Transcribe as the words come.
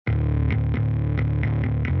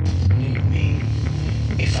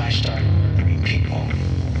started murdering people.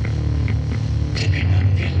 Dipping none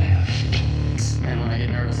of you left. And when I get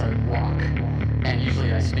nervous, I walk. And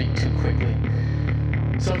usually I speak too quickly.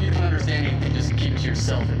 So if you don't understand anything, just keep it to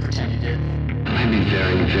yourself and pretend you did. I'd be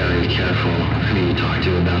very, very careful who you talk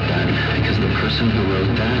to about that, because the person who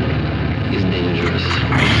wrote that is dangerous.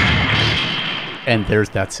 And there's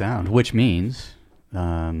that sound, which means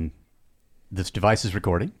this device is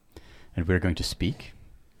recording, and we're going to speak.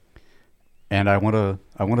 And I want to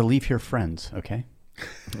leave here friends, okay?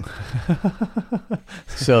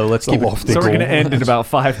 So let's keep it. So we're going to end in about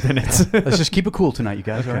 5 minutes. Let's just keep it cool tonight, you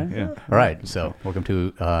guys. Okay, all right? yeah. All right. So welcome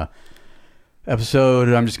to episode.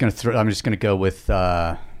 I'm just gonna go with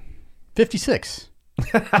 56 of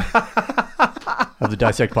the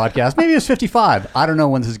Dissect podcast. Maybe it's 55. I don't know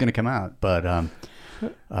when this is going to come out, but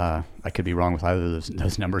I could be wrong with either of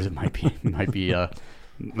those numbers. It might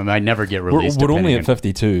never get released. We're only at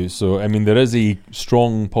 52, so I mean there is a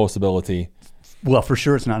strong possibility. Well, for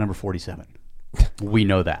sure, it's not number 47. We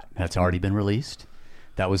know that. That's already been released.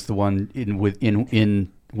 That was the one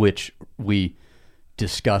in which we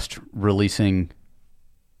discussed releasing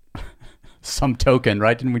some token,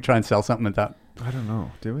 right? Didn't we try and sell something at that? I don't know.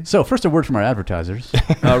 Did we? So, first a word from our advertisers.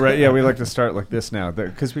 Right. Yeah, we like to start like this now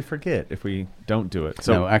because we forget if we don't do it.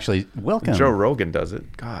 So no, actually, welcome. Joe Rogan does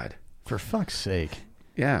it. God. For fuck's sake.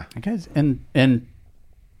 Yeah. Guys, and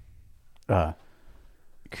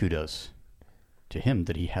kudos to him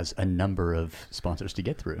that he has a number of sponsors to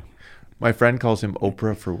get through. My friend calls him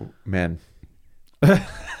Oprah for men. Do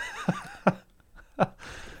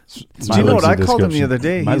you know what I called him the other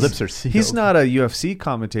day? My lips are sealed. He's not a UFC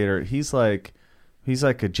commentator. He's like a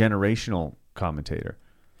generational commentator.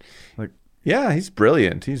 Like, yeah, he's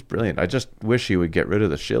brilliant. I just wish he would get rid of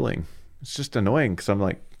the shilling. It's just annoying because I'm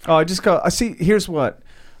like, I see. Here's what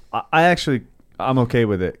I'm okay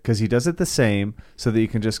with it because he does it the same so that you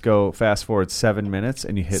can just go fast forward 7 minutes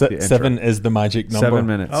and you hit the intro. 7 is the magic number. 7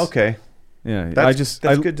 minutes. okay. Yeah, that's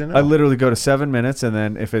good to know. I literally go to 7 minutes, and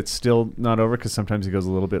then if it's still not over, because sometimes it goes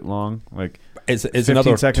a little bit long, like it's 15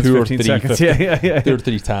 another seconds, 2 or 15 3 seconds. 50, Yeah. 2 or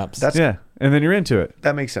 3 taps. And then you're into it.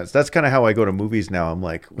 That makes sense. That's kind of how I go to movies now. I'm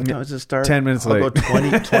like, what time does it start? 10 minutes I'll late.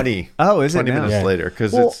 go 20. Oh, is it 20 now? minutes Yeah. later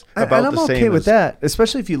because it's about and I'm the same. okay with that,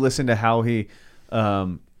 especially if you listen to how he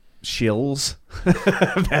shills.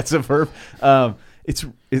 That's a verb. It's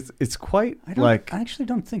quite I actually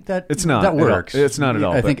don't think that it's not that works. It's not at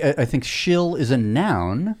all. I think shill is a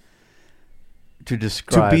noun to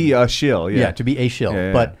describe to be a shill. Yeah, to be a shill.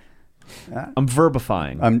 Yeah. But I'm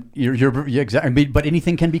verbifying. You're exactly. But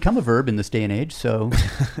anything can become a verb in this day and age. So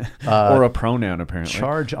or a pronoun apparently.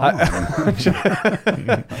 Charge on.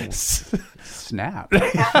 Snap.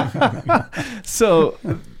 So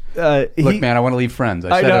look, man, I want to leave friends.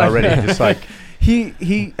 I said it already. Just like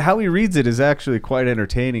he how he reads it is actually quite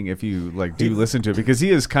entertaining if you do listen to it, because he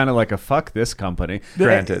is kind of like a fuck this company.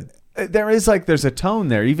 Granted. There's a tone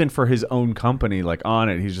there, even for his own company, on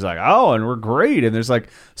it. He's just like, oh, and we're great. And there's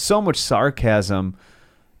so much sarcasm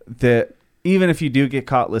that even if you do get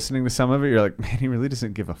caught listening to some of it, you're like, man, he really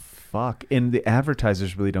doesn't give a fuck. And the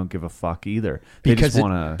advertisers really don't give a fuck either. They because just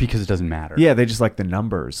want to, because it doesn't matter. Yeah, they just like the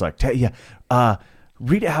numbers.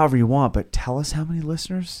 Read it however you want, but tell us how many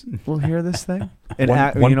listeners will hear this thing. And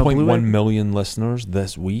 1.1 million listeners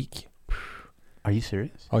this week. Are you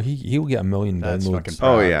serious? Oh, he'll get 1 million That's downloads. fucking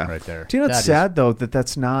proud yeah, right there. Do you know what's sad though?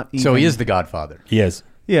 That's not even... So he is the Godfather. He is.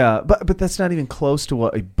 Yeah, but that's not even close to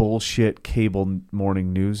what a bullshit cable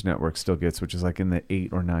morning news network still gets, which is in the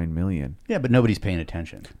 8 or 9 million. Yeah, but nobody's paying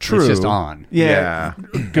attention. True. It's just on. Yeah.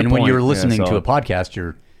 And when you're listening to a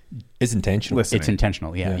podcast, it's intentional. It's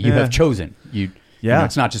intentional. Yeah. You have chosen. You know,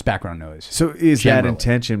 it's not just background noise. So is that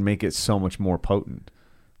intention make it so much more potent?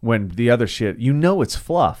 When the other shit, it's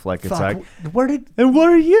fluff. It's and what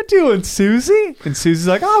are you doing, Susie? And Susie's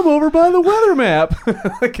like, I'm over by the weather map.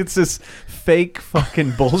 It's this fake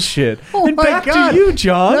fucking bullshit. Oh and my back God. to you,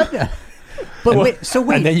 John. But wait,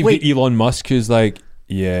 and then you get Elon Musk, who's like,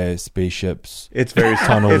 yeah, spaceships. It's very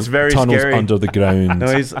tunnels. It's very tunnels scary under the ground. No,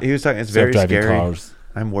 he was talking. It's very scary. Cars.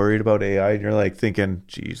 I'm worried about AI, and you're thinking,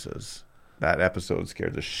 Jesus. That episode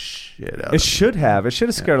scared the shit out of me. It should have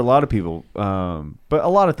scared a lot of people. But a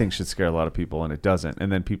lot of things should scare a lot of people, and it doesn't.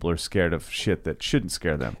 And then people are scared of shit that shouldn't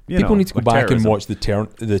scare them. People need to go back terrorism. and watch the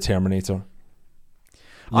Terminator.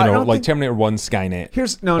 Terminator 1,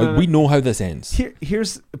 Skynet. We know how this ends.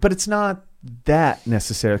 But it's not that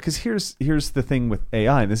necessarily, because here's the thing with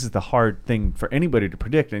AI, and this is the hard thing for anybody to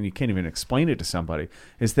predict, and you can't even explain it to somebody,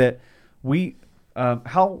 is that we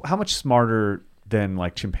how much smarter than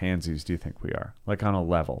chimpanzees do you think we are, on a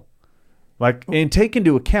level? Like, and take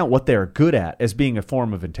into account what they're good at as being a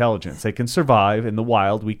form of intelligence. They can survive in the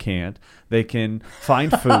wild. We can't. They can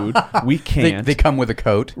find food. We can't. They come with a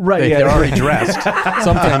coat. Right, They're already dressed.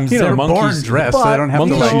 Sometimes They're monkeys, born dressed, so they don't have to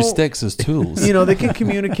monkeys like... use sticks as tools. You know, they can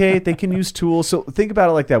communicate. They can use tools. So think about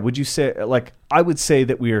it like that. Would you say, like, I would say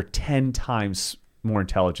that we are 10 times more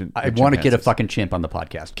intelligent. I want to get a fucking chimp on the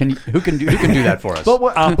podcast. Who can do that for us? But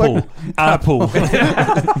what, Apple.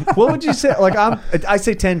 what would you say? Like, I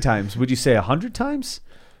say 10 times. Would you say 100 times?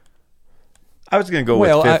 I was going to go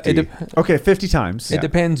Well, with 50. Okay, 50 times. It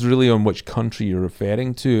depends really on which country you're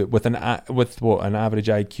referring to. With an average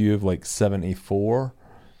IQ of like 74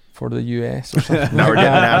 for the US or something. Now we're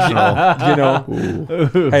getting national. You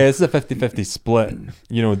know, hey, it's a 50-50 split.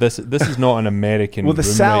 You know, this is not an American. Well, the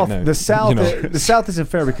room South, right now. the South, You know? the South isn't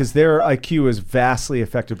fair because their IQ is vastly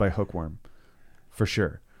affected by hookworm, for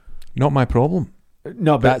sure. Not my problem.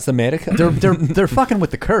 No, but That's America. They're fucking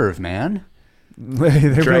with the curve, man. they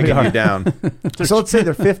really Dragging are. you down. So let's say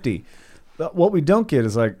they're 50. What we don't get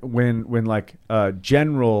is like when like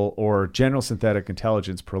general synthetic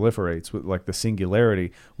intelligence proliferates with like the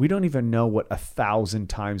singularity, we don't even know what 1,000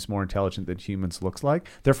 times more intelligent than humans looks like.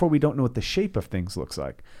 Therefore, we don't know what the shape of things looks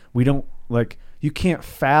like. We don't like, you can't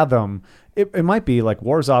fathom. It might be like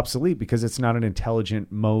war's obsolete because it's not an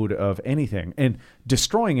intelligent mode of anything, and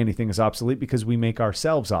destroying anything is obsolete because we make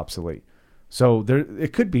ourselves obsolete. So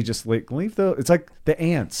it could be just like it's like the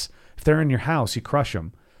ants. If they're in your house, you crush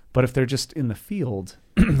them. But if they're just in the field,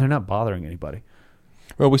 they're not bothering anybody.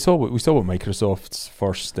 Well, we saw what Microsoft's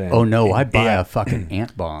first. Oh no, I buy a fucking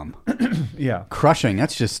ant bomb. Yeah, Crushing.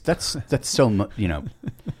 That's so you know.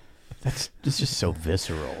 It's just so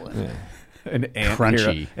visceral. Yeah. an ant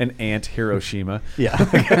Crunchy. an ant Hiroshima. Yeah,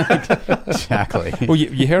 exactly. Well,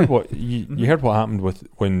 you heard what happened with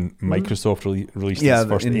when Microsoft released its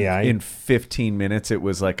first AI. In 15 minutes, it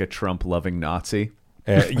was like a Trump-loving Nazi.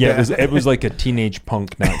 It was like a teenage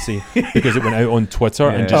punk Nazi because it went out on Twitter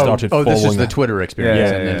and just started following. This is the Twitter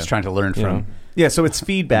experience, Yeah, and yeah. it's trying to learn from. know. Yeah, so it's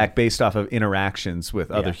feedback based off of interactions with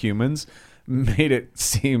other humans. Made it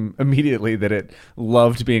seem immediately that it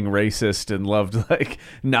loved being racist and loved like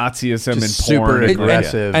Nazism and Just porn. super and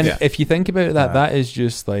aggressive. And if you think about that, that is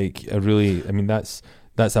just like a really. I mean, that's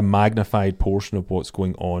a magnified portion of what's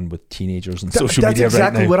going on with teenagers and social That's media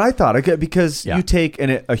exactly right now. what I thought. Okay, because Yeah. you take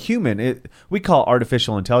a human, we call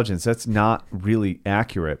artificial intelligence. That's not really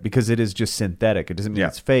accurate because it is just synthetic. It doesn't mean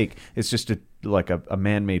it's fake. It's just a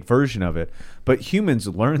man-made version of it. But humans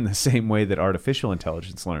learn the same way that artificial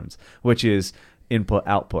intelligence learns, which is input,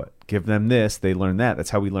 output. Give them this, they learn that.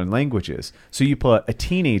 That's how we learn languages. So you put a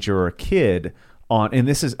teenager or a kid on, and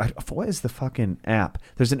this is, what is the fucking app?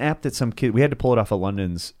 There's an app that some kid, we had to pull it off of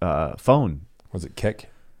London's phone. Was it Kick?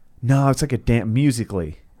 No, it's like a damn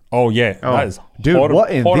Musically. Oh yeah, that is Dude,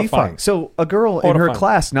 what in the horrifying. fuck? So a girl in her Horrifying.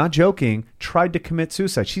 class, not joking, tried to commit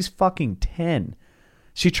suicide. She's fucking 10.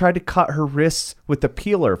 She tried to cut her wrists with a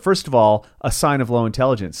peeler. First of all, a sign of low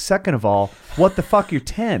intelligence. Second of all, what the fuck? You're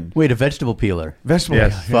 10. Wait, a vegetable peeler. Vegetable.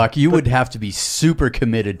 Yes. Fuck, you would have to be super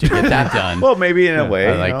committed to get that done. Well, maybe in a way.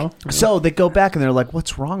 I like- you know? So they go back and they're like,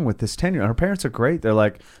 what's wrong with this 10-year-old? Her parents are great. They're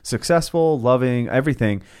like successful, loving,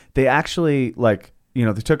 everything. They actually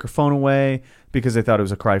they took her phone away because they thought it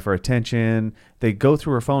was a cry for attention. They go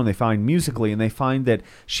through her phone, they find Musically, and they find that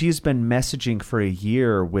she's been messaging for a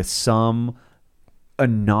year with some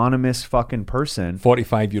anonymous fucking person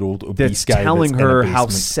 45-year-old obese that's guy telling that's in a her how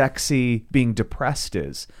basement. sexy being depressed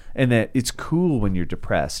is, and that it's cool when you're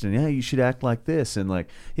depressed, and you should act like this, and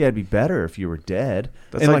it'd be better if you were dead.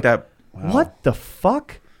 That's And like that. What the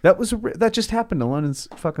fuck? That just happened to London's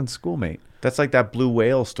fucking schoolmate. That's like that blue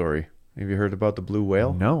whale story. Have you heard about the blue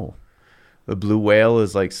whale? No. The blue whale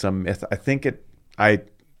is like some myth. I think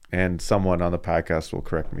and someone on the podcast will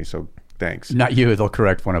correct me. So thanks. Not you, they'll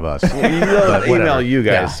correct one of us. Email whatever. you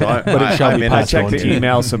guys. Yeah. So But it shall be in passed it. on Check to the you.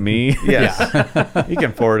 email, so me. Yes. You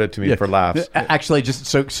can forward it to me for laughs. Actually, just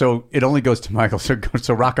so it only goes to Michael. So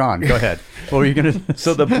rock on. Go ahead. What were you gonna?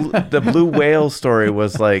 So the blue whale story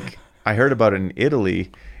was like, I heard about it in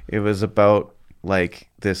Italy. It was about like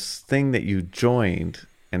this thing that you joined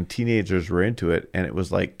and teenagers were into it. And it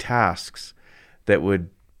was like tasks that would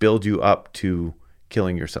build you up to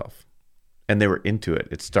killing yourself. And they were into it.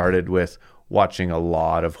 It started with watching a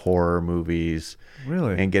lot of horror movies.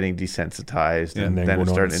 Really? And getting desensitized. and then it going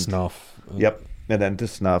on started snuff. Yep. And then to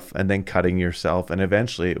snuff and then cutting yourself. And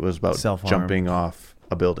eventually it was about Self-harm. jumping off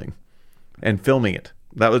a building and filming it.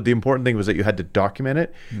 That was the important thing, was that you had to document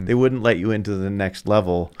it. They wouldn't let you into the next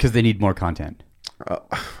level. Because they need more content.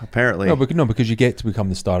 Apparently. No, because you get to become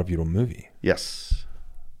the star of your own movie. Yes.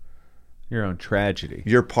 your own tragedy.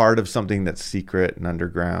 You're part of something that's secret and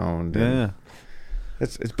underground. And Yeah.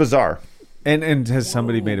 it's bizarre. And has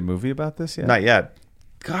somebody made a movie about this yet? Not yet.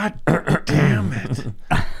 God damn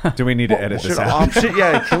it! Do we need to edit this Should out? option?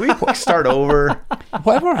 Yeah, can we start over?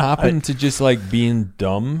 Whatever happened to just like being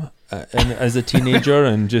dumb and as a teenager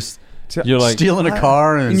and just you're like stealing a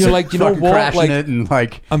car and you're like, you know fucking what, crashing like, it and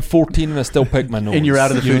like I'm 14 and I still pick my nose. And you're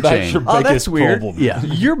out of the You know, food that's chain. your Oh, that's biggest weird. problem. yeah.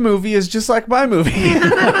 Your movie is just like my movie.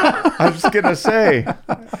 I was just gonna say,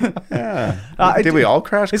 yeah. Did we all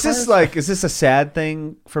crash? Is this a sad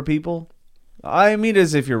thing for people? I mean,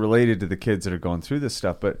 as if you're related to the kids that are going through this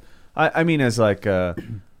stuff, but I mean, as like an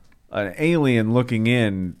alien looking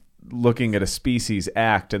at a species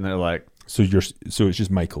act, and they're like, So it's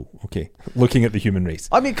just Michael, okay, looking at the human race.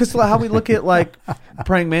 I mean, because how we look at like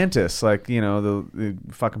praying mantis, like, you know, they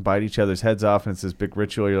fucking bite each other's heads off, and it's this big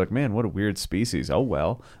ritual. You're like, man, what a weird species. Oh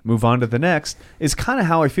well, move on to the next. Is kind of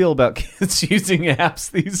how I feel about kids using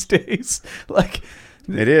apps these days. Like,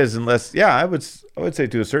 It is, unless I would say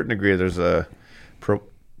to a certain degree, there's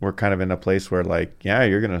we're kind of in a place where like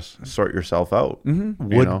you're gonna sort yourself out.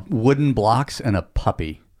 Mm-hmm. You know? Wooden blocks and a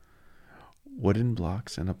puppy. Wooden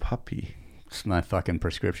blocks and a puppy. It's my fucking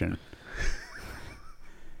prescription.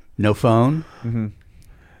 No phone. mm-hmm.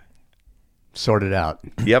 Sort it out.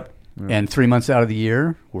 Yep. And 3 months out of the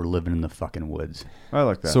year, we're living in the fucking woods. I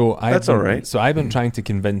like that. So That's all right. So I've been trying to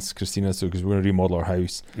convince Christina, because we're going to remodel our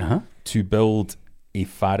house, to build a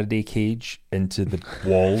Faraday cage into the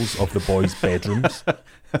walls of the boys' bedrooms.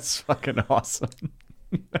 That's fucking awesome.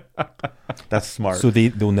 That's smart. So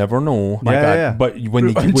they'll never know. My God. yeah. But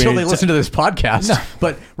when they Until they listen to this podcast.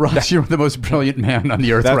 But Ross, you're the most brilliant man on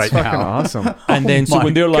the earth That's right fucking now. awesome. and then so my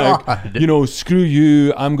when they're God. like, you know, screw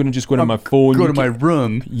you, I'm going to just go into my phone. Go You to my can-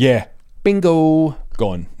 room. Yeah. Bingo.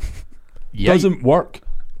 Gone. Yeah, Doesn't work.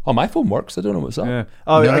 Oh, my phone works. I don't know what's up. Yeah.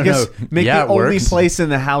 Oh, No, I no, guess no. make Yeah, the it only works. place in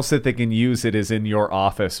the house that they can use it is in your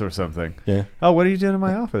office or something. Yeah. Oh, what are you doing in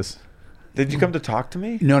my office? Did you come to talk to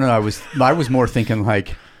me? No, I was more thinking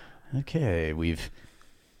like, okay, we've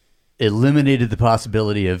eliminated the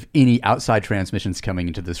possibility of any outside transmissions coming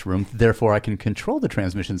into this room. Therefore, I can control the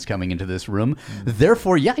transmissions coming into this room.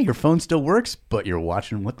 Therefore, your phone still works, but you're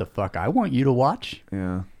watching what the fuck I want you to watch.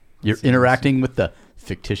 Yeah. You're interacting with the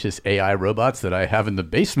fictitious AI robots that I have in the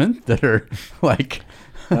basement that are like...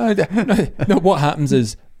 No, what happens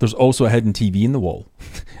is there's also a hidden TV in the wall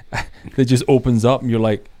that just opens up and you're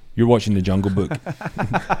like, you're watching The Jungle Book.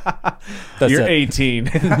 That's You're it. 18.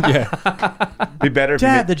 Yeah. Be better if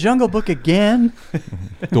Dad, the Jungle Book again?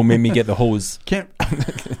 Don't make me get the hose. Can't...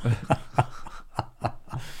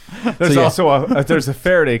 There's So, yeah. also there's a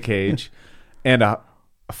Faraday cage and a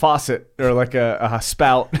faucet or like a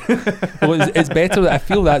spout. Well, it's better. I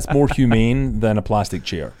feel that's more humane than a plastic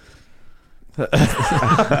chair.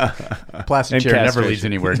 Plastic And chair never castration. leads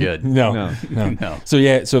anywhere good. No. No. So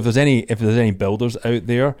yeah, so if there's any builders out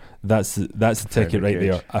there, that's the ticket right Faraday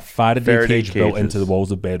there. cage. A Faraday Faraday cage built cages. into the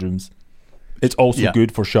walls of bedrooms. It's also Yeah.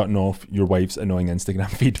 good for shutting off your wife's annoying Instagram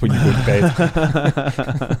feed when you go to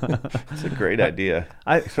bed. It's a great idea,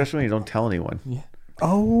 especially when you don't tell anyone.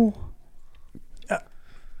 Oh.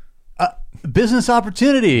 Business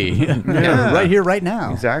opportunity. Right here, right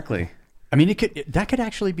now. Exactly. I mean, that could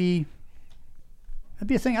actually be... That'd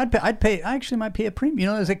be a thing. I'd pay. I actually might pay a premium.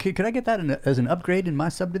 You know, could I get that as an upgrade in my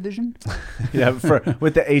subdivision? Yeah,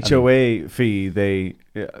 with the HOA fee, they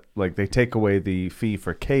take away the fee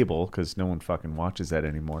for cable because no one fucking watches that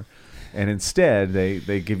anymore, and instead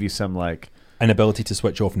they give you some like An ability to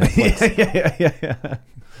switch off Netflix. yeah.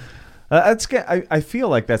 That's I feel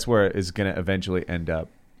like that's where it is going to eventually end up,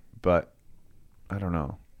 but I don't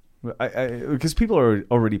know. Because people are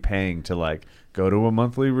already paying to like go to a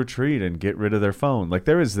monthly retreat and get rid of their phone. Like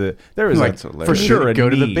there is Like, like, for sure a go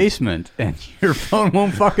to the need. basement and your phone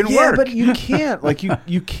won't fucking Yeah, work. but you can't. Like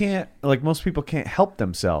you can't. Like most people can't help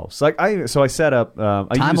themselves. Like I set up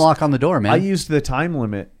Time lock on the door, man. I used the time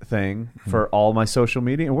limit thing for all my social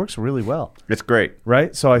media. It works really well, It's great.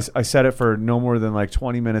 right? So I set it for no more than like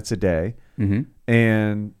 20 minutes a day,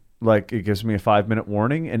 and like it gives me a 5-minute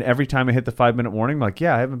warning. And every time I hit the 5-minute warning, I'm like,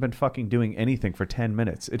 yeah, I haven't been fucking doing anything for 10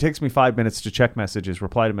 minutes. It takes me 5 minutes to check messages,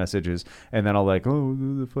 reply to messages, and then I'll like, oh,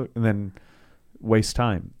 the fuck, and then waste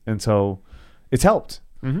time. And so it's helped.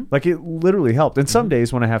 Like it literally helped. And some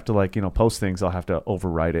days when I have to like, post things, I'll have to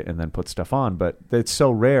overwrite it and then put stuff on. But it's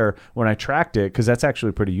so rare when I tracked it, because that's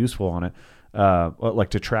actually pretty useful on it.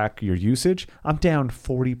 Like to track your usage, I'm down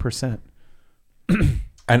 40%.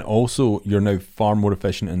 And also, you're now far more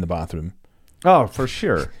efficient in the bathroom. Oh, for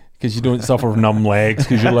sure. because you don't suffer numb legs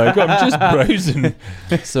because you're like, I'm just browsing.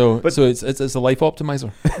 So it's a life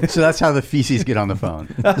optimizer. So that's how the feces get on the phone.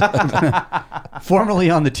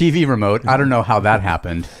 Formerly on the TV remote. I don't know how that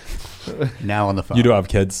happened. Now on the phone. You don't have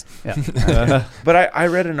kids. Yeah. But I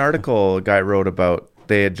read an article a guy wrote about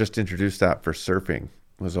they had just introduced that for surfing. It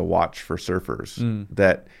was a watch for surfers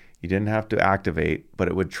that you didn't have to activate, but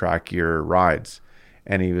it would track your rides.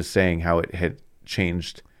 And he was saying how it had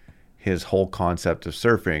changed his whole concept of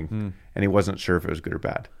surfing, and he wasn't sure if it was good or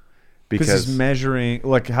bad. Because it's measuring,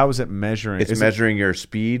 like, how is it measuring? It's measuring your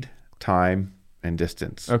speed, time, and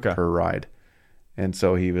distance per ride. And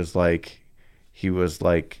so he was like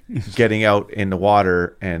getting out in the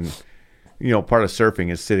water, and part of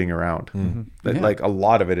surfing is sitting around. Like a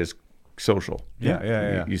lot of it is social.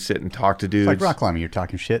 Yeah. You sit and talk to dudes. It's like rock climbing. You're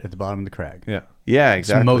talking shit at the bottom of the crag. Yeah,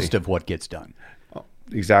 exactly. It's most of what gets done.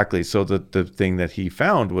 Exactly. So the thing that he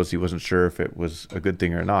found was he wasn't sure if it was a good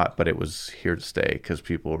thing or not, but it was here to stay because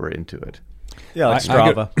people were into it. Yeah, like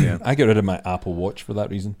Strava. I got rid of my Apple Watch for that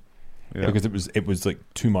reason, because it was like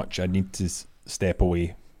too much. I need to step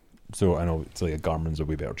away. So I know it's like a Garmin's a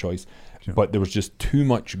way better choice, but there was just too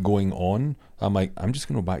much going on. I'm like, I'm just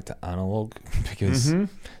going to go back to analog because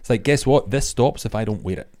it's like, guess what? This stops if I don't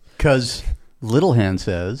wear it. Because Little Hand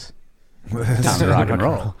says, time to rock and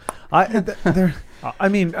roll.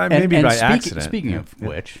 Maybe by accident. Speaking of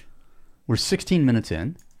which, we're 16 minutes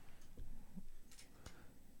in.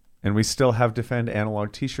 And we still have Defend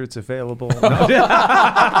Analog t-shirts available. Well,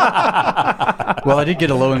 I did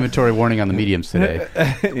get a low inventory warning on the mediums today.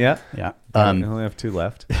 Yeah. I only have 2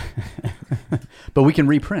 left. But we can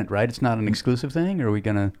reprint, right? It's not an exclusive thing, or are we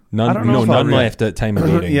gonna? None left at time of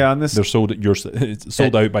airing. Yeah, on this, they're sold. It's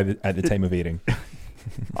sold out at the time of airing.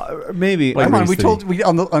 Maybe. Come on, we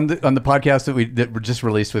on the podcast that were just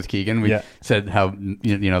released with Keegan. We said how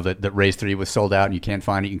that Race 3 was sold out and you can't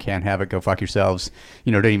find it, you can't have it. Go fuck yourselves.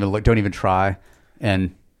 Don't even try.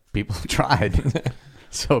 And people tried.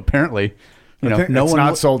 So apparently, it's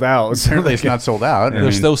not sold out. Apparently, it's not sold out.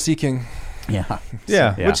 They're still seeking. Yeah,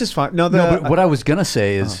 which is fine. But what I was gonna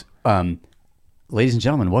say is, ladies and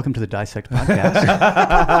gentlemen, welcome to the Dissect Podcast.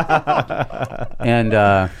 And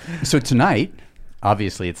so tonight.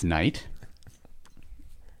 Obviously, it's night.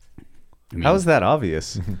 How is that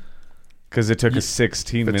obvious? Because it took us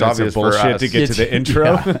 16 minutes of obvious for bullshit us. to get to the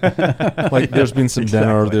intro. Like, there's been some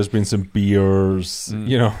dinner, there's been some beers,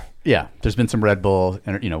 Yeah, there's been some Red Bull,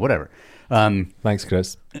 and whatever. Thanks,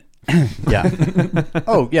 Chris. Yeah.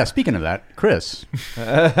 Oh, yeah. Speaking of that, Chris,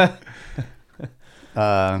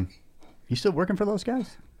 you still working for those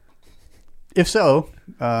guys? If so,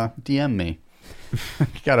 DM me.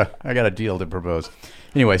 I got a deal to propose.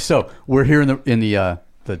 Anyway, so we're here in the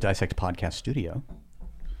Dissect Podcast studio.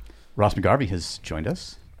 Ross McGarvey has joined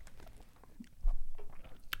us.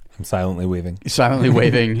 I'm silently waving.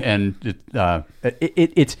 And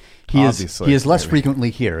he is less frequently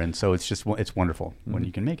here, and so it's wonderful when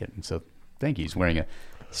you can make it. And so thank you. He's wearing a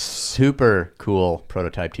super cool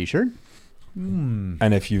prototype T-shirt.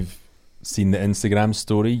 And if you've seen the Instagram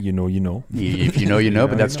story, you know. If you know,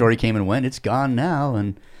 but that story came and went. It's gone now,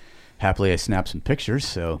 and happily I snapped some pictures.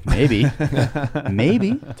 So maybe at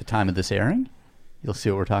the time of this airing, you'll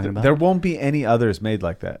see what we're talking about. There won't be any others made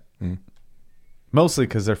like that. Mostly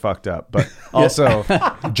because they're fucked up, but also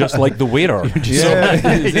just like the waiter.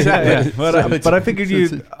 Exactly. But I figured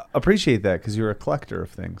you'd appreciate that because you're a collector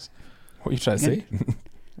of things. What are you trying to say?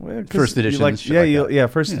 Well, first editions,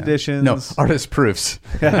 first editions. No, artist proofs,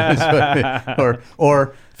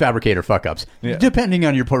 or fabricator fuck ups, depending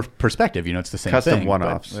on your perspective. It's the same custom thing.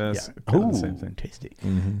 one-offs. The same thing. Tasty.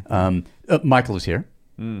 Michael is here.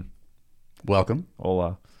 Welcome.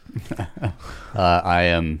 Hola.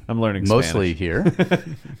 I'm learning mostly Spanish.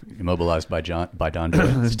 here, immobilized by Don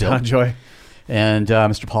Joy. Don Joy, and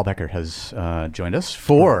Mr. Paul Becker has joined us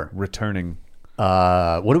for returning.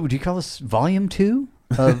 What would you call this? Volume 2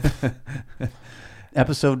 of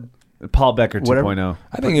episode Paul Becker 2.0.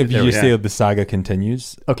 I think if you just say the saga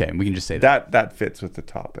continues. Okay, we can just say that. That fits with the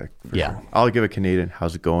topic. Yeah. Sure. I'll give a Canadian.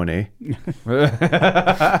 How's it going, eh?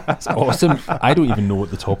 It's awesome. I don't even know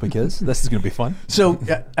what the topic is. This is going to be fun. So,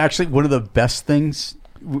 actually, one of the best things,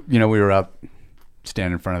 we were up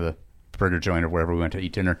standing in front of the burger joint or wherever we went to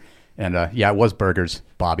eat dinner. And, it was burgers,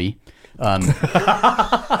 Bobby.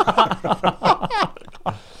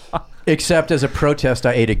 Except as a protest,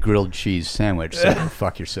 I ate a grilled cheese sandwich. So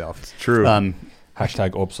fuck yourself. It's true.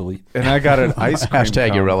 Hashtag obsolete. And I got an ice cream Hashtag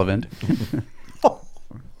cone. irrelevant.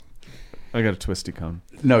 I got a twisty cone.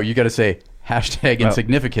 No, you got to say hashtag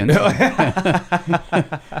insignificant.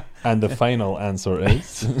 And the final answer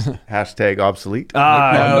is Hashtag obsolete.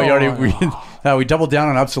 No, We doubled down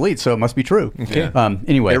on obsolete, so it must be true. Okay.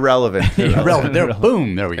 Anyway, Irrelevant. irrelevant. There,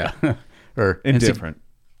 boom. There we go. Or Indifferent.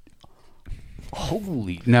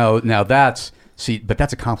 Holy no! Now that's but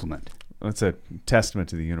that's a compliment. That's a testament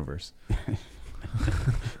to the universe.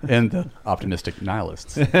 And the optimistic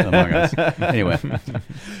nihilists among us. Anyway,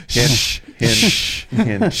 Hint.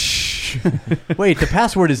 wait. The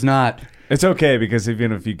password is not. It's okay because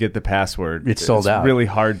even if you get the password, It's sold out. Really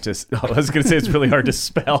hard to. I was going to say it's really hard to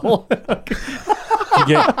spell.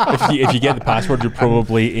 If you get the password, you're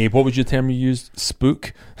probably what was your term you used?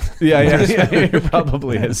 Spook. yeah. You're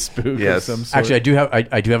probably a spook Yes. of some sort. Actually,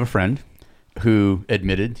 I do have a friend who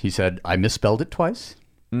admitted. He said I misspelled it twice,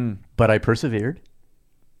 but I persevered,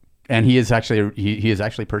 and he has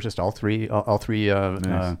actually purchased all three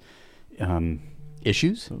Nice.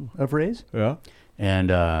 issues of Rays, Yeah. and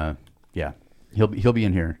he'll be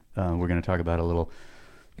in here. We're going to talk about a little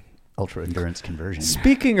ultra endurance conversion.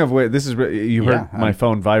 Speaking of which, this is you heard my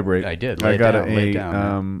phone vibrate. I did. I got lay it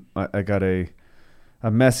down. I got a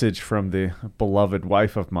message from the beloved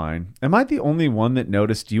wife of mine. Am I the only one that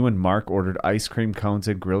noticed you and Mark ordered ice cream cones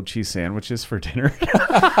and grilled cheese sandwiches for dinner?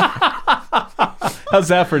 How's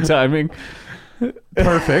that for timing?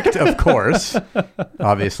 Perfect, of course.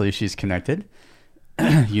 Obviously, she's connected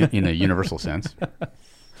in a universal sense.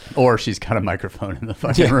 Or she's got a microphone in the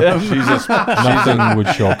fucking room. Nothing would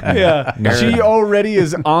shock me. Yeah, No. she already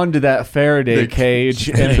is onto that Faraday cage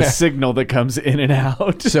and the signal that comes in and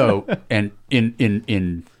out. So, and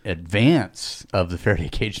in advance of the Faraday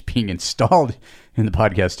cage being installed in the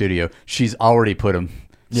podcast studio, she's already put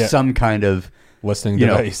some kind of Listening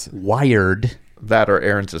device. Wired. That or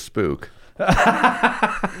Aaron's a spook.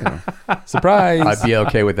 Surprise. I'd be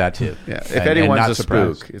okay with that too. Yeah. If And anyone's not a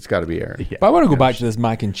surprised. spook, it's got to be Aaron. Yeah. But I want to go back to this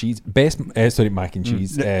mac and cheese. Mac and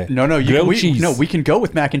cheese. Grilled cheese. No, we can go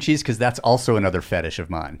with mac and cheese because that's also another fetish of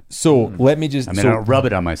mine. So let me just. I mean, I don't rub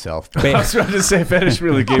it on myself. I was about to say, fetish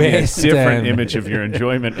really gave me a Best, different image of your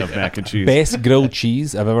enjoyment of mac and cheese. Best grilled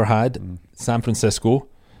cheese I've ever had. San Francisco.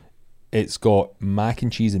 It's got mac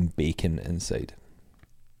and cheese and bacon inside.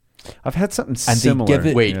 I've had something And they similar. give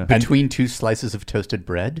it- Wait, Yeah. between two slices of toasted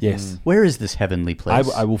bread? Yes. Where is this heavenly place?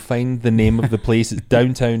 I will find the name of the place. It's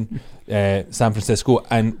downtown San Francisco.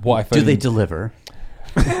 And what I found Do they deliver?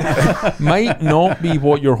 might not be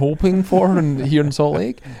what you're hoping for here in Salt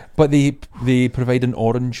Lake, but they provide an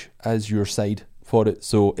orange as your side for it.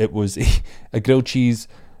 So it was a grilled cheese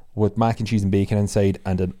with mac and cheese and bacon inside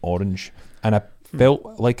and an orange. And I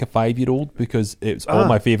felt like a 5-year-old because it's all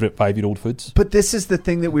my favorite 5-year-old foods. But this is the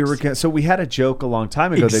thing that we were. So we had a joke a long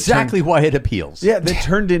time ago. Exactly why it appeals. That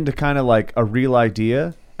turned into kind of like a real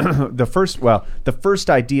idea. The first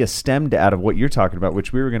idea stemmed out of what you're talking about,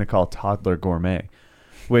 which we were going to call Toddler Gourmet,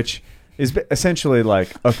 which is essentially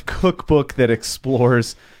like a cookbook that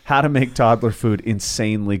explores how to make toddler food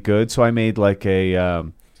insanely good. So I made like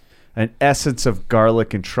an essence of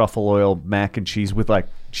garlic and truffle oil mac and cheese with like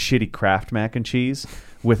shitty Kraft mac and cheese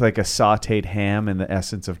with like a sauteed ham and the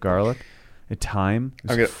essence of garlic and thyme.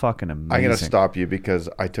 It's fucking amazing. I'm going to stop you because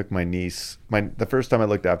I took my niece. The first time I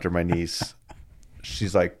looked after my niece,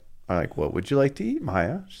 I'm like, what would you like to eat,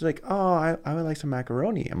 Maya? She's like, oh, I would like some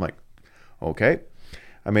macaroni. I'm like, okay.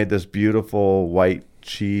 I made this beautiful white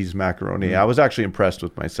cheese macaroni. I was actually impressed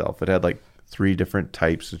with myself. It had like 3 different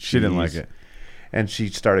types of cheese. She didn't like it. And she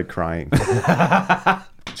started crying.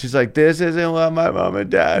 She's like, this isn't what my mom and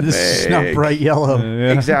dad This make. is not bright yellow.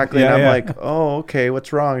 Exactly. Yeah, and I'm yeah. like, oh, okay,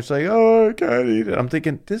 what's wrong? She's like, oh, I can't eat it. I'm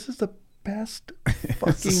thinking, this is the best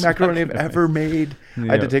fucking macaroni I've ever made. I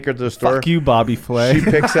had to take her to the store. Fuck you, Bobby Flay. She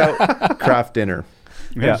picks out Kraft dinner.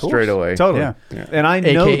 Yeah. Straight away. Totally. Yeah. And I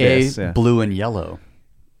know AKA this. Yeah. blue and yellow.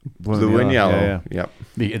 Blue and yellow. Yeah,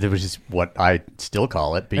 Yep. It was just what I still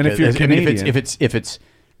call it. And Because if you're Canadian- if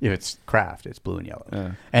it's Kraft, it's blue and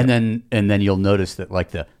yellow. And then you'll notice that like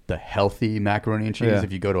the healthy macaroni and cheese, Yeah.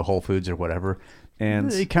 if you go to Whole Foods or whatever,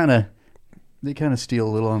 And they kind of steal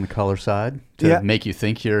a little on the color side to Yeah. make you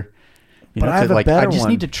think you're. But I have a better I just one.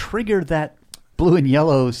 need to trigger that blue and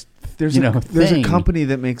yellows. There's a thing. company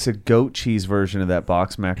that makes a goat cheese version of that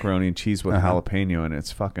box macaroni and cheese with jalapeno, and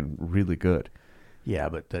it's fucking really good. Yeah,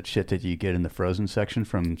 but that shit that you get in the frozen section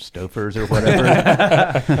from Stouffer's or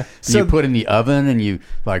whatever, So- you put in the oven and you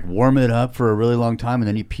like warm it up for a really long time, and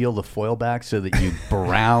then you peel the foil back so that you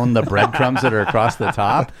brown the breadcrumbs that are across the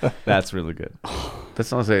top. That's really good. That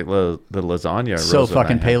sounds like the lasagna. So Rosa and I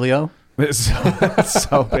fucking had. paleo. It's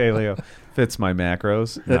so paleo. Fits my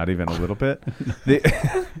macros, not even a little bit.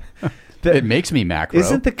 It makes me macro.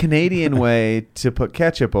 Isn't the Canadian way to put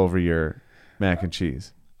ketchup over your mac and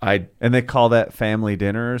cheese? And they call that family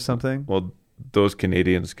dinner or something? well, those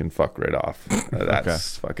Canadians can fuck right off.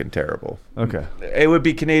 That's fucking terrible. Okay. It would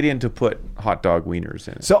be Canadian to put hot dog wieners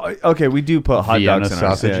in it. So okay, we do put hot Vienna dogs in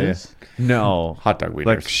ours. sausages? No, Hot dog wieners.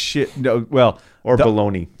 like shit. No, well, Or the,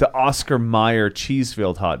 bologna. The Oscar Mayer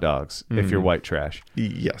cheese-filled hot dogs. If you're white trash,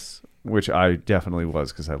 Yes. which I definitely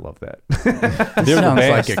was because I love that. This sounds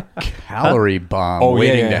best. like a calorie bomb Oh, yeah,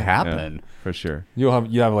 waiting yeah. to happen. For sure. You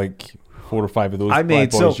have like 4 or 5 of those. I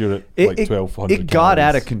made bad so boys, you're at like 1,200. it got out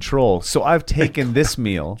of calories. control. So I've taken this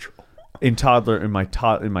meal in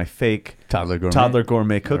my fake Toddler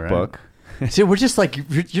gourmet. cookbook. See, we're just like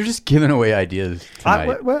you're just giving away ideas tonight.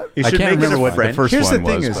 You I should can't make it remember a what the friend. first Here's the one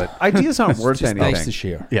thing: was, is but ideas aren't worth Just anything. nice to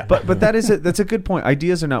share. yeah, But that's a good point.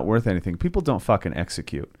 Ideas are not worth anything. People don't fucking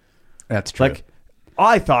execute. that's true. Like,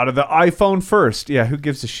 I thought of the iPhone first. Yeah, who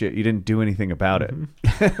gives a shit? You didn't do anything about it.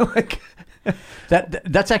 Like,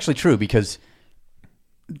 that's actually true because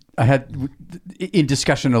I had in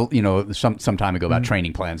discussion, some time ago about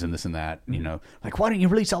training plans and this and that. Like why don't you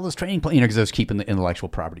release all those training plans? Because I was keeping the intellectual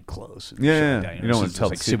property close. And Yeah, shit yeah. like that, You don't want to It's tell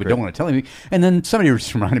just the like, secret. Don't want to tell me. And then somebody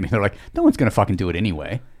just reminded me. They're like, no one's going to fucking do it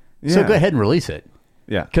anyway. So Yeah. go ahead and release it.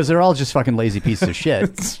 yeah, Because they're all just fucking lazy pieces of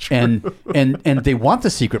shit, and they want the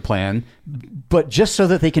secret plan, but just so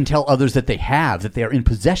that they can tell others that they are in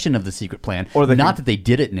possession of the secret plan, Or they not can- that they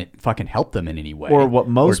did it and it fucking helped them in any way, or what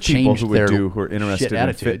most people changed who would their do who are shit interested in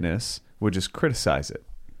attitude. fitness would just criticize it.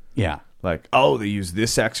 Yeah, Like, oh, they use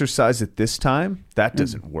this exercise at this time. That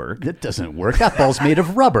doesn't work. that doesn't work. That ball's made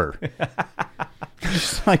of rubber.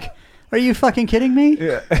 Just like, are you fucking kidding me?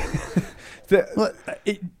 Well,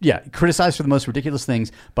 criticized for the most ridiculous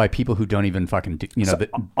things by people who don't even fucking do.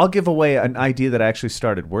 I'll give away an idea that I actually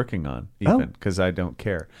started working on, Oh. even because I don't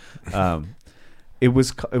care. It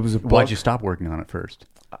was a book. why'd you stop working on it first?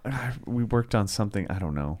 We worked on something. I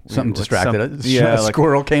don't know. Something distracted us. Yeah, A like,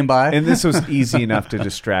 squirrel came by, and this was easy enough to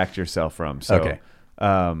distract yourself from. So, okay.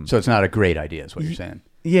 So it's not a great idea, is what you're saying.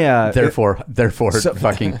 yeah. Therefore, So-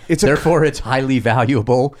 fucking. it's a- Therefore, it's highly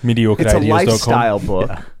valuable. it's a Mediocreideas.com. lifestyle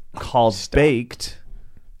book called Baked.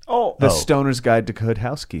 Oh, The Stoner's Guide to Good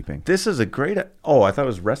Housekeeping. this is a great. Oh, I thought it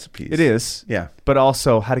was recipes. It is. Yeah. But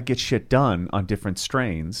also how to get shit done on different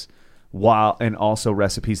strains and also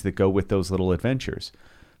recipes that go with those little adventures.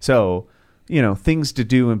 So, things to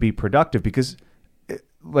do and be productive because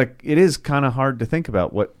it is kind of hard to think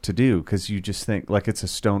about what to do because you just think like it's a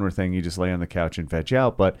stoner thing. You just lay on the couch and veg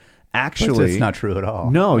out. But actually, It's not true at all.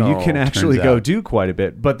 no, you Oh, can actually turns go out. do quite a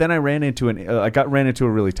bit. But then I ran into a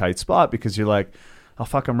really tight spot because you're like, oh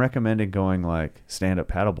fuck, I'm recommending going like stand up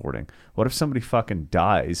paddleboarding. What if somebody fucking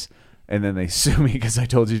dies and then they sue me because I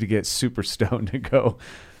told you to get super stoned to go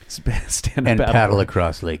stand up And paddle paddleboarding?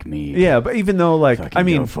 across Lake Mead. Yeah, but even though Fucking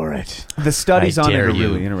go for it. the studies I on it dare are you.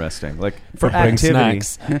 really interesting. Like for Bring activity,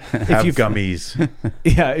 snacks. Have gummies.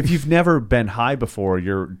 yeah, if you've never been high before,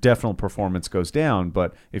 your definite performance goes down.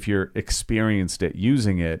 But if you're experienced at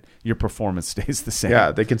using it, your performance stays the same.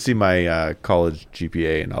 Yeah, they can see my college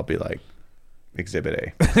GPA, and I'll be like,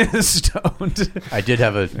 Exhibit A. Stoned. I did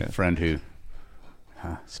have a friend who,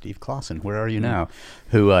 Steve Clausen, where are you now?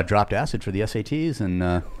 Who dropped acid for the SATs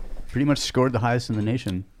and pretty much scored the highest in the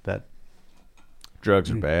nation. That Drugs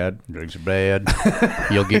are bad. drugs are bad.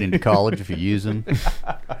 You'll get into college if you use them,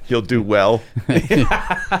 You'll do well.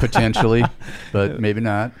 potentially, but maybe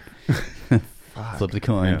not. Flip the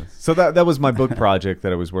coin. Yeah. So that was my book project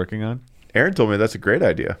that I was working on. Aaron told me that's a great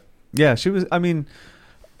idea. Yeah, she was. I mean,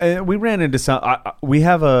 we ran into some. We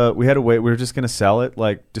had a way. We were just going to sell it,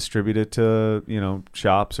 like distribute it to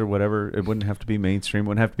shops or whatever. It wouldn't have to be mainstream.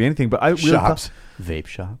 Wouldn't have to be anything. But I really Shops, vape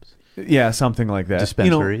shops. yeah, something like that.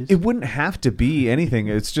 Dispensaries. It wouldn't have to be anything.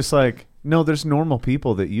 It's just like no. There's normal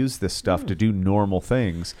people that use this stuff to do normal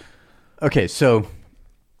things. Okay, so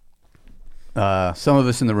some of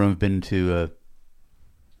us in the room have been to a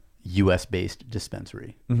U.S.-based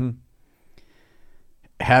dispensary. Mm-hmm.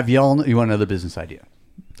 Have y'all? You want another business idea?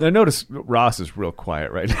 I notice Ross is real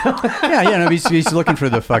quiet right now. Yeah. No, he's looking for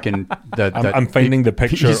the fucking. I'm finding the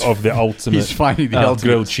picture he's- of the ultimate. He's finding the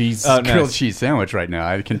ultimate grilled cheese. grilled nice. cheese sandwich right now.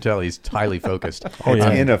 I can tell he's highly focused. Oh,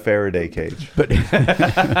 yeah. In a Faraday cage. But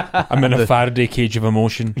I'm in a Faraday cage of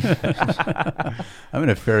emotion. I'm in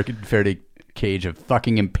a Faraday cage of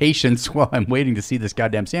fucking impatience while I'm waiting to see this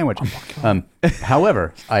goddamn sandwich.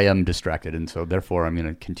 However, I am distracted, and so therefore I'm going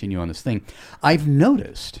to continue on this thing. I've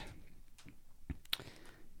noticed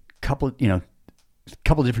couple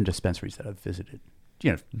different dispensaries that I've visited,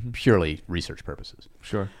 purely research purposes.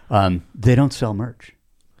 Sure. They don't sell merch.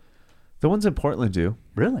 The ones in Portland do.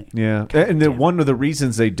 Really? Yeah, and one of the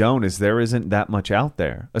reasons they don't is there isn't that much out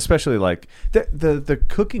there. Especially like the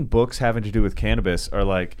cooking books having to do with cannabis are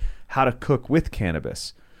like how to cook with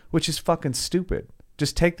cannabis, which is fucking stupid.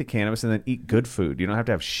 Just take the cannabis and then eat good food. You don't have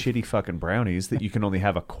to have shitty fucking brownies that you can only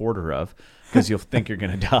have a quarter of because you'll think you're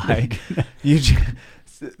going to die. You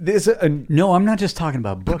just, No, I'm not just talking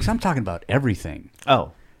about books. I'm talking about everything.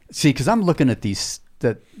 Oh. See, because I'm looking at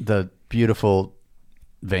the beautiful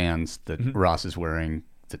Vans that Ross is wearing,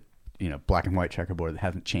 black and white checkerboard that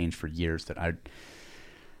haven't changed for years, that I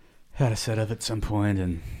had a set of at some point,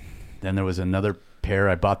 and then there was another pair.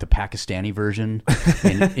 I bought the Pakistani version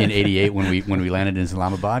in '88 when we landed in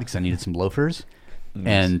Islamabad because I needed some loafers,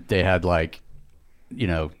 and they had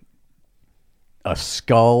a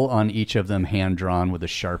skull on each of them, hand drawn with a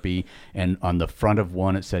Sharpie, and on the front of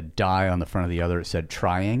one it said "die," on the front of the other it said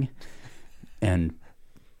 "trying," and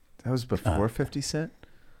that was before 50 Cent.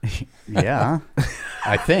 Yeah,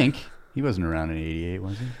 I think he wasn't around in '88,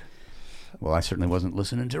 was he? Well, I certainly wasn't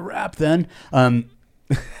listening to rap then.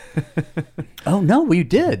 Oh no, we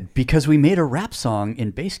did, because we made a rap song in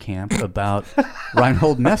base camp about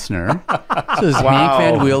Reinhold Messner. So this is Hank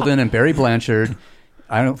Van Wielden and Barry Blanchard.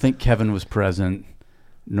 I don't think Kevin was present,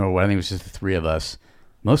 nor I think it was just the three of us.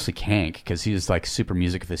 Mostly Hank, because he was like super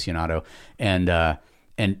music aficionado, and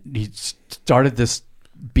he started this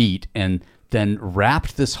beat and then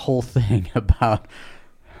rapped this whole thing about,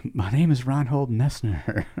 my name is Reinhold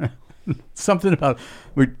Messner. Something about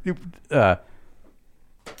we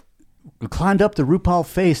climbed up the RuPaul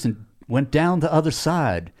face and went down the other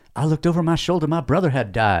side. I looked over my shoulder. My brother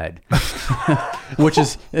had died, which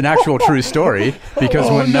is an actual true story,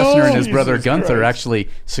 because when Messner and his brother Gunther actually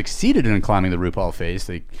succeeded in climbing the RuPaul face,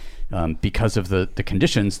 they, because of the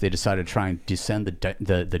conditions, they decided to try and descend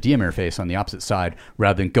the Diamere face on the opposite side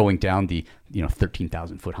rather than going down the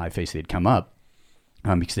 13,000 foot high face they'd come up.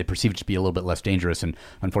 Because they perceived it to be a little bit less dangerous, and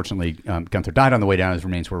unfortunately, Gunther died on the way down. His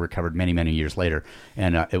remains were recovered many, many years later,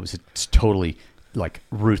 and it was a totally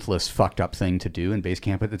ruthless, fucked up thing to do in base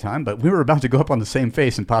camp at the time. But we were about to go up on the same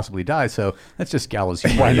face and possibly die, so that's just gallows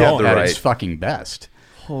humor at its fucking best.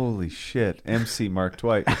 Holy shit, MC Mark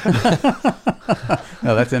Twight.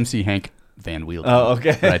 No, that's MC Hank Van Wielden. Oh,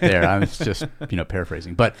 okay, right there. I was just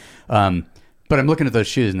paraphrasing, but I'm looking at those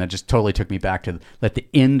shoes, and that just totally took me back to at the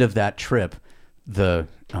end of that trip. The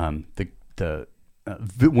one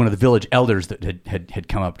of the village elders that had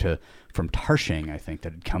come up from Tarshing, I think,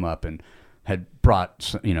 that had come up and had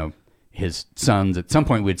brought his sons. At some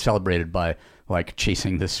point, we'd celebrated by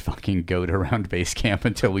chasing this fucking goat around base camp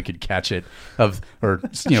until we could catch it,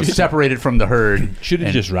 separate it from the herd. Should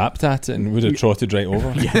have just rapped at it and would have trotted right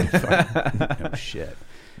over. Yeah, no shit.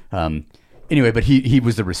 Anyway, but he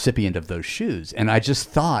was the recipient of those shoes, and I just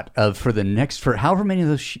thought of for however many of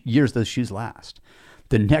those years those shoes last,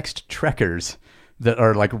 the next trekkers that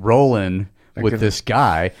are rolling with this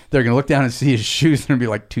guy, they're gonna look down and see his shoes, and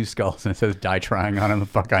there'll be two skulls, and it says "die trying" on them. The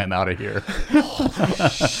fuck, I am out of here.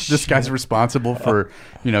 This guy's responsible for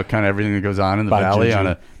kind of everything that goes on in the valley on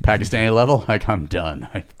a Pakistani level. I'm done.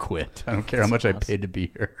 I quit. I don't care how much I paid to be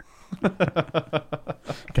here.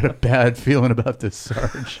 Got a bad feeling about this,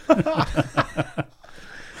 Sarge.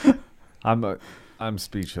 I'm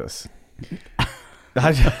speechless.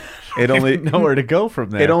 It only nowhere to go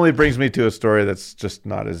from there. It only brings me to a story that's just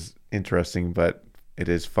not as interesting, but it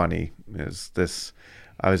is funny. Is this?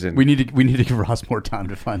 I was in. We need to give Ross more time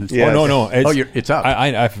to find this. Yes. Oh no, it's up.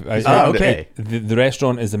 Okay. The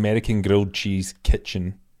restaurant is American Grilled Cheese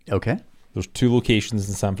Kitchen. Okay. There's 2 locations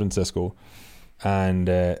in San Francisco. And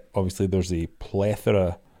obviously there's a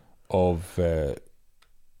plethora of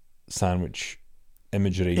sandwich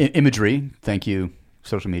imagery. Imagery, thank you,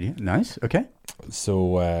 social media. Nice, okay.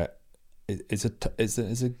 So it's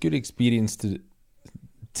a good experience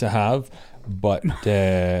to have, but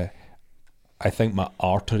I think my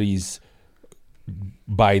arteries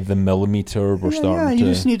by the millimeter were starting to.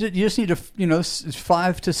 You just need to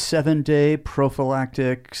 5 to 7 day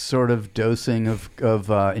prophylactic sort of dosing of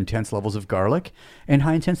intense levels of garlic and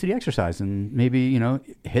high intensity exercise, and maybe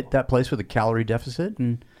hit that place with a calorie deficit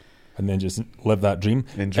and then just live that dream.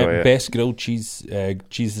 Enjoy it. Best grilled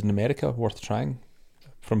cheeses in America, worth trying,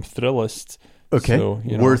 from Thrillist. Okay, so,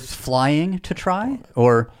 worth flying to try,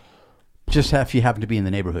 or just if you happen to be in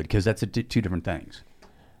the neighborhood, because that's two different things.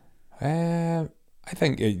 I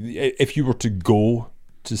think if you were to go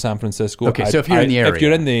to San Francisco, okay. So if you're in the area, if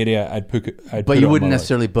you're in the area, I'd put it. But you wouldn't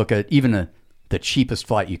necessarily book the cheapest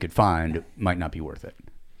flight you could find. Might not be worth it.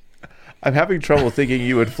 I'm having trouble thinking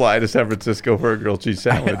you would fly to San Francisco for a grilled cheese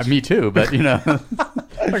sandwich. Me too, but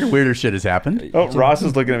weirder shit has happened. Oh, Ross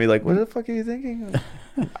is looking at me like, "What the fuck are you thinking?"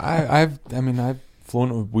 I've flown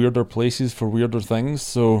to weirder places for weirder things,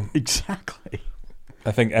 so exactly.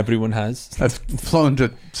 I think everyone has. I've flown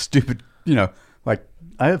to stupid,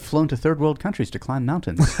 I have flown to third world countries to climb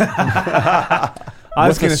mountains. I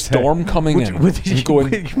was With a going to storm coming in. He's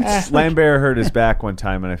going, Lambert hurt his back one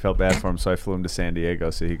time, and I felt bad for him, so I flew him to San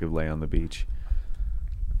Diego so he could lay on the beach.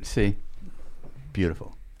 See,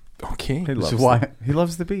 beautiful. okay. He loves, why- he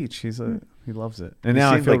loves the beach. He loves it. And He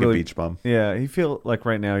now I seemed feel like really, a beach bum. Yeah, he feel like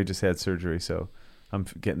right now he just had surgery, so I'm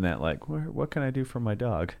getting that like, what can I do for my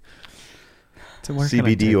dog? So where can I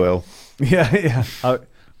CBD take- oil. Yeah.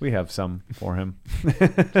 We have some for him.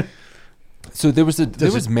 So there was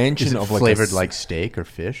mention Is it of like flavored like steak or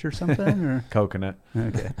fish or something? Or Coconut.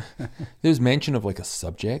 okay. there was mention of like a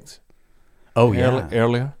subject. Oh yeah.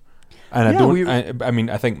 earlier, and Yeah, I mean,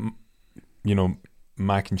 I think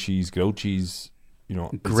mac and cheese, grilled cheese,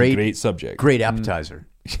 it's a Great- great subject. Great appetizer.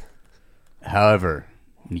 However,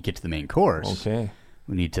 when you get to the main course, Okay.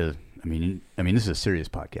 we need to. I mean, this is a serious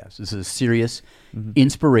podcast. This is a serious,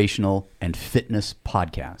 inspirational and fitness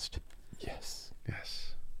podcast Yes.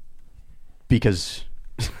 Yes. because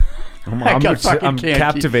I'm fucking can't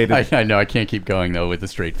captivated. I know I can't keep going though with a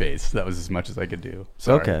straight face. That was as much as I could do.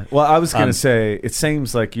 Sorry. Okay. Well, I was going to say, it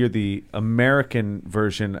seems like you're the American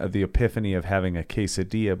version of the epiphany of having a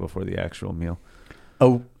quesadilla before the actual meal.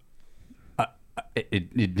 Oh,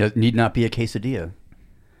 it need not be a quesadilla,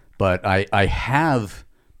 but I have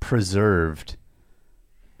preserved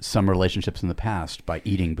some relationships in the past by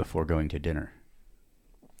eating before going to dinner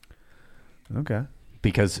Okay.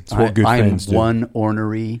 because what good I am friends do. one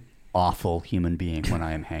ornery, awful human being when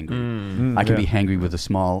I am hangry. I can be hangry with a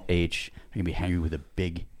small h. I can be hangry with a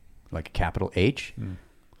big, like a capital H.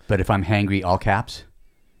 But if I'm hangry, all caps.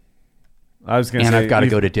 I was going to And say, I've gotta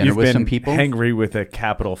go to dinner you've with been some people. Hangry with a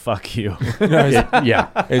capital fuck you. Yeah.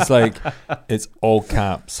 It's like it's all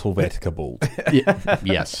caps, Helvetica bold.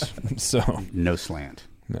 Yes. So No slant.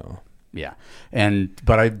 no. Yeah, and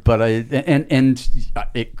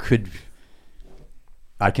it could.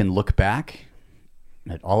 I can look back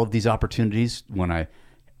at all of these opportunities when I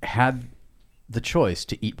had the choice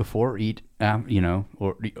to eat before, or eat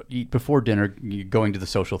before dinner, going to the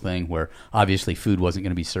social thing where obviously food wasn't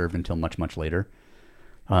going to be served until much, much later.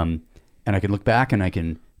 And I can look back and I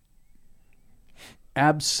can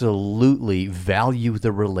absolutely value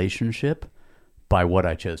the relationship by what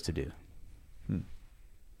I chose to do.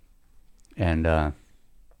 And a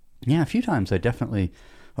few times I definitely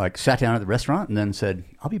sat down at the restaurant and then said,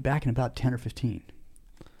 I'll be back in about 10 or 15.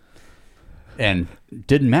 And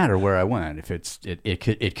didn't matter where I went. If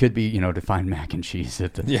it could be, to find mac and cheese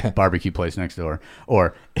at the barbecue place next door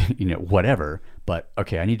or, whatever. But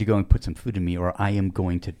okay, I need to go and put some food in me or I am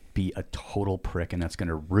going to be a total prick and that's going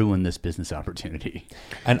to ruin this business opportunity.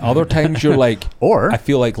 And other times you're like, Or- I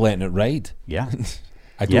feel like letting it ride. Yeah.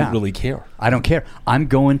 I don't really care. I don't care. I'm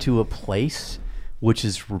going to a place which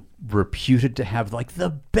is reputed to have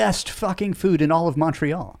the best fucking food in all of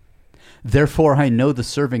Montreal. Therefore, I know the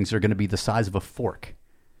servings are going to be the size of a fork.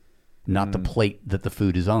 Not the plate that the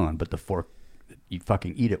food is on, but the fork that you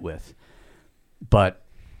fucking eat it with. But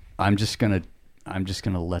I'm just going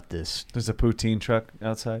to let this. There's a poutine truck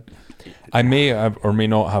outside. I may have or may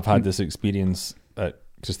not have had this experience at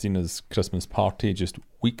Christina's Christmas party just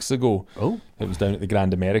weeks ago. Oh. It was down at the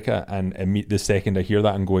Grand America, and the second I hear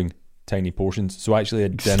that, I'm going, tiny portions. So I actually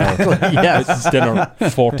had dinner. Yes. Dinner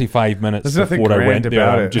 45 minutes There's nothing before I went grand there.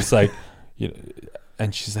 about I'm it. just like,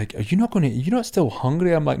 and she's like, "Are you not still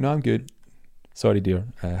hungry?" I'm like, "No, I'm good. Sorry, dear.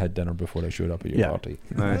 I had dinner before I showed up at your party."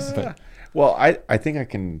 Nice. But Well, I think I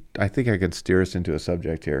can steer us into a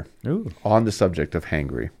subject here. Ooh. On the subject of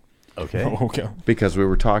hangry. Okay. okay. Because we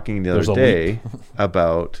were talking the There's other a day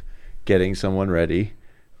about getting someone ready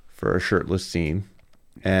for a shirtless scene.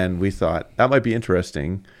 And we thought that might be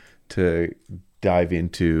interesting to dive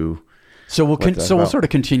into. So we'll What's that we'll about? sort of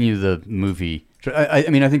continue the movie. I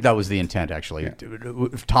mean, I think that was the intent, actually,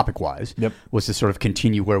 topic-wise. Yep. Was to sort of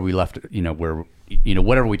continue where we left.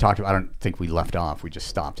 Whatever we talked about. I don't think we left off. We just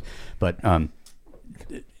stopped. But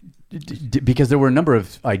because there were a number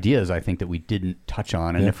of ideas, I think that we didn't touch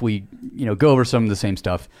on, and if we go over some of the same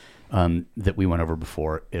stuff that we went over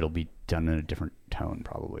before, it'll be done in a different tone,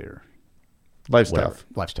 probably, or Life whatever. stuff.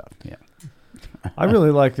 Life stuff. Yeah. I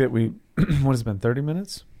really like that we, what has it been, 30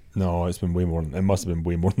 minutes? No, it's been way more. It must have been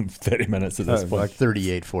way more than 30 minutes at this point.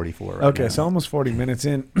 38:44. Right Okay, now. so almost 40 minutes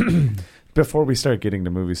in before we start getting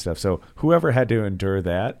to movie stuff. So whoever had to endure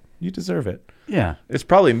that, you deserve it. Yeah. It's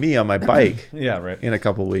probably me on my bike Yeah, right. in a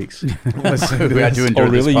couple weeks. We had to endure Oh,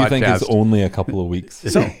 really? this You think it's podcast. only a couple of weeks?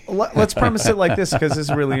 So let's premise it like this because this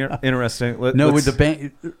is really interesting. No, with the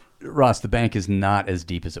bank, Ross, the bank is not as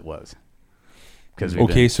deep as it was.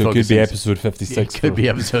 Okay, so it could be episode 56. It could be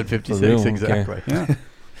episode 56, real, okay. exactly. Yeah.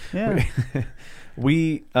 Yeah.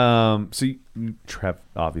 So you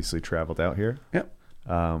obviously traveled out here. Yep.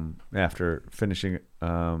 After finishing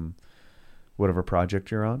whatever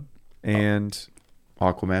project you're on, and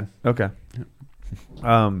Aquaman. okay.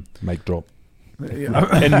 Mic drop.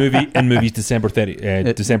 in movies December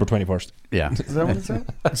 21st. Yeah. Is that what it said?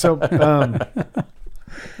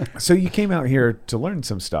 So you came out here to learn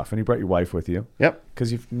some stuff, and you brought your wife with you. Yep.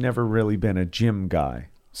 Because you've never really been a gym guy.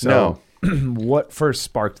 So what first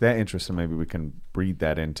sparked that interest, and maybe we can breed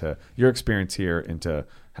that into your experience here, into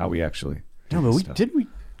how we actually do No, but this stuff. didn't we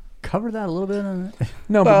cover that a little bit?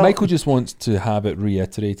 No, but Michael just wants to have it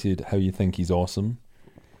reiterated how you think he's awesome.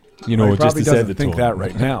 You know, Well, he just probably to set doesn't the think tone. that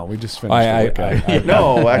right now. We just finished.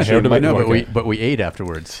 No, actually, heard of it. No, but we ate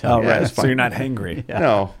afterwards. Oh, Yeah, right. it's So fine. you're not hangry.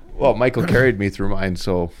 No. Well, Michael carried me through mine,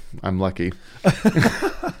 so I'm lucky.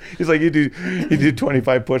 He's like, you do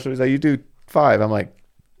 25 push-ups. He's like, you do 5. I'm like,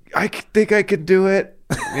 I think I could do it.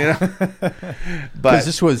 You know, but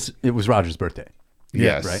Because it was Roger's birthday,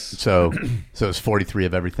 yes, right? So it's 43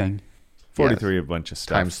 of everything. 43 a bunch of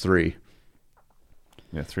stuff. times 3.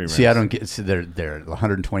 Yeah, 3 See, I rounds. don't get. See, they're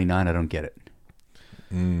 129. I don't get it.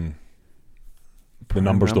 The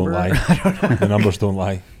numbers don't number? lie. The numbers don't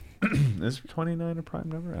lie. Is 29 a prime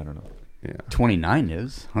number? I don't know. Yeah. 29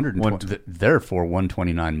 is 120. Therefore,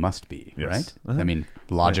 129 must be Yes. right. Uh-huh. I mean,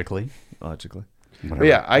 logically. Logically. But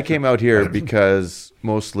yeah, I came out here because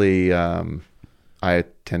mostly I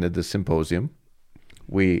attended the symposium.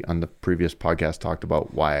 We, on the previous podcast, talked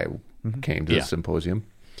about why I came to the symposium.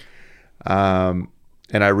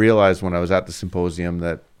 And I realized when I was at the symposium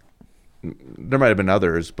that there might have been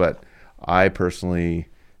others, but I personally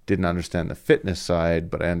didn't understand the fitness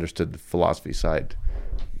side, but I understood the philosophy side.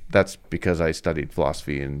 That's because I studied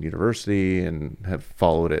philosophy in university and have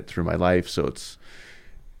followed it through my life. So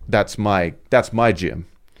that's my gym,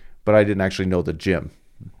 but I didn't actually know the gym,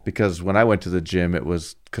 because when I went to the gym, it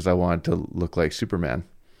was because I wanted to look like Superman,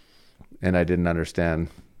 and I didn't understand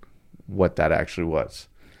what that actually was.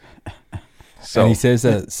 So And he says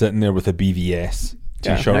that sitting there with a BVS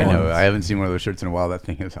t-shirt I on. know. I haven't seen one of those shirts in a while. That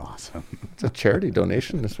thing is awesome. it's a charity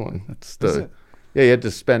donation. This one, yeah. You had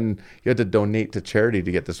to donate to charity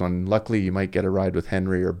to get this one. Luckily, you might get a ride with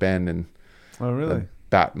Henry or Ben and Oh, really?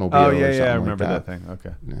 Batmobile. Oh, or yeah, something I like remember that thing.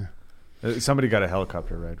 Okay. Yeah. Somebody got a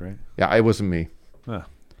helicopter ride, right? Yeah, it wasn't me. Oh.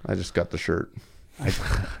 I just got the shirt.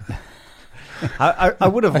 I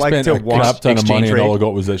would have I liked spent to a crap watch. ton of money and rate. all I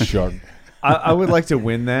got was this shirt. I would like to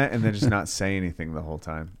win that and then just not say anything the whole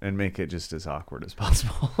time and make it just as awkward as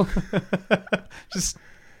possible.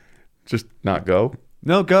 Just not go.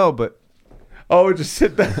 No go, but Oh, just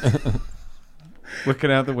sit there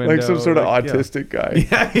looking out the window like some sort of like, yeah. autistic guy.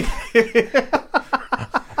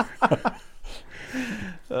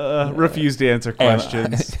 Refuse to answer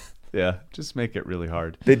questions. Yeah, just make it really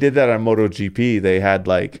hard. They did that on MotoGP. They had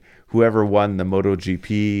like whoever won the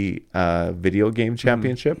MotoGP video game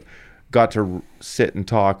championship got to sit and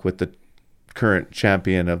talk with the current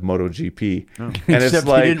champion of MotoGP. And Except it's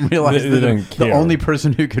like he didn't realize they that didn't the care. only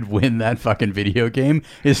person who could win that fucking video game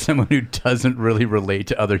is someone who doesn't really relate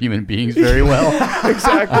to other human beings very well.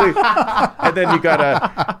 exactly. And then you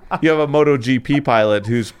have a MotoGP pilot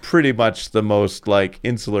who's pretty much the most like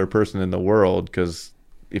insular person in the world, because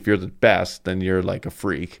if you're the best, then you're like a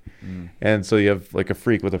freak. And so you have like a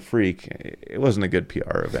freak with a freak. It wasn't a good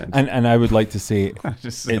PR event. And I would like to say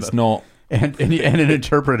it's not. and an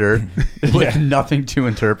interpreter with nothing to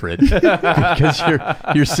interpret, because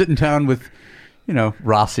you're sitting down with,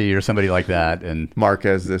 Rossi or somebody like that, and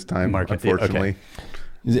Marquez this time, Marquez, unfortunately.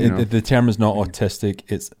 okay. The term is not autistic;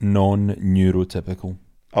 it's non-neurotypical.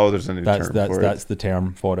 Oh, there's a new term for it. That's the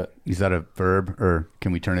term for it. is that a verb, or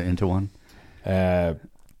can we turn it into one? What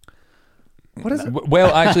is it?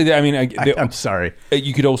 Well, actually, I mean, I'm sorry.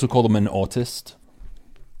 you could also call them an autist.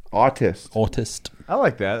 Autist. I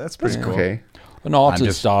like that. That's pretty cool. Okay. An artist,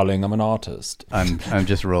 just- darling. I'm an artist. I'm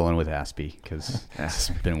just rolling with Aspie because it's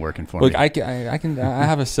been working for Look, me. I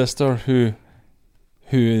have a sister who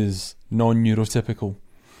is non-neurotypical,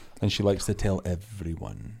 and she likes to tell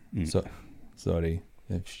everyone. So, sorry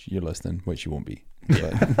if you're listening, which you won't be.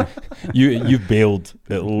 But you've bailed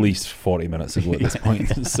at least 40 minutes ago at this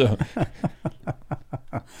point. So,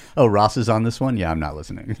 Oh, Ross is on this one? Yeah, I'm not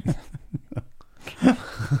listening.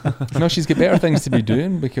 no, she's got better things to be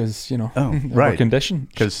doing because of her right. condition.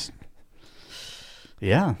 Because,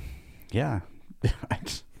 yeah.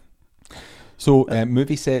 So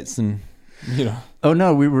movie sets and Oh,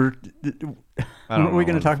 no, we were... I don't Weren't we know going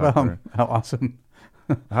to what talk the fuck about how awesome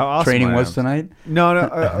How awesome training I was am. tonight? No,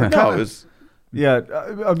 No, it was. Yeah,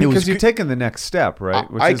 was because you're good. taking the next step, right?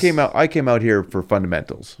 Which I is- came out here for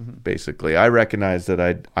fundamentals. Basically, I recognized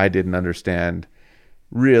that I didn't understand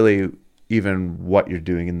really even what you're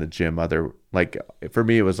doing in the gym. Like for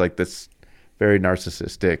me, it was like this very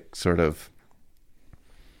narcissistic sort of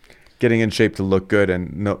getting in shape to look good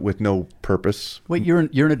and with no purpose. Wait, you're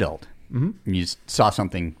an adult. Mm-hmm. And you saw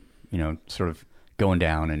something, sort of going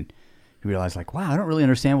down, and you realize like, wow, I don't really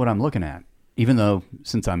understand what I'm looking at. Even though,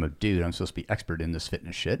 since I'm a dude, I'm supposed to be expert in this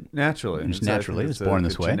fitness shit. Naturally. Just naturally. It's born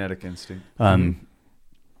this way. Genetic instinct.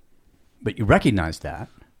 But you recognized that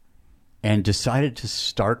and decided to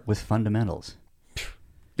start with fundamentals.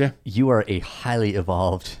 Yeah. You are a highly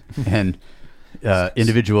evolved and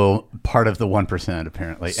individual part of the 1%,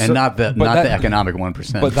 apparently. And not the economic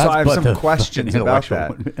 1%. But I have some questions about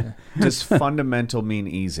intellectual that. Does fundamental mean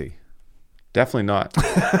easy? Definitely not.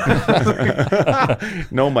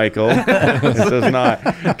 No, Michael. It does not.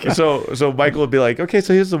 So Michael would be like, okay,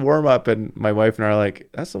 so here's the warm up, and my wife and I are like,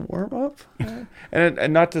 that's a warm up?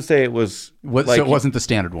 And not to say it was so it wasn't the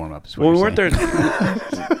standard warm up. Well, we weren't there.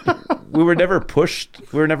 We were never pushed.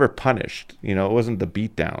 We were never punished. It wasn't the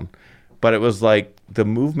beat down, but it was like the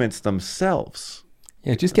movements themselves.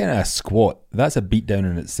 Yeah, just getting a squat, that's a beat down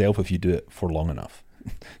in itself if you do it for long enough.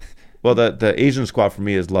 Well, the Asian squat for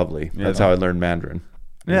me is lovely. That's how I learned Mandarin.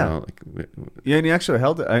 Yeah, and you actually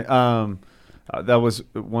held it. That was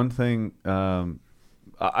one thing. That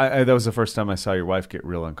was the first time I saw your wife get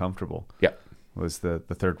real uncomfortable. Yeah, was the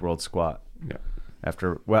third world squat. Yeah.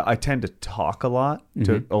 I tend to talk a lot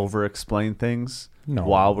to over explain things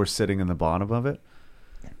while we're sitting in the bottom of it,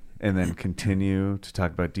 and then continue to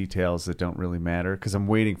talk about details that don't really matter because I'm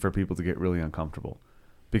waiting for people to get really uncomfortable.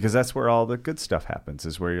 Because that's where all the good stuff happens,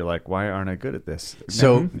 is where you're like, why aren't I good at this?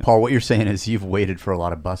 So, Paul, what you're saying is you've waited for a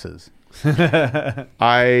lot of buses.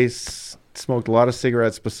 I smoked a lot of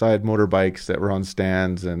cigarettes beside motorbikes that were on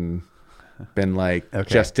stands and been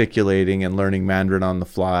gesticulating and learning Mandarin on the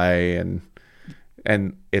fly.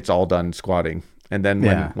 And it's all done squatting. And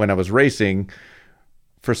then when I was racing,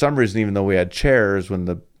 for some reason, even though we had chairs, when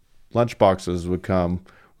the lunch boxes would come,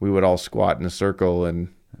 we would all squat in a circle and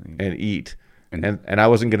eat. And I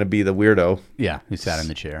wasn't going to be the weirdo. Yeah, you sat in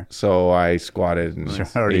the chair. So I squatted and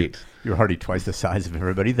ate. You're already twice the size of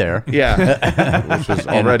everybody there. Yeah, which was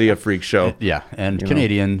already a freak show. Yeah, and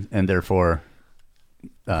Canadian, and therefore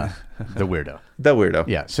the weirdo. The weirdo.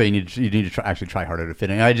 Yeah, so you need to actually try harder to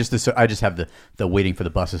fit in. I just have the waiting for the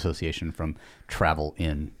bus association from travel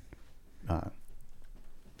in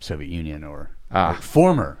Soviet Union or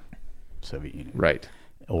former Soviet Union, right,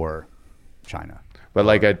 or China. But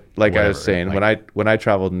I was saying, when I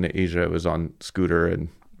traveled in Asia, it was on scooter and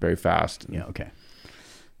very fast. And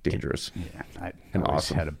dangerous. Yeah, I always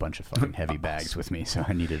had a bunch of fucking heavy bags with me, so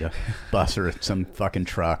I needed a bus or some fucking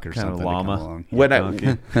truck or something. Llama. To come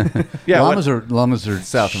along. Llamas are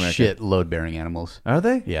South America. Shit load bearing animals. Are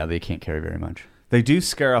they? Yeah, they can't carry very much. They do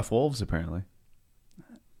scare off wolves, apparently.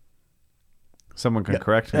 Someone can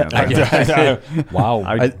correct me on that. Wow.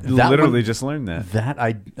 I literally just learned that. That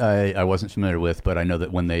I wasn't familiar with, but I know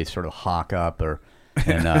that when they sort of hawk up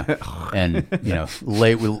and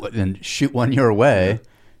lay and shoot one your way,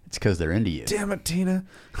 it's because they're into you. Damn it, Tina.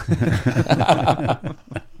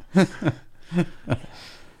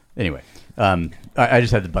 Anyway, I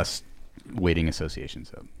just had the bus waiting association,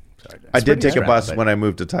 so sorry. I did take a bus when I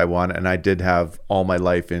moved to Taiwan, and I did have all my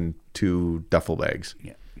life in 2 duffel bags.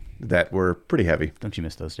 Yeah. That were pretty heavy. Don't you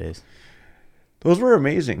miss those days? Those were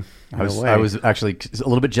amazing. I was actually a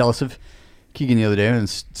little bit jealous of Keegan the other day. And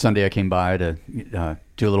Sunday I came by to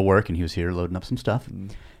do a little work, and he was here loading up some stuff,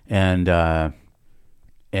 and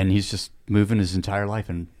he's just moving his entire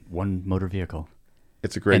life in one motor vehicle.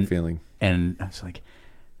 It's a great feeling. And I was like,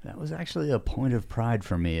 that was actually a point of pride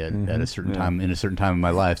for me at a certain time, in a certain time in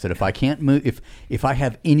my life, that if I can't move, if I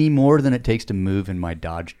have any more than it takes to move in my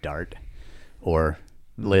Dodge Dart, or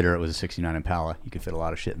later it was a 69 Impala. You could fit a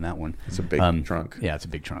lot of shit in that one. It's a big trunk. Yeah, it's a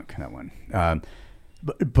big trunk, that one.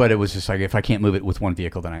 But it was just like, if I can't move it with one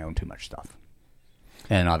vehicle, then I own too much stuff.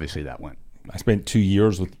 And obviously that went. I spent 2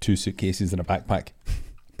 years with 2 suitcases and a backpack.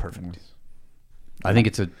 Perfect. I think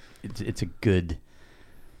it's a good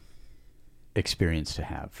experience to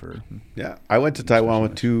have for. Yeah, I went to Taiwan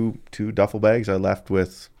with two duffel bags. I left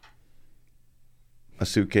with a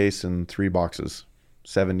suitcase and 3 boxes.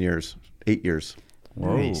 8 years.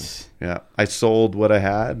 Whoa. Nice. Yeah, I sold what I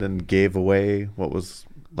had and gave away what was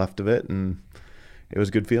left of it, and it was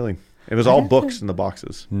a good feeling. It was all books in the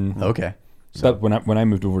boxes. Okay. So when I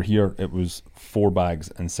moved over here, it was 4 bags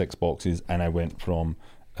and 6 boxes, and I went from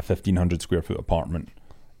a 1,500 square foot apartment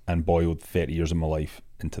and boiled 30 years of my life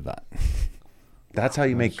into that. That's how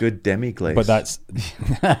you make good demi-glaze. But that's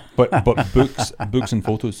but books and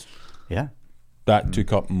photos. Yeah. That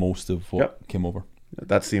took up most of what came over.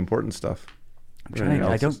 That's the important stuff.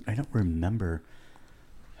 I don't remember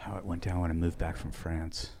how it went down when I moved back from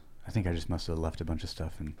France. I think I just must have left a bunch of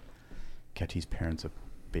stuff in Cathy's parents'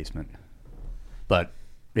 basement. But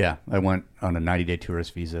yeah, I went on a 90-day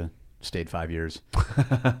tourist visa, stayed 5 years.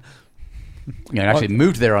 Yeah, I actually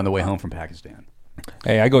moved there on the way home from Pakistan.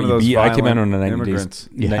 Hey, I got you beat. I came in on a 90 days.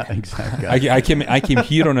 Yeah, exactly. I came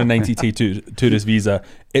here on a 90-day tourist visa.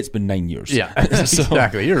 It's been 9 years. Yeah,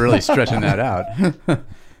 exactly. You're really stretching that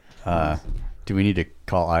out. Do we need to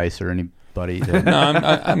call ICE or anybody? No,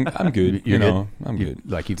 I'm good. I'm good.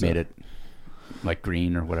 Like you've made it like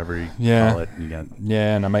green or whatever you call it.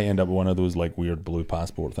 Yeah, and I might end up with one of those like weird blue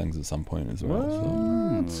passport things at some point as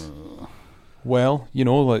well. So. Well,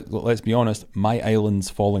 let's be honest. My island's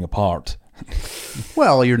falling apart.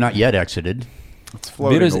 Well, you're not yet exited. It's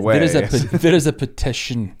floating away. There is a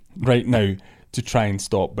petition right now to try and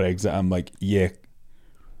stop Brexit. I'm like, yeah.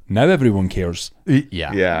 Now everyone cares.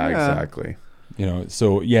 Yeah. Yeah, exactly.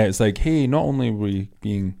 So yeah, it's like, hey, not only are we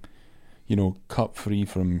being, cut free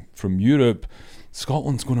from Europe,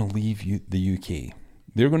 Scotland's going to leave the UK.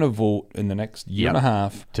 They're going to vote in the next year and a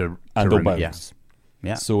half and they'll bounce.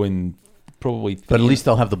 Yeah. So in probably, but at least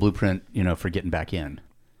they'll have the blueprint, for getting back in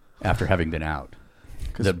after having been out.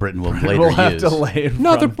 That Britain will later have use. To lay it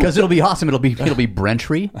because it'll be awesome. It'll be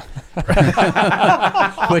Brentry,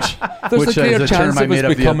 which there's a greater is chance term of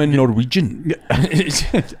us becoming Norwegian.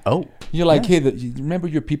 Oh, you're like, hey, you remember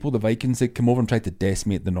your people, the Vikings? They come over and tried to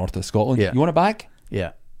decimate the north of Scotland. Yeah. You want it back?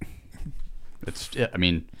 Yeah. I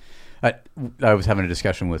mean, I was having a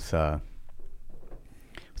discussion with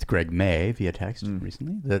Greg May via text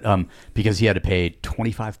recently that because he had to pay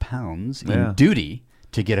 £25 in duty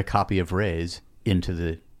to get a copy of Ray's into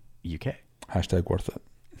the UK. Hashtag worth it.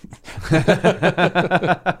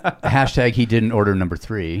 Hashtag he didn't order number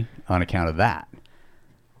 3 on account of that.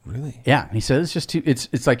 Really? Yeah. He says it's just too,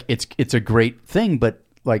 it's like it's a great thing, but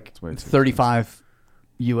like 35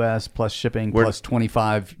 US plus shipping plus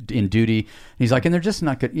 25 in duty. And he's like, and they're just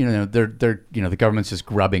not good. They're the government's just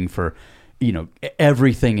grubbing for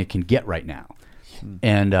everything it can get right now.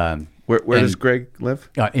 And where does Greg live?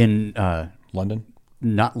 In London.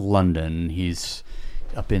 Not London. He's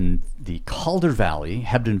up in the Calder Valley,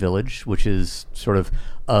 Hebden Village, which is sort of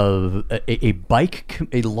a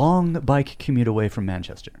long bike commute away from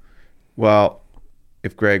Manchester. Well,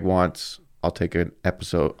 if Greg wants, I'll take an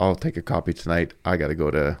episode. I'll take a copy tonight. I got to go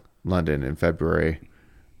to London in February.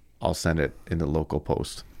 I'll send it in the local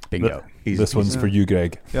post. Bingo. This one's for you,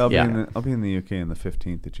 Greg. Yeah, I'll be in the UK on the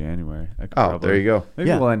 15th of January. There you go. Maybe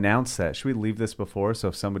we'll announce that. Should we leave this before so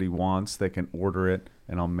if somebody wants, they can order it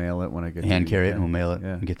and I'll mail it when I get hand carry it and we'll mail it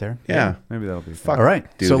and get there. Yeah, maybe that'll be fun. All right.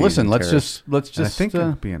 So listen, let's just. And I think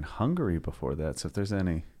I'll be in Hungary before that. So if there's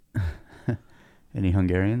any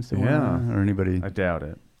Hungarians, that or anybody, I doubt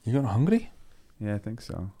it. You going to Hungary? Yeah, I think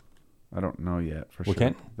so. I don't know yet for sure.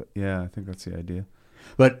 Can't? Yeah, I think that's the idea.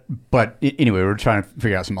 But anyway, we're trying to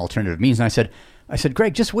figure out some alternative means. And I said,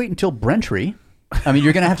 Greg, just wait until Brentry. I mean,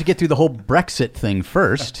 you're going to have to get through the whole Brexit thing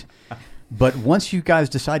first. But once you guys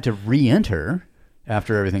decide to re-enter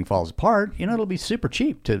after everything falls apart, it'll be super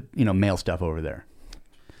cheap to, mail stuff over there.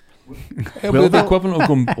 Well, the equivalent of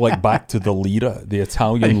going back to the lira, the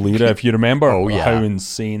Italian lira, if you remember how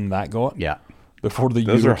insane that got. Yeah. Before the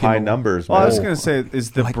those Euro are high numbers. Well, I was going to say, is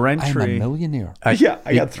the Brentry... I'm a millionaire. I got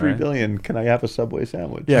 $3 billion. Can I have a Subway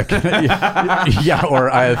sandwich? Yeah, or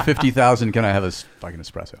I have 50,000. Can I have a fucking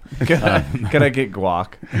espresso? Can I get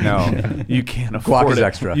guac? No, you can't afford guac it. is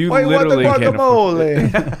extra. You literally can't afford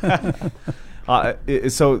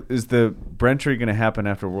it. So is the Brentry going to happen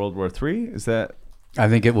after World War III? Is that... I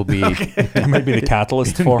think it will be. It might be the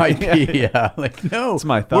catalyst for it. No, it's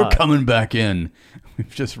my thought. We're coming back in.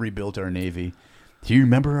 We've just rebuilt our Navy. Do you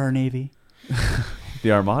remember our Navy?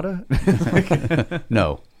 The Armada?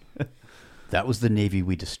 No. That was the Navy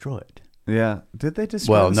we destroyed. Yeah. Did they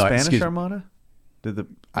destroy the Spanish Armada? Did the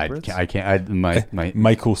Brits? I can't.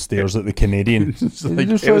 Michael stares at the Canadian. It was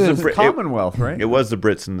the Commonwealth, right? It was the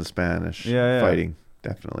Brits and the Spanish fighting,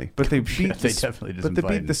 definitely. But they beat they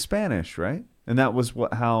beat the Spanish, right? And that was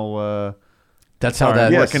how that's how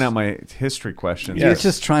I'm working out my history questions. Yes. It's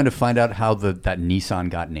just trying to find out how that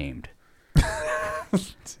Nissan got named.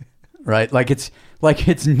 Right? Like it's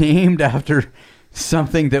named after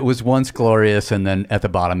something that was once glorious and then at the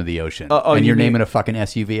bottom of the ocean. And you're naming a fucking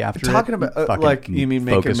SUV after it? Talking about you mean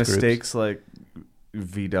making mistakes like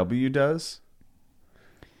VW does?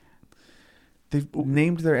 They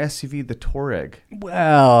named their SUV the Touareg.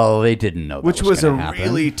 Well, they didn't know that which was a happen.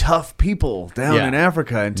 Really tough people down in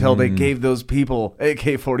Africa until they gave those people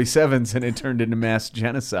AK-47s and it turned into mass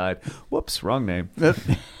genocide. Whoops, wrong name.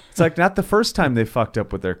 It's like not the first time they fucked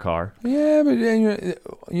up with their car. Yeah, but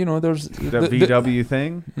there's The VW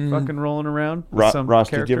thing fucking rolling around. with some Ross,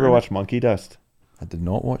 did you character ever in it. watch Monkey Dust? I did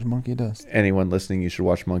not watch Monkey Dust. Anyone listening, you should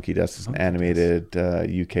watch Monkey Dust. It's an animated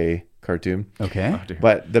UK cartoon. Okay. Oh, dear.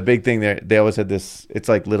 But the big thing there, they always had this, it's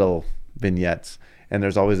like little vignettes. And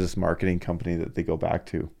there's always this marketing company that they go back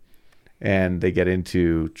to. And they get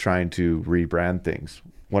into trying to rebrand things.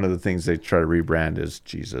 One of the things they try to rebrand is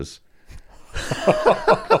Jesus.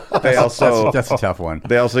 They also That's a tough one.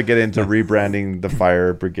 They also get into rebranding the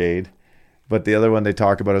fire brigade. But the other one they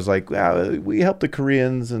talk about is like, well, we helped the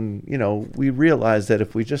Koreans, and we realized that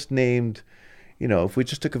if we just named, if we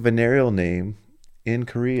just took a venereal name in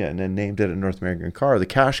Korea and then named it a North American car, the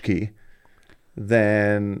Cash Key,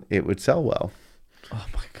 then it would sell well. Oh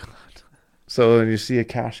my god. So when you see a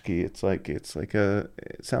Cash Key, it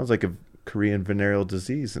sounds like a Korean venereal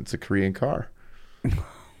disease. It's a Korean car.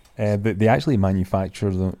 They actually manufacture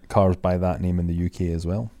the cars by that name in the UK as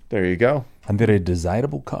well. There you go. And they're a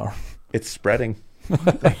desirable car. It's spreading. Is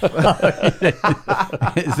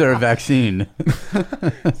there a vaccine?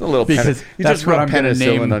 It's a little Because you that's just what rub I'm going to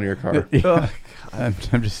penicillin name on your car. I'm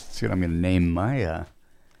just going to name my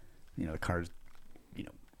cars.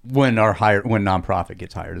 When nonprofit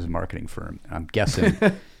gets hired as a marketing firm, I'm guessing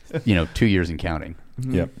 2 years and counting.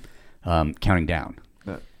 Yep. Counting down.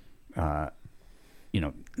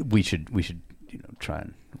 We should try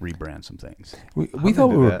and rebrand some things. We thought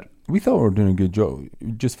we were doing a good job.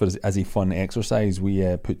 Just as a fun exercise, we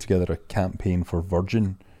put together a campaign for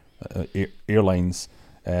Virgin Airlines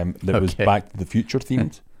that was Back to the Future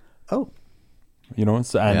themed. Oh,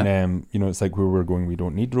 it's like where we're going. We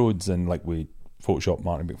don't need roads, and like we Photoshop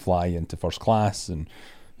Martin McFly into first class, and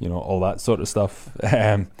all that sort of stuff.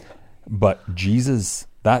 But Jesus.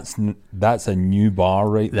 That's a new bar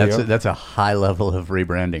right there. That's a high level of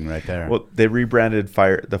rebranding right there. Well, they rebranded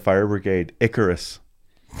the fire brigade Icarus.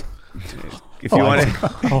 If you want to,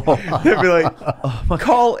 they'd be like,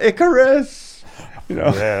 call Icarus.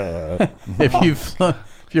 If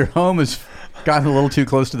your home has gotten a little too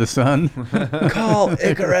close to the sun, call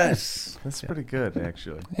Icarus. That's pretty good,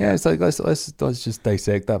 actually. Yeah, it's like let's just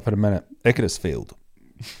dissect that for a minute. Icarus failed.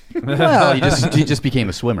 Well, you just became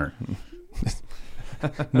a swimmer.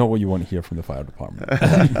 Not what you want to hear from the fire department.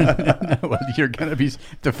 Well, you're gonna be.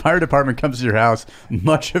 The fire department comes to your house.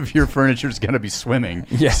 Much of your furniture is gonna be swimming.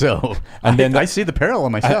 Yeah. So, and then I see the parallel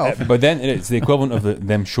myself. But then it's the equivalent of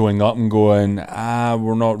them showing up and going,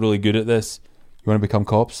 we're not really good at this. You want to become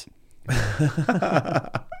cops?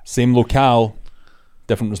 Same locale,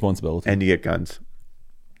 different responsibility. And you get guns.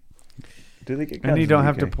 Do they get guns? And you in don't the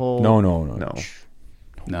have to UK? pull. No. No,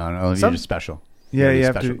 you're just special. Yeah, Really you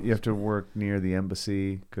special. have to work near the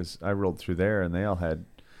embassy because I rolled through there and they all had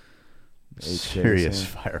Serious HJs,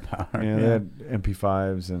 firepower. yeah, they had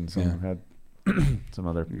MP5s and some had some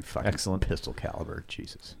other Fucking excellent. pistol caliber.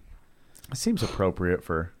 Jesus. It seems appropriate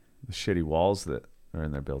for the shitty walls that are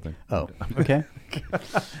in their building. Oh, okay.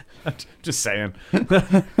 Just saying.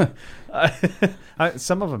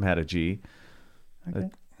 Some of them had a G. Okay.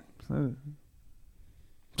 Anyway.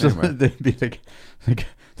 So they'd be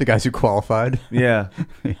the guys who qualified. Yeah.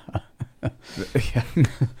 The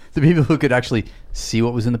people who could actually see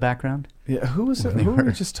what was in the background. Yeah, who was it? Who were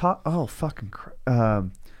we just talking? Oh, fucking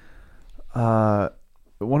one of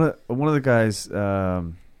the guys,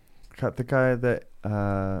 the guy that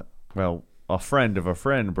a friend of a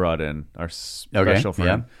friend brought in, our special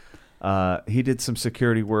friend. He did some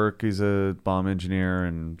security work. He's a bomb engineer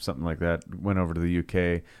and something like that. Went over to the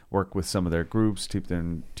UK, worked with some of their groups, teach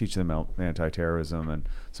them anti-terrorism and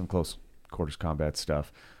some close quarters combat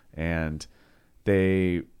stuff. And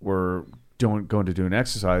they were going to do an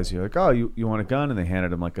exercise. You're like, oh, you want a gun? And they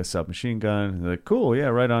handed him like a submachine gun. And they're like, cool, yeah,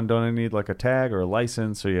 right on. Don't I need like a tag or a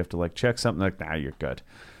license? Or you have to like check something? Like, nah, you're good.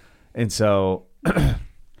 And so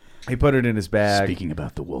he put it in his bag. Speaking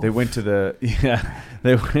about the wolf, they went to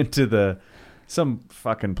some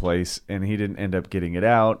fucking place, and he didn't end up getting it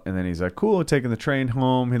out. And then he's like, cool, taking the train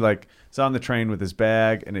home. He's on the train with his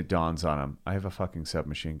bag, and it dawns on him, I have a fucking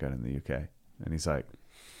submachine gun in the UK. And he's like,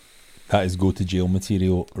 that is go to jail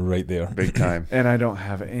material right there. Big time. and I don't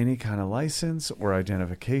have any kind of license or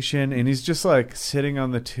identification. And he's just like sitting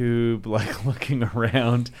on the tube, like looking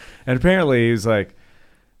around. And apparently he's like,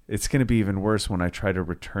 it's going to be even worse when I try to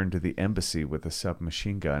return to the embassy with a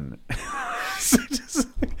submachine gun. So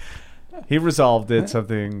he resolved it.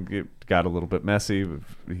 It got a little bit messy.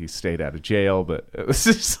 He stayed out of jail, but it was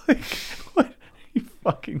just like, what? Are you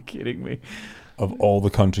fucking kidding me? Of all the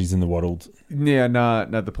countries in the world. Yeah,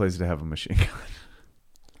 not the place to have a machine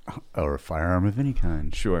gun. or a firearm of any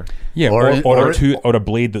kind. Sure. Yeah, or a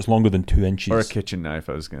blade that's longer than 2 inches. Or a kitchen knife,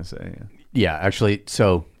 I was going to say. Yeah. Yeah, actually,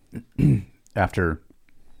 so after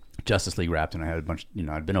Justice League wrapped, and I had a bunch,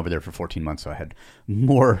 I'd been over there for 14 months, so I had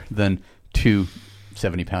more than 2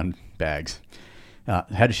 70-pound bags.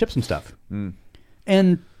 Had to ship some stuff.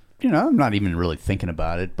 And, I'm not even really thinking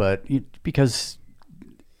about it, but because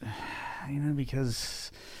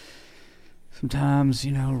sometimes,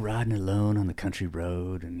 riding alone on the country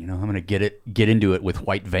road, and, I'm going to get into it with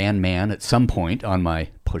White Van Man at some point on my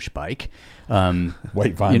push bike.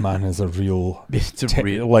 White Van Man is a real... It's a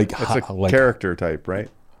character type, right?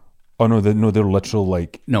 Oh, no, they're literal,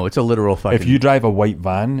 like... No, it's a literal fucking... If you drive a white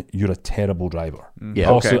van, you're a terrible driver.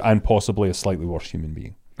 Yeah. And possibly a slightly worse human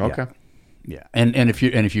being. Okay. Yeah. And if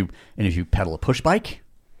you pedal a push bike...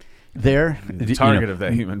 There, the target of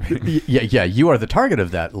that human being. Yeah, you are the target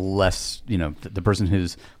of that. Less, the person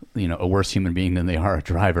who's, a worse human being than they are a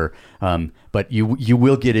driver. But you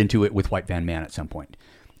will get into it with White Van Man at some point.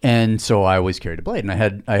 And so I always carried a blade, and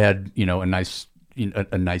I had a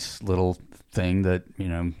nice little thing that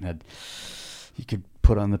had you could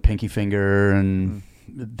put on the pinky finger and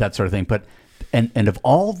that sort of thing. But and of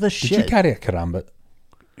all the shit, did you carry a karambit?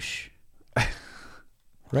 Shh.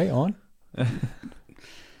 Right on.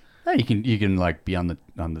 Yeah, you can like be on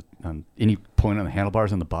any point on the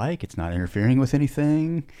handlebars on the bike. It's not interfering with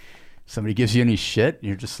anything. Somebody gives you any shit,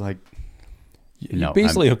 you're just like, you've got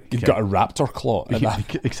a raptor claw.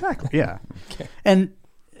 Exactly. Yeah. Okay. And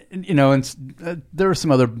there are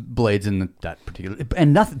some other blades in that particular,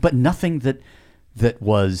 and nothing that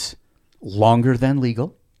was longer than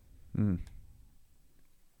legal.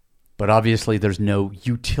 But obviously, there's no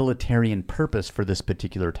utilitarian purpose for this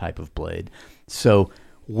particular type of blade. So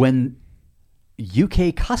when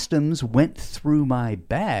UK Customs went through my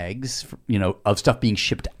bags, of stuff being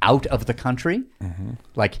shipped out of the country,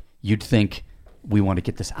 like you'd think, we want to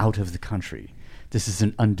get this out of the country. This is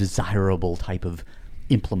an undesirable type of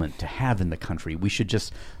implement to have in the country. We should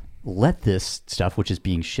just let this stuff, which is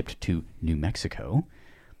being shipped to New Mexico,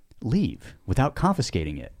 leave without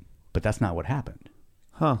confiscating it. But that's not what happened.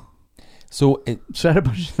 Huh. So I had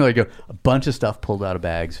a bunch of stuff pulled out of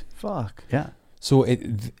bags. Fuck. Yeah. So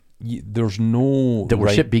there's no... That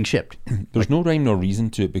were being shipped. There's no rhyme nor reason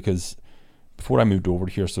to it, because before I moved over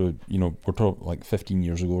here, so, we're talking like 15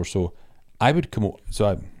 years ago or so, I would come...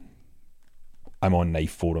 I'm on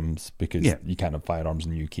knife forums because you can't have firearms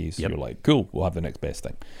in the UK, so you're like, cool, we'll have the next best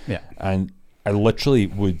thing. Yeah. And I literally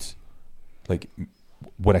would, like,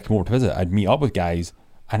 when I come over to visit, I'd meet up with guys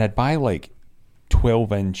and I'd buy like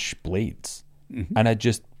 12-inch blades, and I'd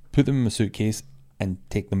just put them in my suitcase and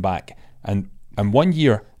take them back. And one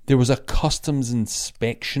year there was a customs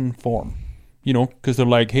inspection form, because they're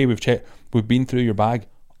like, hey, we've been through your bag,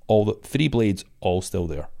 all the 3 blades, all still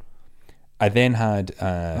there. I then had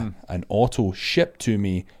an auto shipped to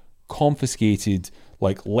me, confiscated,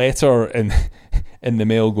 like letter in the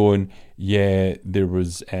mail going, yeah, there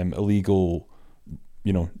was illegal,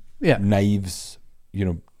 knives,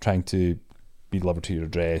 trying to be delivered to your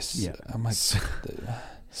address. Yeah. I'm like,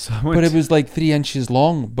 but it was like 3 inches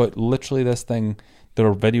long. But literally, this thing, there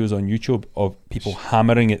are videos on YouTube of people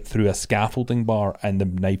hammering it through a scaffolding bar and the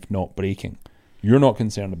knife not breaking. You're not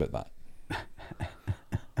concerned about that.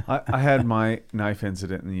 I had my knife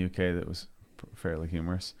incident in the UK that was fairly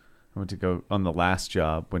humorous. I went to go on the last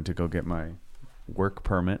job, went to go get my work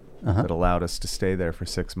permit that allowed us to stay there for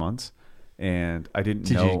 6 months. And I didn't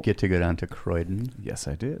know. Did you get to go down to Croydon? Yes,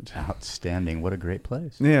 I did. Outstanding. What a great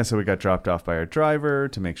place. Yeah, so we got dropped off by our driver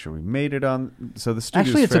to make sure we made it on. So the studio's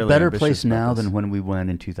actually, it's a better place now now than when we went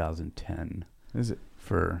in 2010. Is it?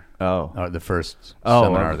 For the first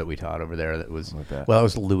seminar that we taught over there. That was it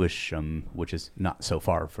was Lewisham, which is not so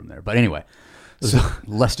far from there. But anyway, it was a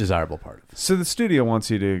less desirable part of it. So the studio wants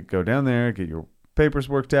you to go down there, get your papers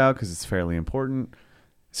worked out because it's fairly important.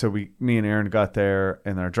 So me and Aaron got there,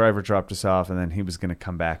 and our driver dropped us off, and then he was going to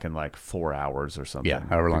come back in like 4 hours or something. Yeah,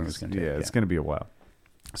 however long it's going to take. Yeah, it's going to be a while.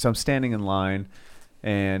 So I'm standing in line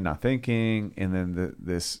and not thinking, and then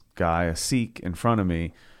this guy, a Sikh in front of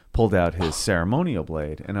me, pulled out his ceremonial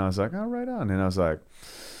blade, and I was like, oh, right on. And I was like,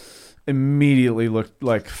 immediately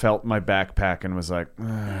felt my backpack and was like,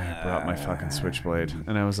 I brought my fucking switchblade.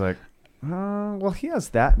 And I was like, well, he has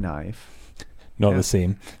that knife. Not the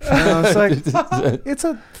same. And I was like, it's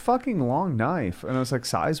a fucking long knife. And I was like,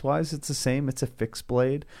 size-wise, it's the same. It's a fixed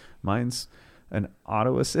blade. Mine's an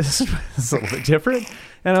auto assist. It's a little bit different.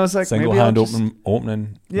 And I was like, single hand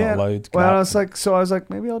opening, not allowed. Well, I was like,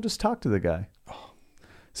 maybe I'll just talk to the guy.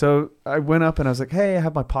 So I went up and I was like, hey, I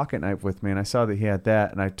have my pocket knife with me. And I saw that he had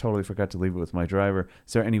that. And I totally forgot to leave it with my driver.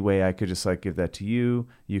 Is there any way I could just like give that to you?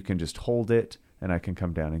 You can just hold it and I can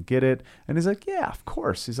come down and get it. And he's like, yeah, of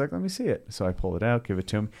course. He's like, let me see it. So I pull it out, give it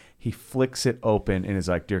to him. He flicks it open and is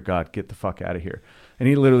like, dear God, get the fuck out of here. And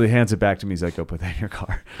he literally hands it back to me. He's like, go put that in your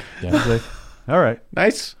car. Yeah. I was like, all right.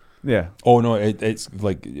 Nice. Yeah. Oh no, it's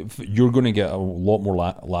like you're going to get a lot more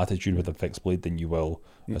latitude with a fixed blade than you will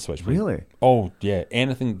a switchblade. Really? Oh yeah,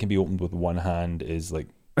 anything that can be opened with one hand is like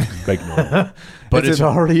big no. But it's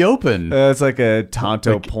already open. It's like a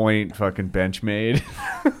Tonto Point fucking Benchmade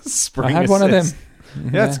spring I had one of them.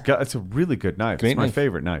 assist. Yeah, it's a really good knife. Great It's my knife.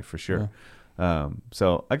 favorite knife for sure.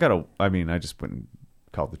 So I just went and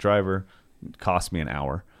called the driver. It cost me an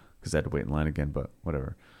hour because I had to wait in line again, but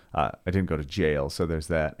whatever. I didn't go to jail, so there's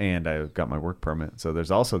that. And I got my work permit, so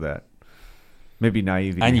there's also that. Maybe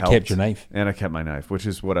naivety And you helped. kept your knife. And I kept my knife, which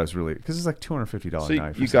is what I was really... Because it's like $250 So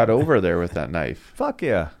knife. you got over there with that knife. Fuck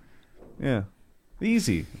yeah. Yeah.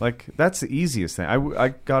 Easy. Like, that's the easiest thing. I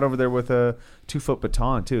got over there with a 2-foot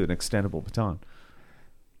baton, too, an extendable baton.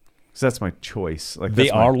 So that's my choice. Like They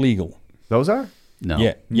that's are legal. Those are? No.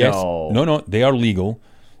 Yeah. Yes. No. No, they are legal.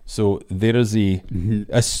 So there is a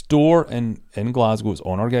store in Glasgow. It's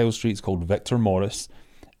on Argyle Street. It's called Victor Morris.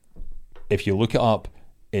 If you look it up,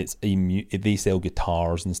 it's they sell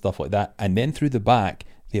guitars and stuff like that. And then through the back,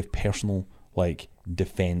 they have personal like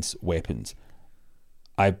defense weapons.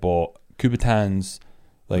 I bought Kubitans,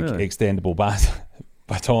 like Really? extendable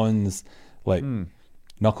batons, like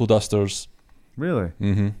knuckle dusters. Really?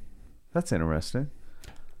 Mm-hmm. That's interesting.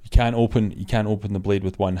 You can't open the blade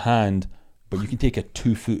with one hand, but you can take a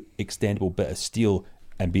 2-foot extendable bit of steel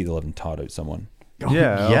and beat the living tar out someone.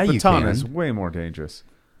 Yeah, yeah, a you baton can. is way more dangerous.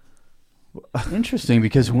 Interesting,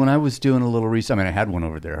 because when I was doing a little research, I mean, I had one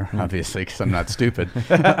over there, obviously, because I'm not stupid.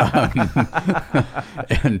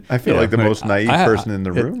 And, I feel like the most naive person in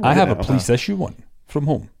the room. I have a right now. police issue one from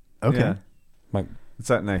home. okay. Yeah. Like, It's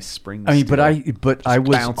that nice spring I mean, but I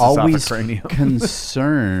was bounces off a always cranium.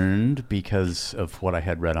 concerned because of what I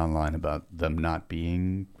had read online about them not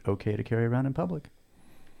being okay to carry around in public.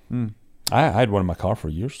 I had one in my car for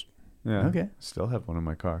years. Yeah. Okay. Still have one in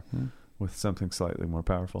my car with something slightly more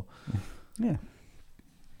powerful. Yeah.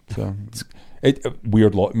 So it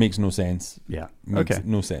weird law. It makes no sense. Yeah. Makes Okay.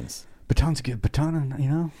 no sense. Baton's a good baton, you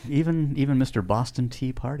know. Even Mr. Boston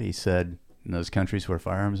Tea Party said in those countries where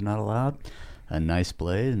firearms are not allowed, a nice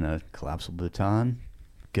blade and a collapsible baton,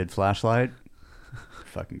 good flashlight,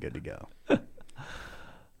 fucking good to go.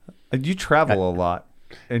 And you travel a lot,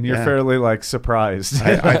 and you're Yeah. fairly like surprised.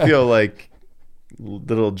 I feel like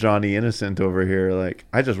little Johnny Innocent over here. Like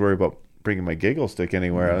I just worry about bringing my giggle stick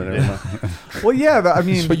anywhere. I don't know. Well, yeah, I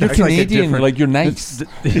mean, But you're That's like a Canadian. different- Like you're nice.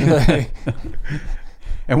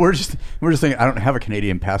 And we're just thinking, I don't have a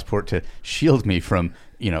Canadian passport to shield me from,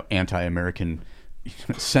 anti-American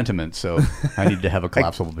sentiment, so I need to have a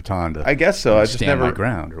collapsible baton to I guess so. I just stand never. my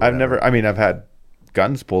ground. Or I've whatever. never. I mean, I've had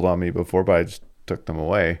guns pulled on me before, but I just took them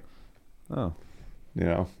away. oh,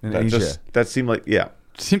 In Asia. that seemed like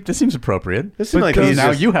This seems appropriate. This seemed like Because he's now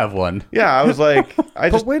just- you have one. Yeah, I was like,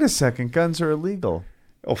 but wait a second, guns are illegal.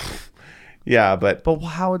 oh, yeah, but But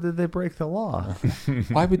how did they break the law?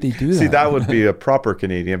 Why would they do that? see, that would be a proper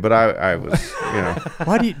Canadian. But I was,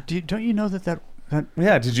 Why don't you know that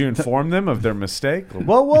Yeah, did you inform them of their mistake?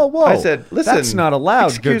 Whoa, whoa, whoa! I said, "Listen, that's not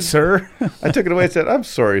allowed, good excuse- sir." I took it away and said, "I'm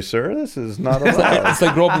sorry, sir. This is not allowed." It's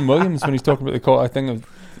like Robin Williams when he's talking about the cop. I think of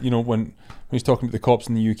when he's talking about the cops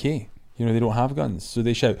in the UK. They don't have guns, so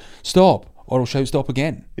they shout "stop" or I'll shout "stop"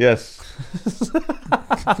 again. Yes.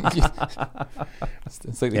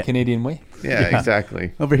 It's like the Canadian way. Yeah,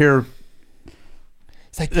 exactly. over here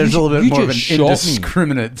It's like there's you a little bit you more of an just shot me.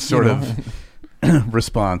 indiscriminate sort of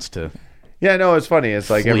response to Yeah, no, it's funny. It's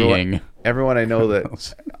like fleeing. everyone I know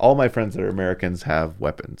that all my friends that are Americans have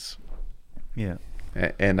weapons, Yeah.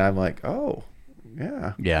 and I'm like, oh,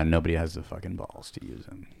 yeah. Yeah, nobody has the fucking balls to use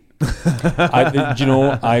them.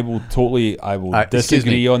 I will excuse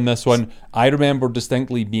disagree me. on this one. I remember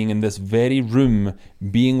distinctly being in this very room,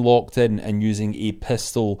 being locked in and using a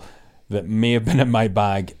pistol that may have been in my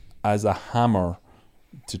bag as a hammer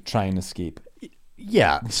to try and escape.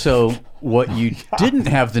 Yeah, so what you didn't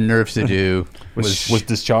have the nerve to do was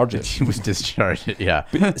discharge it. was discharge it, yeah.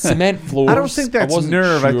 Cement floors. I don't think that's wasn't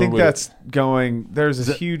nerve. I sure think where- that's going. There's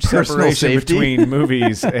a huge personal separation safety? between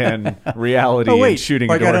movies and reality. Oh wait, and shooting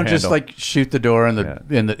like a door I don't handle. just like shoot the door and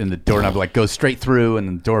in the doorknob like go straight through and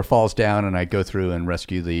the door falls down and I go through and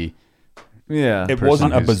rescue the. Yeah, It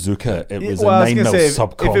wasn't a who's- bazooka. It was well, I a was 9 gonna mil say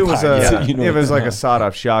subcompact. if it was You know, if it was like a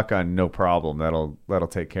sawed-off shotgun, no problem. That'll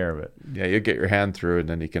take care of it. Yeah, you get your hand through, and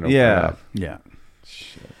then you can open it Yeah. up. Yeah.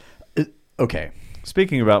 Okay.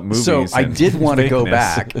 Speaking about movies, So I and did want to go fakeness.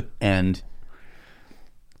 back and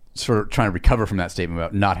sort of trying to recover from that statement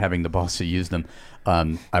about not having the balls to use them.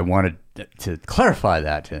 I wanted to clarify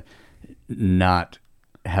that to not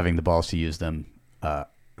having the balls to use them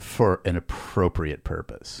for an appropriate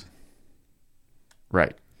purpose.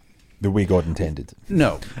 Right. The way God intended.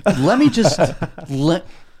 No, let me just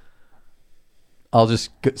I'll just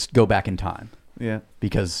go back in time Yeah.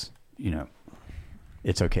 because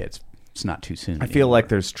it's okay. It's not too soon. I feel like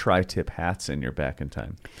there's tri-tip hats in your back in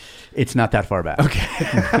time. It's not that far back.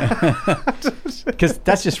 Okay. Because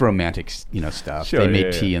that's just romantic, stuff. Sure, they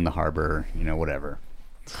made yeah, tea in the harbor, whatever.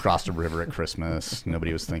 Crossed a river at Christmas.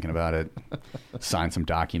 Nobody was thinking about it. Signed some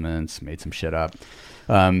documents, made some shit up.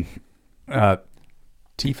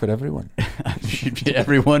 Tea for everyone.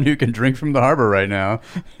 Everyone who can drink from the harbor right now,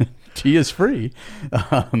 tea is free.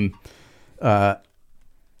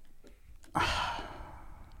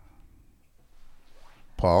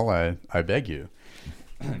 Paul, I beg you.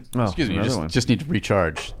 Oh, Excuse me. another one. Just need to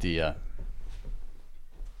recharge the.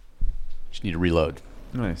 Just need to reload.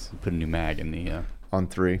 Nice. Put a new mag in the On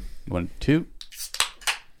 3. 1, 2.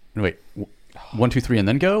 No, wait, 1, 2, 3, and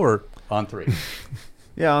then go, or on 3?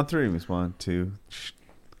 Yeah, on 3 was 1, 2.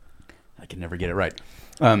 I can never get it right.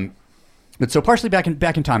 But so partially back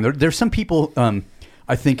in time, there's some people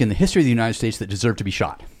I think in the history of the United States that deserve to be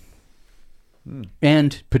shot,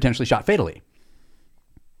 and potentially shot fatally.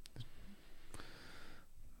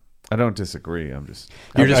 I don't disagree. I'm just.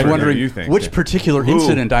 You're just I wonder wondering what you think. which particular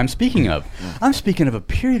incident I'm speaking of. I'm speaking of a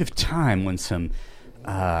period of time when some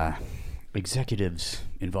executives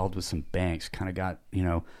involved with some banks kind of got,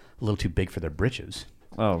 a little too big for their britches.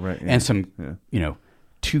 Oh, right. Yeah. And some,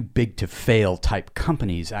 too big to fail type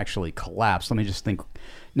companies actually collapsed. Let me just think.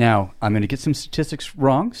 Now, I'm going to get some statistics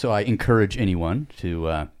wrong, so I encourage anyone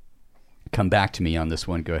to come back to me on this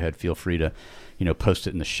one. Go ahead. Feel free to, post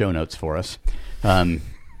it in the show notes for us.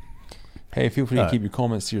 Hey, feel free to keep your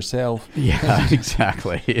comments to yourself. Yeah,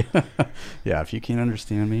 exactly. Yeah, if you can't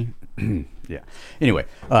understand me. Yeah. Anyway,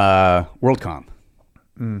 WorldCom,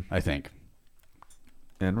 I think.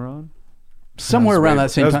 Enron? Somewhere That was around way-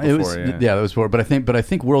 that same that was time. before, It was, yeah. that was before. But I think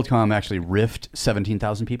WorldCom actually riffed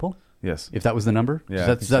 17,000 people. Yes. If that was the number.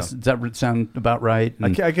 Yeah, Does that sound about right? I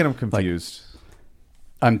And get them confused.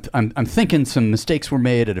 I'm thinking some mistakes were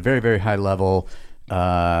made at a very, very high level.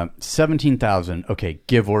 17,000, okay,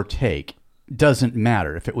 give or take. Doesn't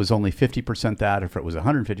matter if it was only 50% that, or if it was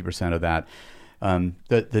 150% of that.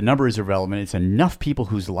 The number is irrelevant. It's enough people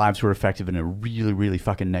whose lives were affected in a really, really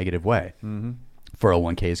fucking negative way.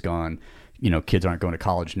 401k is gone. Kids aren't going to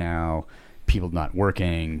college now. People not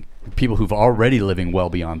working. People who've already living well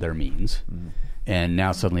beyond their means, and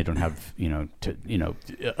now suddenly don't have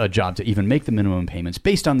a job to even make the minimum payments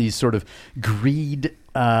based on these sort of greed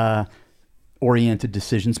oriented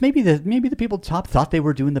decisions. Maybe the people at the top thought they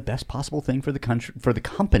were doing the best possible thing for the country, for the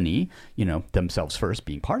company, themselves first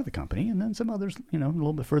being part of the company, and then some others, a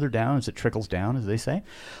little bit further down as it trickles down, as they say.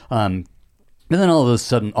 And then all of a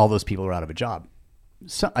sudden, all those people are out of a job.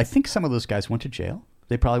 So I think some of those guys went to jail.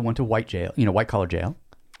 They probably went to white jail, white collar jail,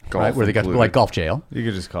 right, where they got like golf jail. You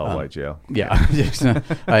could just call it white jail. Yeah,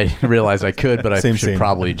 I realized I could, but I should Same.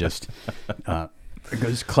 probably just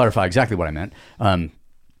clarify exactly what I meant. And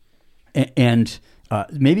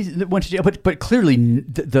maybe they went to jail, but clearly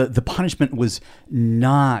the punishment was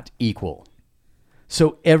not equal.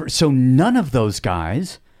 So none of those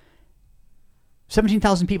guys,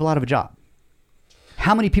 17,000 people out of a job.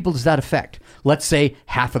 How many people does that affect? Let's say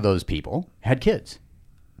half of those people had kids,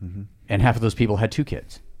 and half of those people had 2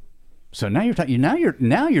 kids. So now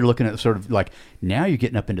you're looking at sort of like, now you're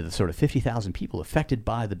getting up into the sort of 50,000 people affected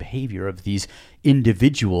by the behavior of these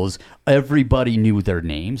individuals. Everybody knew their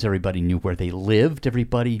names. Everybody knew where they lived.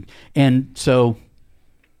 And so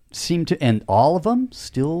and all of them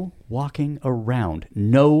still walking around.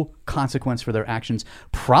 No consequence for their actions.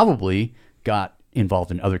 Probably got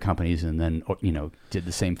involved in other companies and then did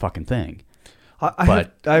the same fucking thing.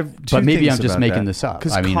 But maybe I'm just making this up.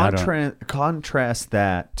 Because I mean, contrast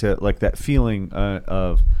that to like that feeling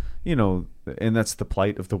of, and that's the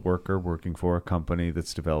plight of the worker working for a company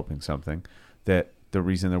that's developing something, that the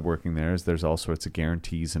reason they're working there is there's all sorts of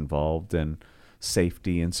guarantees involved and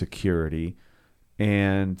safety and security.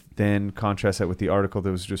 And then contrast that with the article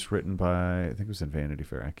that was just written by, I think it was in Vanity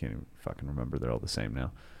Fair. I can't even fucking remember. They're all the same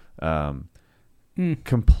now.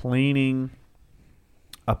 Complaining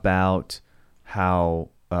about how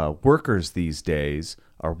workers these days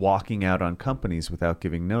are walking out on companies without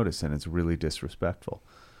giving notice, and it's really disrespectful.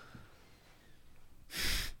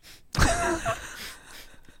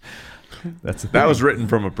 That was written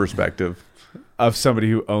from a perspective. of somebody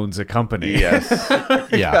who owns a company. Yes.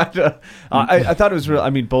 Yeah. I thought it was real. I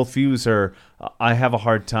mean, both views are. I have a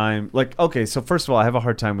hard time. Like, okay, so first of all, I have a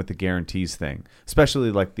hard time with the guarantees thing,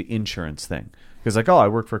 especially like the insurance thing, because like, oh, I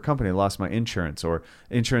work for a company, I lost my insurance, or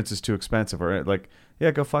insurance is too expensive, or like,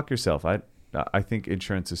 yeah, go fuck yourself. I think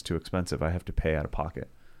insurance is too expensive. I have to pay out of pocket.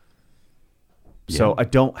 Yeah. So I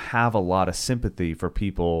don't have a lot of sympathy for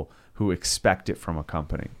people who expect it from a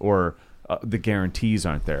company, or the guarantees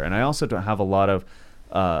aren't there. And I also don't have a lot of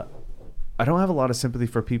sympathy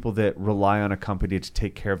for people that rely on a company to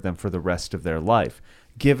take care of them for the rest of their life,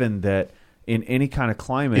 given that in any kind of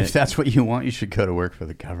climate, If that's what you want, you should go to work for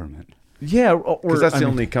the government. yeah, or Because that's I the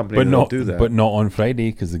mean, only company But that not will do that. But not on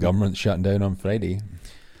Friday because the government's shutting down on Friday.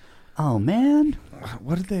 Oh man,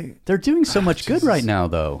 what did they? they're doing so much good right now,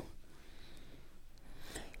 though.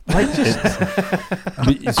 I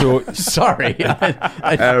just So sorry. Yeah,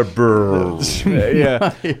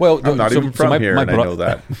 well, I'm not even from here, and I know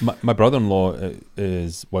that. My brother-in-law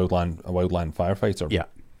is a wildland firefighter. Yeah.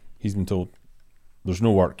 He's been told there's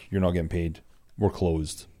no work, you're not getting paid, we're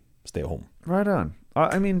closed, stay at home. right on.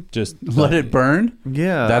 I mean, Just Let it burn.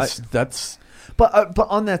 yeah, That's But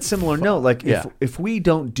on that similar note, like Yeah. if we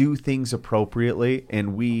don't do things appropriately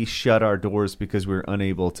and we shut our doors because we're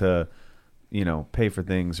unable to, pay for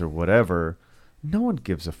things or whatever, no one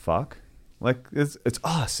gives a fuck. Like it's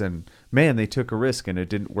us, and man, they took a risk and it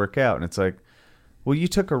didn't work out, and it's like, well, you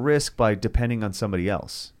took a risk by depending on somebody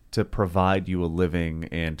else to provide you a living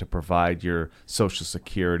and to provide your Social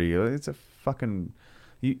Security. It's a fucking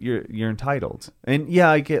you're entitled, and yeah,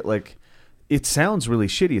 I get like. It sounds really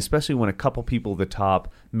shitty, especially when a couple people at the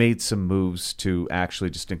top made some moves to actually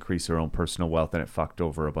just increase their own personal wealth and it fucked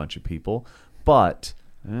over a bunch of people. But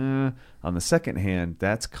on the second hand,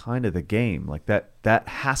 that's kind of the game. Like that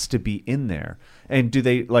has to be in there. And do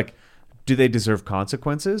they deserve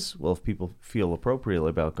consequences? Well, if people feel appropriately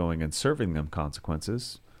about going and serving them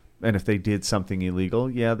consequences, and if they did something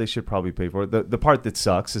illegal, yeah, they should probably pay for it. The part that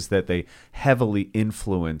sucks is that they heavily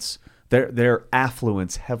influence. Their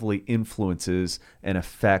affluence heavily influences and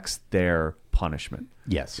affects their punishment.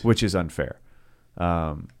 yes. Which is unfair,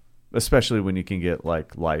 especially when you can get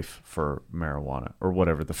like life for marijuana or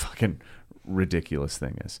whatever the fucking ridiculous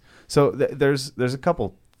thing is. So there's a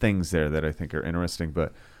couple things there that I think are interesting,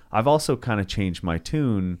 but I've also kind of changed my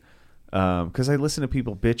tune because I listen to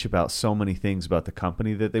people bitch about so many things about the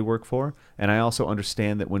company that they work for, and I also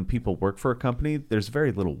understand that when people work for a company, there's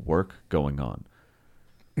very little work going on.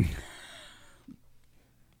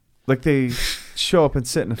 Like they show up and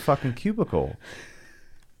sit in a fucking cubicle.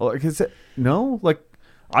 Like like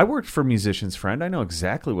I worked for Musician's Friend. I know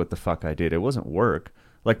exactly what the fuck I did. It wasn't work.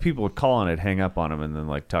 Like people would call on it, hang up on them, and then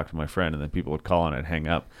like talk to my friend, and then people would call on it, hang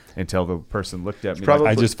up until the person looked at me. Probably-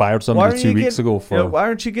 I just fired Why somebody aren't 2 you weeks getting- ago for why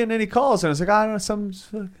aren't you getting any calls? And I was like, I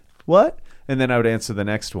don't know, what? And then I would answer the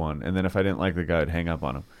next one, and then if I didn't like the guy, I'd hang up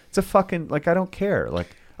on him. It's a fucking like I don't care.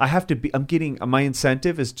 Like I have to be. I'm getting my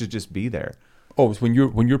incentive is to just be there. Oh, it's when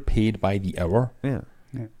you're paid by the hour. Yeah.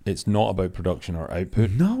 It's not about production or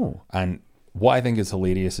output. No. And what I think is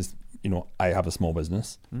hilarious is, I have a small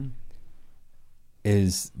business.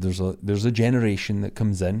 Is there's a generation that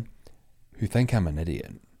comes in who think I'm an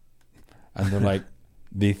idiot, and they're like,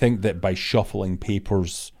 they think that by shuffling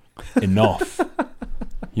papers enough,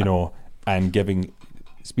 and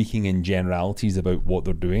speaking in generalities about what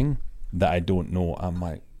they're doing that I don't know. I'm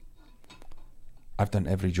like, I've done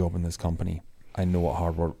every job in this company. I know what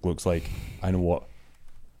hard work looks like. I know what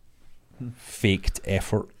faked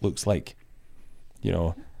effort looks like,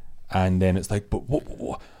 and then it's like, but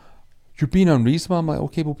what? You're being unreasonable. I'm like,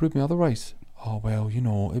 okay, well, prove me otherwise. Oh, well,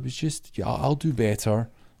 it was just, yeah, I'll do better.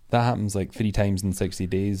 That happens like 3 times in 60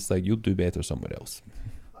 days. Like, you'll do better somewhere else.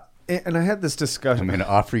 And I had this discussion. I'm going to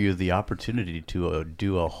offer you the opportunity to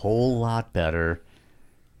do a whole lot better,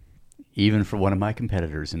 even for one of my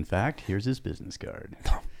competitors. In fact, here's his business card.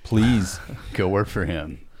 Please. Go work for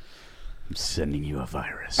him. I'm sending you a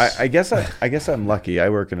virus. I guess I'm lucky. I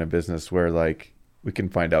work in a business where like we can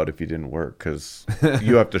find out if you didn't work because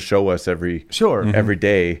you have to show us every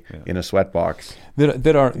day in a sweatbox.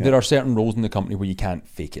 There are certain roles in the company where you can't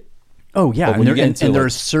fake it. Oh yeah, But when you get into,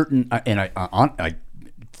 there's certain, and I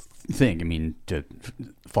think, I mean, to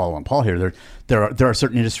follow on Paul here, there are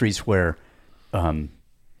certain industries where,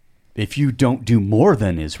 if you don't do more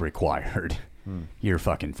than is required, you're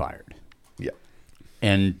fucking fired. Yeah,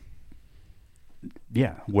 and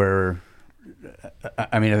yeah, where,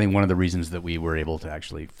 I mean, I think one of the reasons that we were able to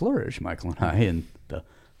actually flourish, Michael and I, in the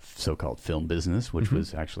so-called film business, which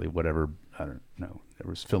was actually whatever, I don't know, there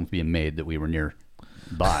was films being made that we were near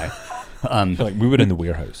Bye. Like we were in the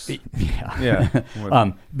warehouse. Yeah.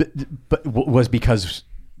 But was because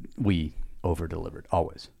we over-delivered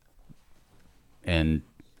always. And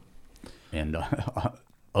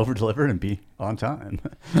over-deliver and be on time.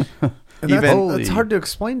 It's hard to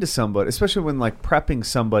explain to somebody, especially when like prepping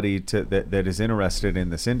somebody that is interested in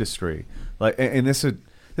this industry. Like, and this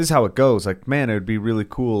is how it goes. Like, man, it would be really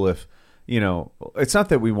cool if, you know, it's not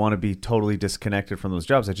that we want to be totally disconnected from those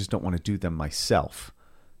jobs. I just don't want to do them myself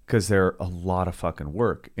because they're a lot of fucking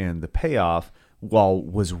work, and the payoff, while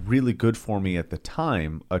was really good for me at the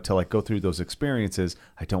time to like go through those experiences,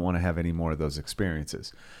 I don't want to have any more of those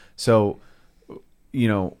experiences. So, you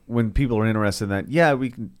know, when people are interested in that, yeah, we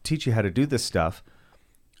can teach you how to do this stuff.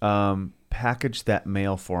 Package that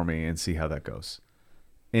mail for me and see how that goes.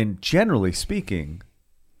 And generally speaking,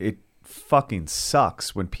 it fucking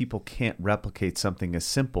sucks when people can't replicate something as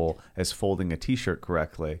simple as folding a t-shirt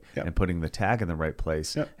correctly and putting the tag in the right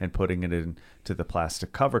place and putting it into the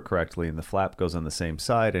plastic cover correctly, and the flap goes on the same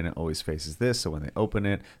side and it always faces this, so when they open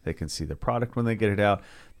it, they can see the product when they get it out.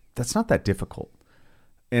 That's not that difficult.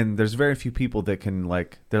 And there's very few people that can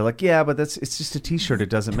like, they're like, yeah, but it's just a t-shirt. It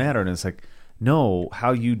doesn't matter. And it's like, no,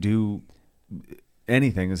 how you do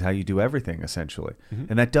anything is how you do everything, essentially. Mm-hmm.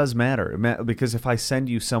 And that does matter because if I send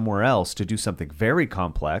you somewhere else to do something very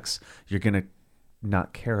complex, you're going to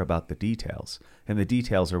not care about the details. And the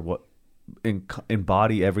details are what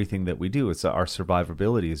embody everything that we do. It's our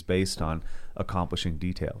survivability is based on accomplishing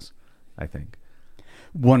details, I think.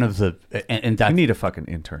 One of the and that you need a fucking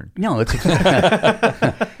intern. No, it's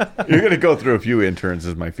you're gonna go through a few interns,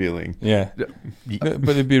 is my feeling. Yeah, but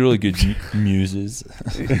they'd be really good muses.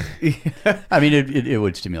 I mean, it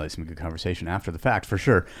would stimulate some good conversation after the fact for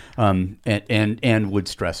sure, and would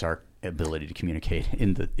stress our ability to communicate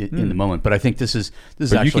in the moment. But I think this is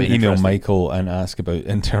but actually you can email Michael and ask about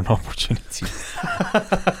intern opportunities.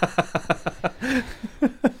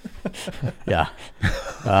 Yeah.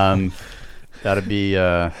 That'd be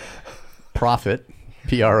profit,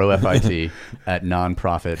 Profit, at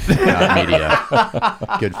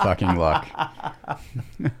nonprofit.media. Good fucking luck.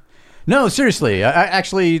 No, seriously. I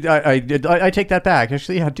take that back.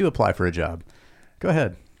 Actually, I do apply for a job. Go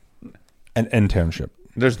ahead. An internship.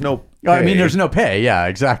 There's no pay. I mean, there's no pay. Yeah,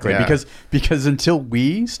 exactly. Yeah. Because until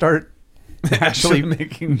we start actually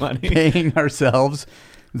making money, paying ourselves,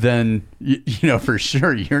 then, you know, for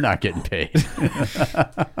sure, you're not getting paid.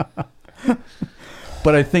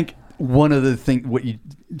 But I think one of the things,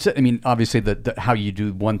 obviously the how you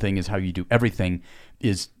do one thing is how you do everything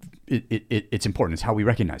is it's important. It's how we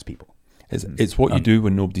recognize people. It's what you do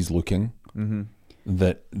when nobody's looking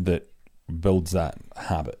that builds that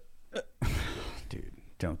habit. Dude,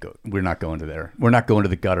 don't go. We're not going to there. We're not going to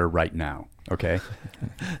the gutter right now. Okay.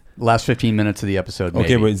 Last 15 minutes of the episode. Maybe.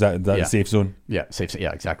 Okay, but is that a safe zone? Yeah, safe.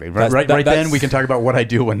 Yeah, exactly. Right then we can talk about what I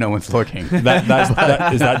do when no one's looking. Is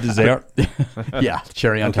that dessert? Yeah,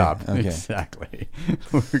 cherry on top. Okay. Exactly.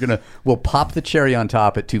 We'll pop the cherry on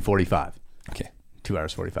top at 2:45. Okay. 2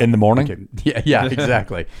 hours 45 in the morning. Okay. Yeah,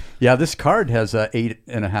 exactly. Yeah, this card has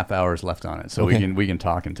 8.5 hours left on it, so we can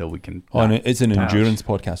talk until we can. Oh, and it's an endurance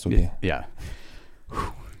podcast. Okay. Yeah.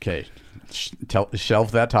 Okay. Shelve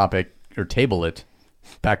that topic. Or table it,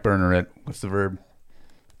 back burner it. What's the verb?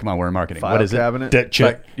 Come on, we're in marketing. File what is cabinet? it? Ditch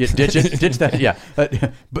it. Ditch it. Ditch that. Yeah,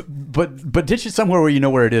 but ditch it somewhere where you know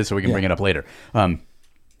where it is, so we can bring it up later. But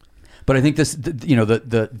I think this,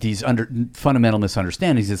 these fundamental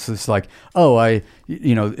misunderstandings. It's just like,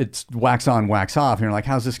 it's wax on, wax off. And you're like,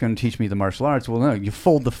 how's this going to teach me the martial arts? Well, no, you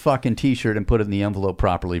fold the fucking t-shirt and put it in the envelope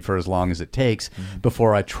properly for as long as it takes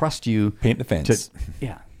before I trust you. Paint the fence.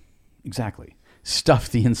 Yeah, exactly. Stuff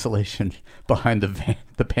the insulation behind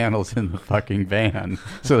the panels in the fucking van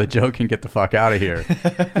so that Joe can get the fuck out of here.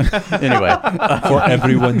 Anyway, for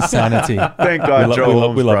everyone's sanity. Thank God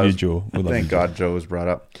we love you, Joe. Thank God Joe was brought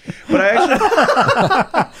up. But I actually,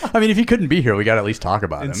 I mean, if he couldn't be here, we got to at least talk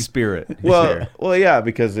about him in spirit. Well, yeah,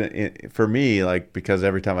 because for me, like, because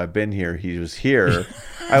every time I've been here, he was here.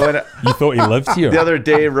 You thought he lived here? The other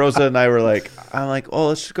day, Rosa and I were like, oh,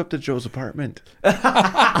 let's just go up to Joe's apartment.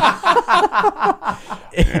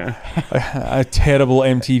 A terrible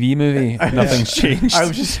MTV movie. Nothing's changed. I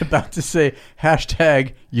was just about to say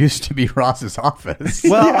hashtag used to be Ross's office.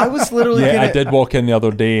 Well, I was literally I did walk in the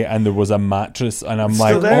other day and there was a mattress and I'm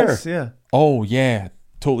like, oh yeah,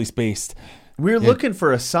 totally spaced. We were looking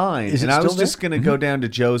for a sign, and I was just going to Mm-hmm. go down to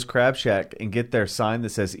Joe's Crab Shack and get their sign that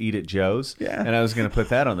says "Eat at Joe's," and I was going to put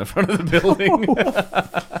that on the front of the building.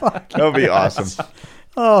 That would be awesome.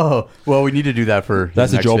 Oh, well, we need to do that for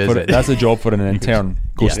that's his a job next visit. that's a job for an intern.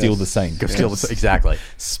 Go steal the sign. Go steal the exactly.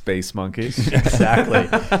 Space monkeys. Exactly.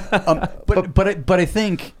 But I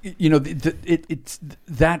think it's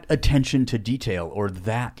that attention to detail or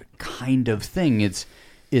that kind of thing. It's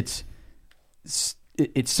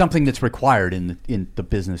something that's required in the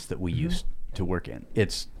business that we used to work in.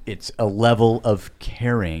 It's a level of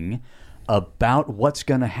caring about what's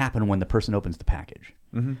going to happen when the person opens the package,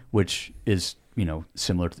 which is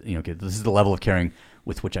similar to okay, this is the level of caring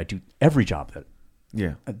with which I do every job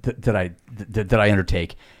that I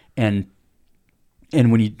undertake, and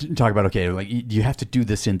when you talk about okay, like you have to do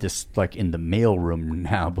this in the mail room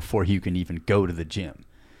now before you can even go to the gym.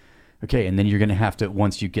 Okay, and then you're going to have to,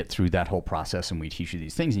 once you get through that whole process and we teach you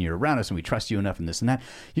these things and you're around us and we trust you enough and this and that,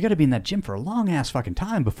 you got to be in that gym for a long-ass fucking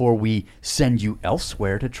time before we send you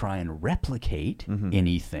elsewhere to try and replicate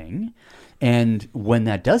anything. And when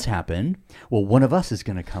that does happen, well, one of us is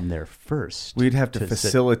going to come there first. We'd have to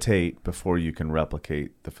facilitate before you can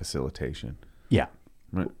replicate the facilitation. Yeah.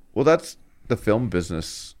 Right. Well, that's the film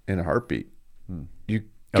business in a heartbeat. You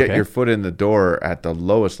get your foot in the door at the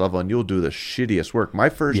lowest level and you'll do the shittiest work. My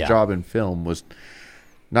first job in film was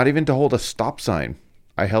not even to hold a stop sign.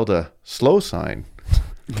 I held a slow sign.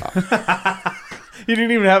 You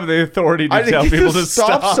didn't even have the authority to tell people to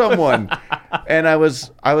stop someone. And I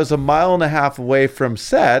was a mile and a half away from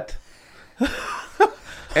set.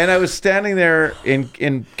 And I was standing there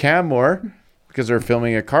in Canmore because they were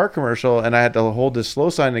filming a car commercial and I had to hold this slow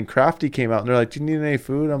sign and Crafty came out and they're like, "Do you need any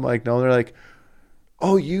food?" I'm like, "No." They're like,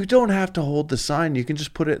 "Oh, you don't have to hold the sign. You can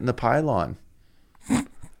just put it in the pylon." I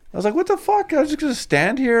was like, "What the fuck? I was just going to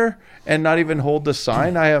stand here and not even hold the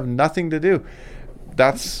sign? I have nothing to do."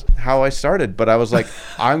 That's how I started. But I was like,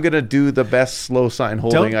 I'm going to do the best slow sign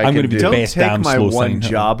holding I can do. Don't take my one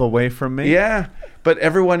job away from me. Yeah. But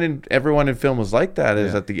everyone in film was like that.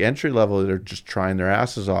 Is at the entry level, they're just trying their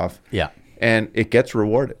asses off. Yeah. And it gets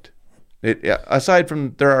rewarded. Aside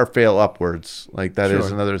from there are fail upwards. Like that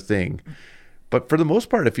is another thing. But for the most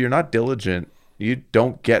part, if you're not diligent, you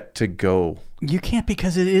don't get to go. You can't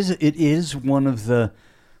because it is one of the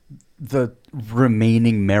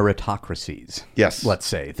remaining meritocracies. Yes. Let's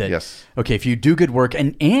say that. Yes. Okay, if you do good work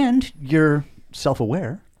and you're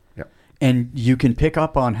self-aware, and you can pick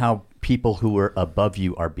up on how people who are above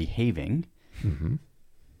you are behaving,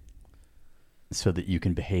 so that you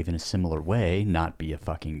can behave in a similar way, not be a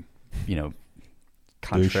fucking,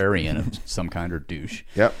 contrarian of some kind or douche.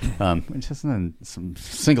 Yep. Which is some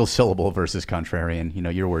single syllable versus contrarian.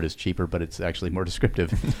 Your word is cheaper, but it's actually more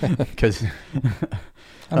descriptive because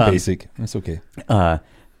I'm basic. That's okay.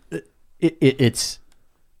 It's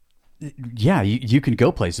you can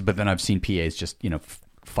go places, but then I've seen PAs just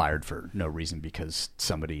fired for no reason because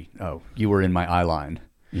somebody you were in my eye line,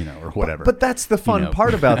 or whatever. But that's the fun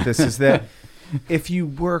part about this is that. If you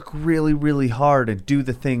work really, really hard and do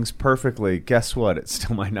the things perfectly, guess what? It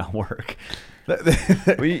still might not work.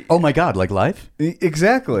 Oh my God, like life?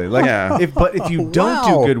 Exactly. If you don't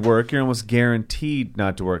do good work, you're almost guaranteed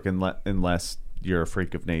not to work unless you're a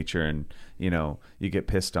freak of nature and you get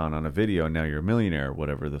pissed on a video and now you're a millionaire or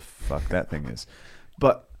whatever the fuck that thing is.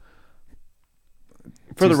 But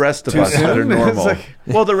for the rest of us that are normal,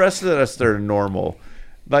 the rest of us that are normal.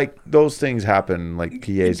 Like those things happen, like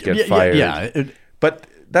PAs get fired. Yeah. But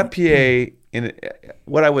that PA,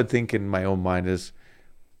 what I would think in my own mind is,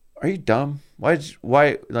 are you dumb?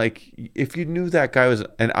 Why? Like, if you knew that guy was,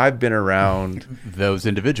 and I've been around those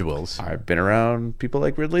individuals. I've been around people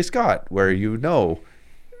like Ridley Scott, where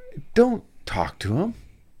don't talk to him.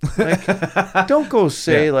 Like, don't go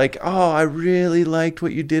say "Oh, I really liked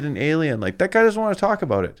what you did in Alien." Like that guy doesn't want to talk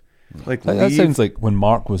about it. Like that sounds like when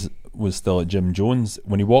Mark was still at Jim Jones.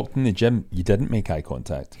 When he walked in the gym, you didn't make eye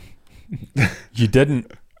contact. You didn't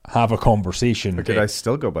have a conversation. Or did I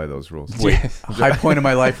still go by those rules? Wait, high point of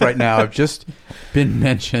my life right now. I've just been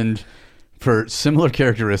mentioned for similar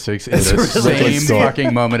characteristics in the same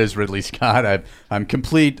fucking moment as Ridley Scott. I'm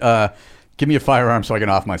complete. Give me a firearm so I can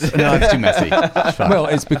off myself. No, it's too messy. Well,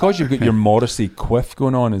 it's because you've got your Morrissey quiff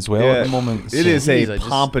going on as well at the moment. It is a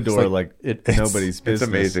pompadour it's nobody's business. It's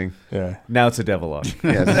amazing. Yeah. Now it's a devilop.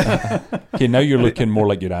 Yes. Okay, now you're looking more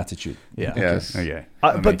like your attitude. Yeah. Yes. Okay.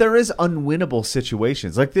 But there is unwinnable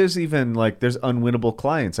situations. Like there's unwinnable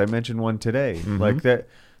clients. I mentioned one today. Like that.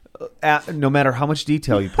 No matter how much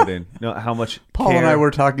detail you put in, how much Paul care. and I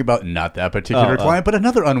were talking about not that particular client, but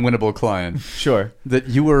another unwinnable client. Sure. That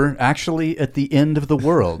you were actually at the end of the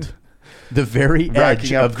world. The very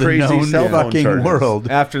edge of the crazy known cell phone fucking charges.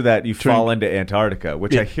 world. After that, you fall into Antarctica,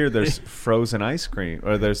 which I hear there's frozen ice cream,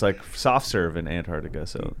 or there's like soft serve in Antarctica,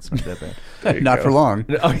 so it's not that bad. Not for long.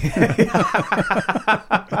 Oh, yeah.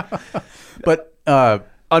 But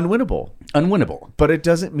unwinnable. unwinnable. But it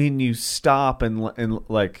doesn't mean you stop and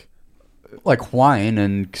like whine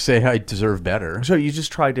and say I deserve better. So you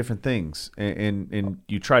just try different things and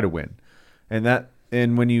you try to win.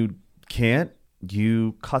 And when you can't,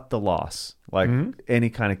 you cut the loss like any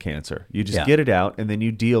kind of cancer. You just get it out and then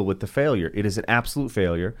you deal with the failure. It is an absolute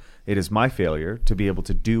failure. It is my failure to be able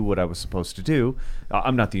to do what I was supposed to do.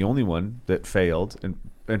 I'm not the only one that failed. And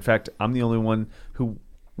in fact, I'm the only one who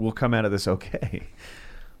will come out of this okay.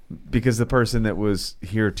 Because the person that was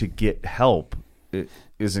here to get help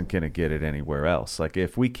isn't going to get it anywhere else. Like,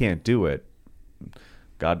 if we can't do it,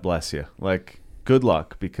 God bless you. Like, good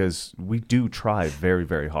luck, because we do try very,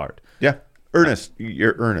 very hard. Yeah. Earnest.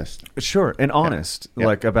 You're earnest. Sure. And honest, Yeah.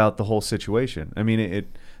 like, about the whole situation. I mean,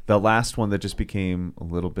 the last one that just became a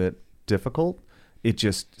little bit difficult, it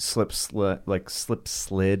just slid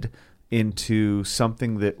into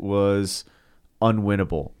something that was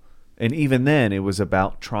unwinnable. And even then, it was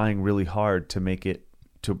about trying really hard to make it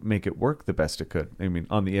work the best it could. I mean,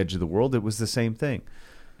 on the edge of the world, it was the same thing.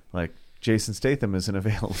 Like, Jason Statham isn't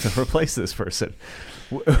available to replace this person.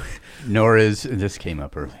 Nor is, this came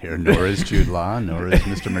up earlier, nor is Jude Law, nor is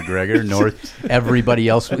Mr. McGregor, nor is everybody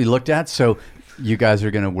else we looked at. So you guys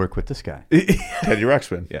are going to work with this guy. Teddy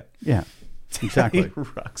Ruxpin. Yeah. Yeah, exactly.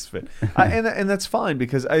 Ruxpin. And that's fine,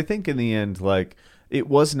 because I think in the end, like, it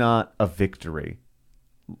was not a victory,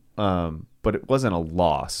 but it wasn't a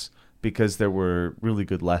loss, because there were really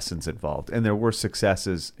good lessons involved, and there were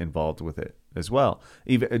successes involved with it as well.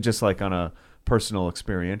 Even just like on a personal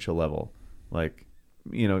experiential level, like,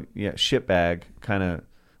 shitbag kind of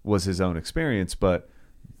was his own experience, but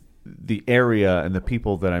the area and the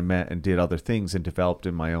people that I met and did other things and developed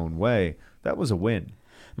in my own way, that was a win.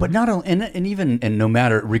 But not only, and no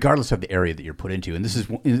matter, regardless of the area that you're put into, and this is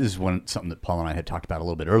something that Paul and I had talked about a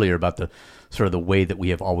little bit earlier about the sort of the way that we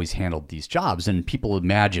have always handled these jobs. And people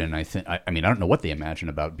imagine, I don't know what they imagine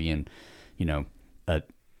about being,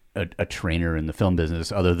 a trainer in the film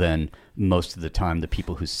business, other than most of the time the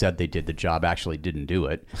people who said they did the job actually didn't do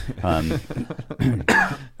it.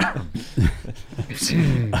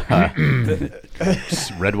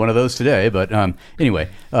 Just read one of those today, but anyway.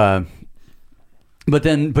 But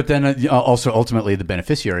then also ultimately the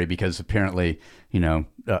beneficiary, because apparently,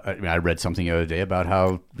 I read something the other day about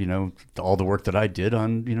how, all the work that I did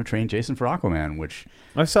on, training Jason for Aquaman, which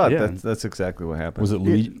I saw it. Yeah. That's exactly what happened. Was it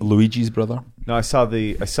Luigi's brother? No, I saw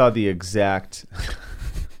the exact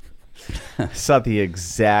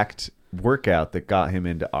workout that got him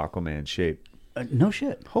into Aquaman shape. No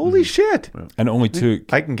shit. Holy shit. And it only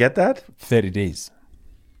took I can get that? 30 days.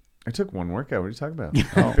 I took one workout. What are you talking about?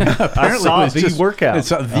 I saw the workout. It's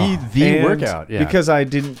the workout. Yeah. Because I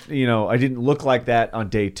didn't look like that on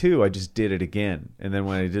day 2. I just did it again. And then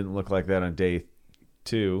when I didn't look like that on day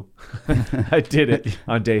 2, I did it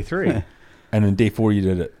on day 3. And on day 4, you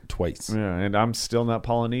did it twice. Yeah, and I'm still not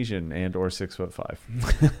Polynesian and or 6'5".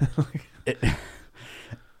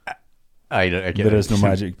 I get there it. is no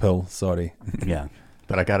magic pill. Sorry. Yeah,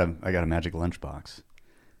 but I got a magic lunchbox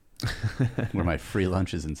where my free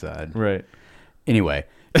lunch is inside. Right. Anyway,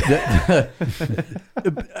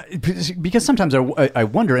 because sometimes I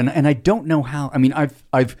wonder, and I don't know how. I mean,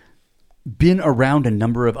 I've been around a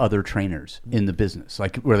number of other trainers in the business,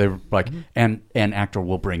 like where they're like, an actor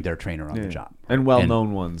will bring their trainer on the job, and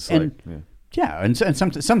well-known ones, and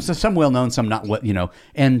some well-known, some not.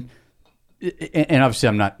 And obviously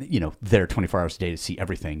I'm not there 24 hours a day to see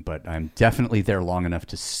everything, but I'm definitely there long enough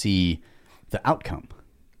to see the outcome.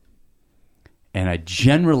 And I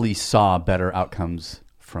generally saw better outcomes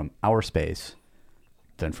from our space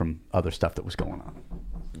than from other stuff that was going on.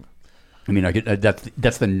 I mean,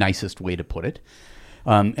 that's the nicest way to put it.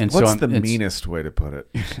 And what's the meanest way to put it?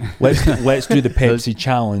 Let's do the Pepsi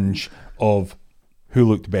challenge of who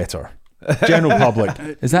looked better. General public.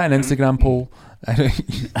 Is that an Instagram poll?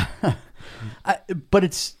 But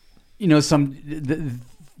it's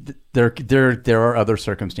there are other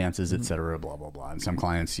circumstances, et cetera, blah blah blah. And some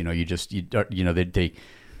clients,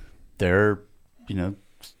 they're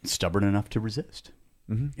stubborn enough to resist,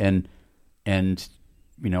 and I'm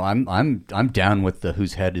down with the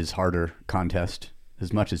whose head is harder contest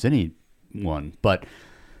as much as anyone, but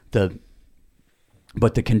the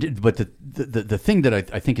thing that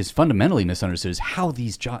I think is fundamentally misunderstood is how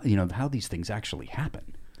these how these things actually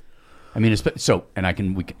happen. I mean,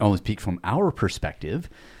 we can only speak from our perspective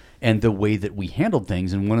and the way that we handled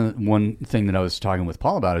things. And one thing that I was talking with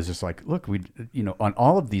Paul about is just like, look, we on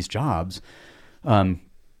all of these jobs,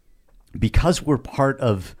 because we're part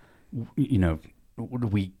of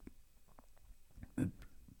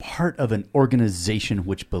part of an organization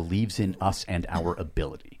which believes in us and our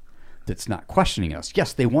ability. that's not questioning us.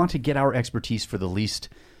 Yes, they want to get our expertise for the least,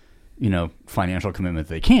 financial commitment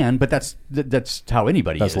they can, but that's how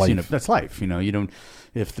anybody That's is. life. That's life. You don't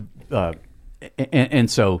if the and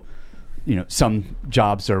so. Some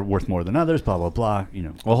jobs are worth more than others, blah, blah, blah.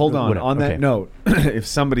 Well, hold on. whatever. On that Okay. note, if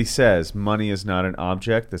somebody says money is not an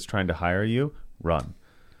object that's trying to hire you, run.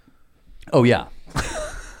 Oh, yeah.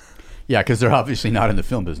 Yeah, because they're obviously not in the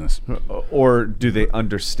film business. Or do they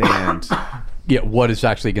understand? Yeah, what is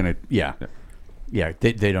actually going to... Yeah.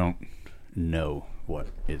 They don't know what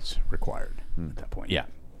is required at that point. Yeah.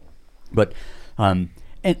 But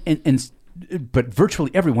but virtually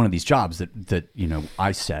every one of these jobs that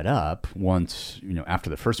I set up once after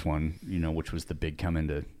the first one, which was the big come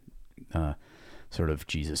into sort of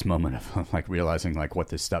Jesus moment of like realizing like what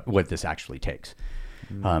this actually takes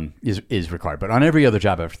is required. But on every other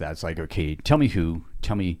job after that, it's like, okay, tell me who,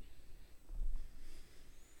 tell me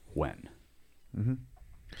when,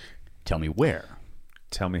 tell me where,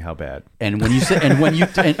 Tell me how bad. and when you say and when you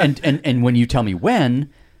and when you tell me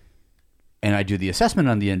when. And I do the assessment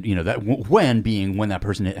on the end, that when being when that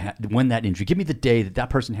person, when that injury, give me the day that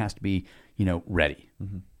person has to be, ready,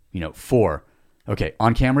 for, okay,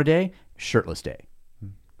 on camera day, shirtless day.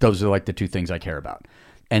 Those are like the two things I care about.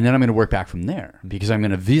 And then I'm going to work back from there because I'm going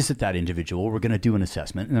to visit that individual. We're going to do an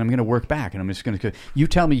assessment and I'm going to work back and I'm just going to, you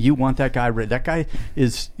tell me you want that guy, that guy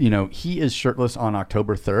is, he is shirtless on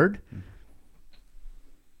October 3rd.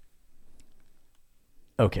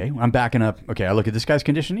 Okay, I'm backing up. Okay, I look at this guy's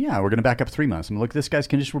condition. Yeah, we're going to back up 3 months. I'm going to look at this guy's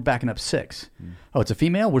condition. We're backing up 6. Oh, it's a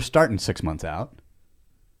female. We're starting 6 months out.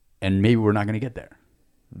 And maybe we're not going to get there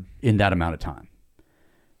in that amount of time,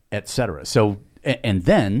 et cetera. So, and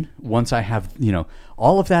then once I have,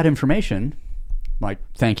 all of that information, like,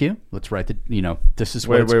 thank you. Let's write this is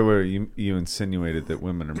what Wait. You insinuated that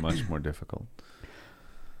women are much more difficult.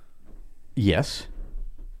 Yes.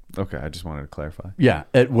 Okay, I just wanted to clarify. Yeah.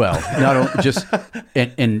 Not only just,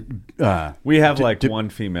 We have one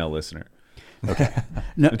female listener. okay.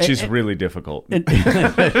 No, And she's really difficult.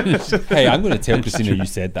 Hey, I'm going to tell Christina you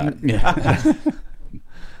said that. Yeah.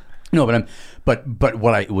 No, but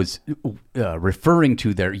what I was referring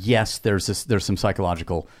to there, yes, there's some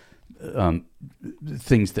psychological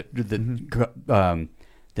things that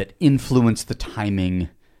influence the timing,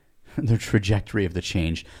 the trajectory of the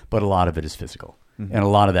change, but a lot of it is physical, and a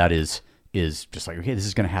lot of that is just like, okay, this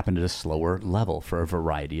is going to happen at a slower level for a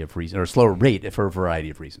variety of reasons, or a slower rate for a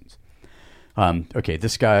variety of reasons. Okay,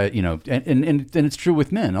 this guy, and it's true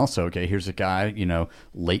with men also. Okay, here's a guy,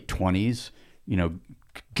 late 20s,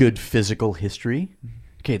 good physical history.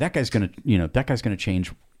 Okay, that guy's gonna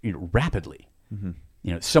change, rapidly.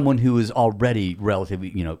 Someone who is already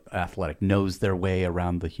relatively, athletic, knows their way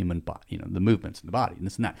around the human body, the movements in the body, and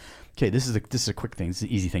this and that. Okay, this is a quick thing. This is an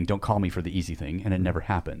easy thing. Don't call me for the easy thing, and it never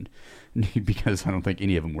happened because I don't think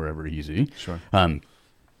any of them were ever easy. Sure.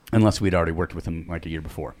 Unless we'd already worked with them like a year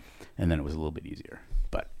before, and then it was a little bit easier,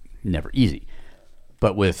 but never easy.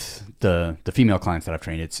 But with the female clients that I've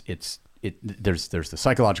trained, there's the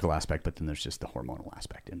psychological aspect, but then there's just the hormonal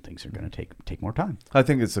aspect, and things are going to take more time. I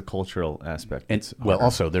think it's a cultural aspect. And It's well, harder.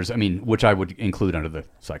 also there's, which I would include under the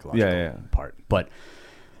psychological part. But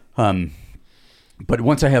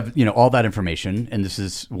once I have, all that information, and this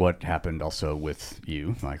is what happened also with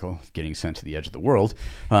you, Michael, getting sent to the edge of the world,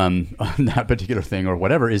 on that particular thing or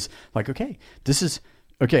whatever, is like, okay,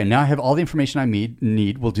 now I have all the information I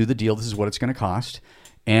need. We'll do the deal. This is what it's going to cost.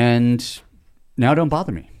 And now don't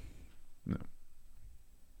bother me. No.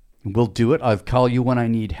 We'll do it. I'll call you when I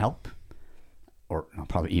need help, or I'll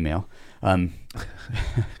probably email.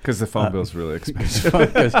 Because the phone bill's really expensive.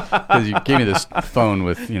 Because you gave me this phone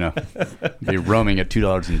with, be roaming at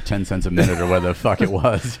 $2.10 a minute or whatever the fuck it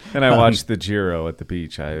was. And I watched the Giro at the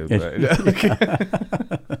beach.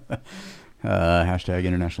 Hashtag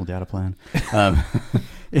international data plan.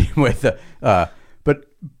 Anyway,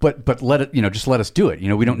 but let it, just let us do it.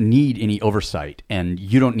 We don't need any oversight, and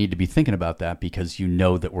you don't need to be thinking about that because you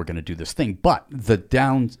know that we're going to do this thing. But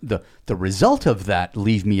the result of that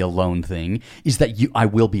leave me alone thing is that I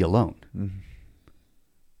will be alone. Mm-hmm.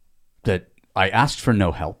 That I asked for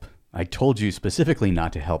no help. I told you specifically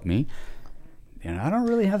not to help me. And I don't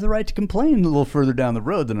really have the right to complain a little further down the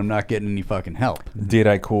road that I'm not getting any fucking help. Dare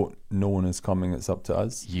I quote, "No one is coming, it's up to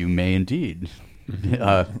us"? You may indeed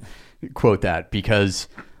quote that, because,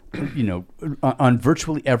 on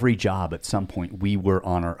virtually every job at some point, we were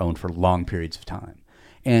on our own for long periods of time.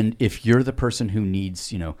 And if you're the person who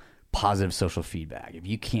needs, positive social feedback, if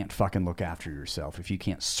you can't fucking look after yourself, if you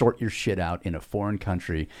can't sort your shit out in a foreign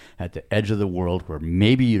country at the edge of the world where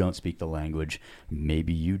maybe you don't speak the language,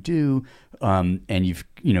 maybe you do, and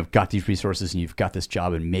you've got these resources and you've got this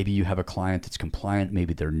job, and maybe you have a client that's compliant,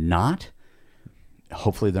 maybe they're not.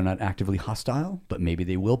 Hopefully they're not actively hostile, but maybe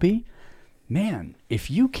they will be. Man, if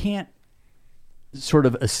you can't sort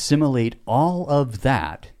of assimilate all of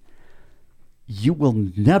that, you will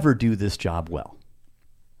never do this job well.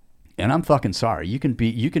 And I'm fucking sorry. You can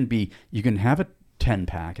have a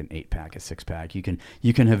 10-pack, an 8-pack, a 6-pack.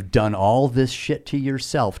 You can have done all this shit to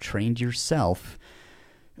yourself, trained yourself,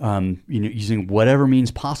 using whatever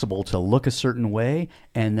means possible to look a certain way,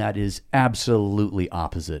 and that is absolutely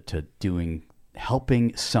opposite to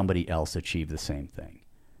helping somebody else achieve the same thing.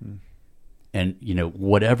 And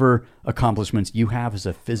whatever accomplishments you have as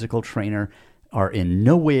a physical trainer are in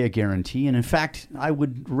no way a guarantee. And in fact, I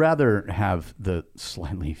would rather have the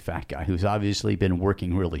slightly fat guy who's obviously been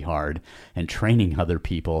working really hard and training other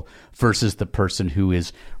people versus the person who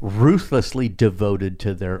is ruthlessly devoted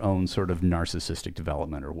to their own sort of narcissistic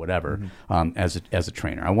development or whatever. As a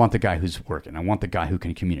trainer, I want the guy who's working. I want the guy who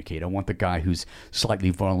can communicate. I want the guy who's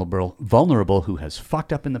slightly vulnerable, who has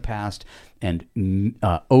fucked up in the past and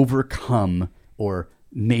overcome or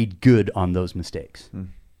made good on those mistakes.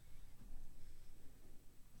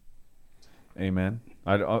 Amen.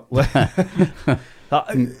 It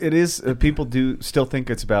is. People do still think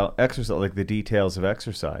it's about exercise, like the details of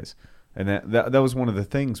exercise, and that was one of the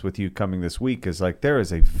things with you coming this week is like there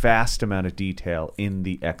is a vast amount of detail in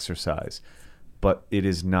the exercise, but it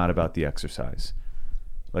is not about the exercise.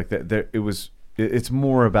 Like that, it's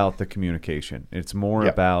more about the communication. It's more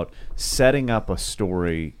about setting up a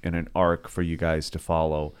story and an arc for you guys to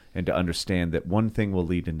follow and to understand that one thing will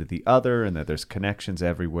lead into the other and that there's connections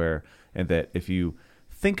everywhere. And that if you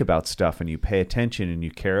think about stuff and you pay attention and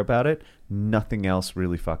you care about it, nothing else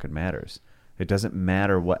really fucking matters. It doesn't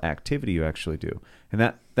matter what activity you actually do.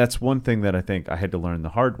 And that's one thing that I think I had to learn the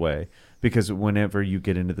hard way, because whenever you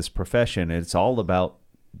get into this profession, it's all about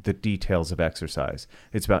the details of exercise.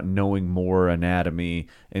 It's about knowing more anatomy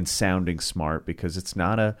and sounding smart, because it's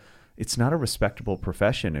not a respectable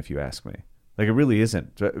profession, if you ask me. Like, it really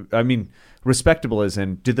isn't. I mean, respectable as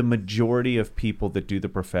in, do the majority of people that do the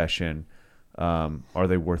profession, are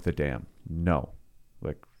they worth a damn? No.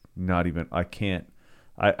 Like, not even, I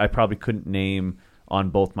probably couldn't name on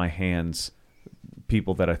both my hands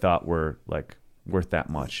people that I thought were, like, worth that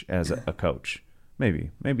much as a coach.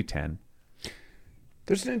 Maybe 10.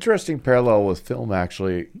 There's an interesting parallel with film,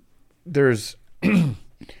 actually. There's, and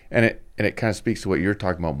it kind of speaks to what you're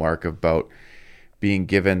talking about, Mark, about being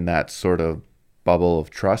given that sort of bubble of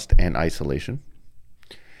trust and isolation,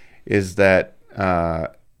 is that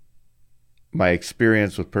my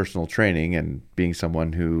experience with personal training and being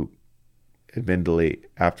someone who, admittedly,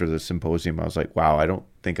 after the symposium, I was like, wow, I don't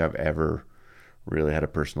think I've ever really had a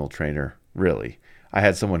personal trainer, really. I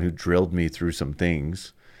had someone who drilled me through some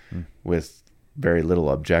things with very little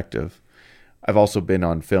objective. I've also been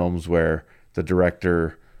on films where the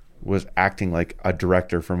director was acting like a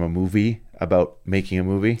director from a movie about making a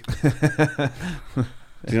movie. Do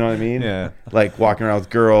you know what I mean? Yeah. Like walking around with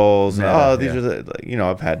girls. Yeah, These are the,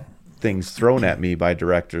 I've had things thrown at me by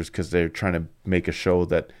directors because they're trying to make a show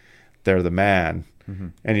that they're the man.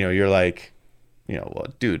 And, you're like, well,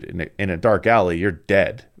 dude, in a dark alley, you're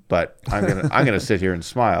dead. But I'm gonna sit here and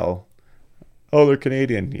smile. Oh, they're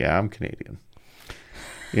Canadian. Yeah, I'm Canadian.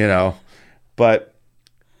 But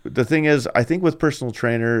the thing is, I think with personal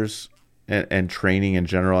trainers and training in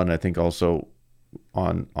general, and I think also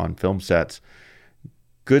on film sets,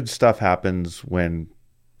 good stuff happens when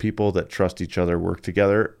people that trust each other work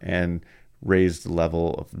together and raise the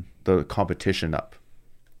level of the competition up.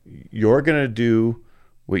 You're going to do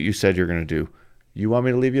what you said you're going to do. You want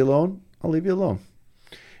me to leave you alone? I'll leave you alone.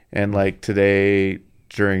 And like today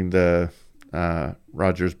during the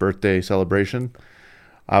Roger's birthday celebration,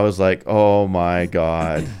 I was like, oh my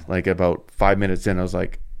God. Like about 5 minutes in, I was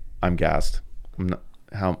like, I'm gassed.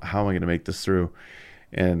 How am I going to make this through?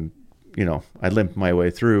 And, I limped my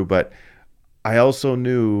way through. But I also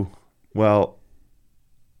knew, well,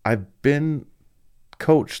 I've been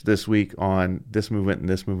coached this week on this movement and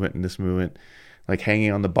this movement and this movement. Like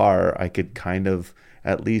hanging on the bar, I could kind of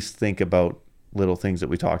at least think about little things that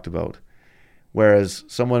we talked about. Whereas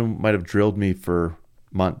someone might have drilled me for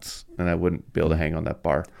months and I wouldn't be able to hang on that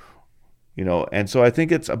bar. And so I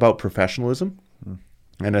think it's about professionalism.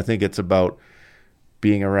 And I think it's about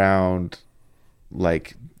being around,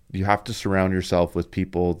 like, you have to surround yourself with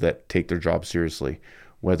people that take their job seriously,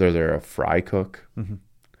 whether they're a fry cook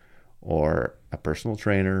or a personal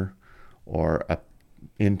trainer or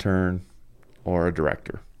intern or a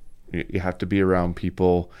director. You have to be around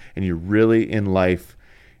people, and you're really in life.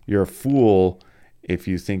 You're a fool if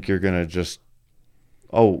you think you're gonna just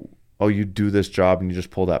you do this job and you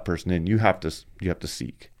just pull that person in. You have to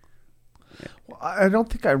seek. I don't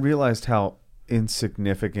think I realized how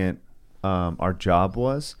insignificant our job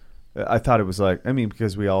was. I thought it was like,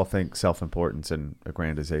 because we all think self-importance and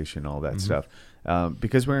aggrandization, all that stuff.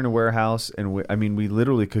 Because we're in a warehouse, and we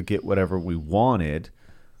literally could get whatever we wanted.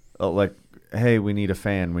 Like, hey, we need a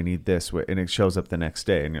fan, we need this, and it shows up the next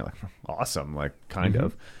day, and you're like, awesome, like kind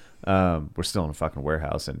of. We're still in a fucking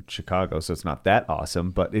warehouse in Chicago, so it's not that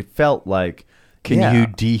awesome, but it felt like, Can you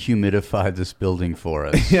dehumidify this building for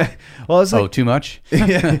us? Yeah. Well, I was like, too much?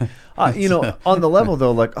 On the level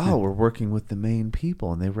though, like, we're working with the main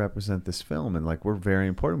people and they represent this film, and like, we're very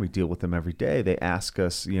important. We deal with them every day. They ask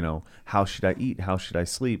us, how should I eat? How should I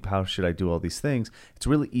sleep? How should I do all these things? It's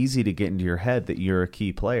really easy to get into your head that you're a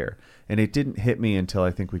key player. And it didn't hit me until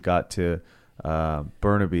I think we got to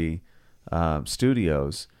Burnaby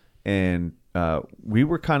Studios, and we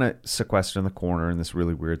were kind of sequestered in the corner in this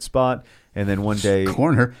really weird spot. And then one day,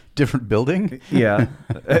 corner, different building. Yeah,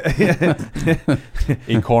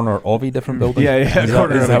 a corner of a different building. Yeah,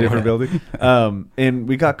 corner of a different building. And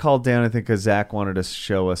we got called down, I think, because Zach wanted to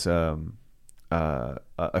show us a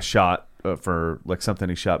shot for like something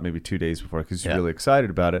he shot maybe 2 days before, because he's really excited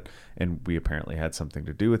about it, and we apparently had something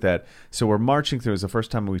to do with that. So we're marching through. It was the first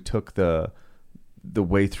time we took the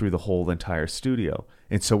way through the whole entire studio,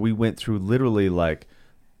 and so we went through literally like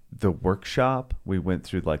the workshop. We went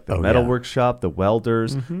through like the metal workshop, the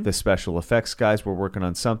welders, the special effects guys were working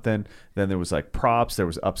on something. Then there was like props. There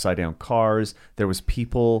was upside down cars. There was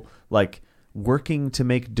people like working to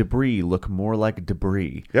make debris look more like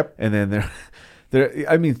debris. Yep. And then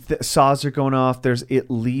saws are going off. There's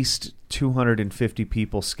at least 250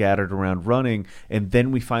 people scattered around running, and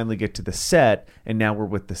then we finally get to the set, and now we're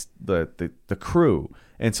with the crew.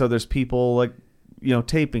 And so there's people like,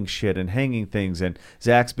 taping shit and hanging things, and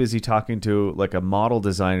Zach's busy talking to like a model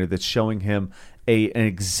designer that's showing him an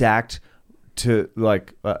exact to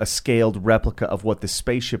like a scaled replica of what the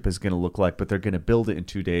spaceship is going to look like, but they're going to build it in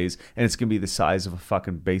 2 days, and it's going to be the size of a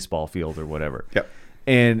fucking baseball field or whatever. Yep.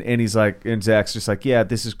 And he's like, and Zach's just like, yeah,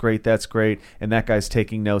 this is great, that's great. And that guy's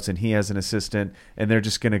taking notes, and he has an assistant, and they're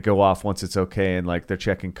just going to go off once it's okay. And like, they're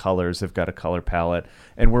checking colors. They've got a color palette,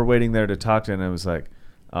 and we're waiting there to talk to him. And I was like,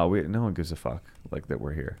 no one gives a fuck like that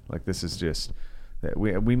we're here. Like, this is just,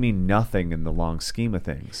 we mean nothing in the long scheme of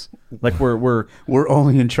things. Like we're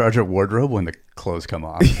only in charge of wardrobe when the clothes come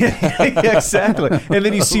off. Yeah, exactly. And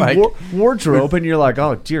then you see Like, wardrobe, and you're like,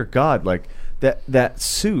 oh dear God, like that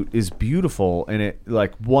suit is beautiful, and it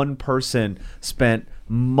like one person spent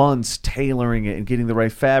months tailoring it and getting the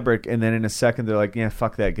right fabric, and then in a second they're like, yeah,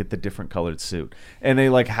 fuck that, get the different colored suit, and they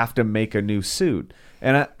like have to make a new suit.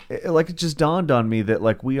 And it just dawned on me that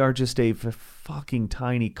like we are just a fucking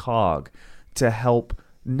tiny cog to help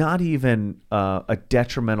not even a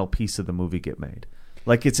detrimental piece of the movie get made.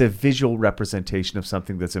 Like, it's a visual representation of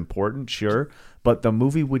something that's important, sure, but the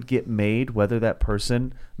movie would get made whether that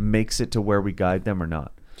person makes it to where we guide them or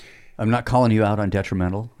not. I'm not calling you out on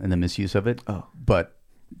detrimental and the misuse of it, but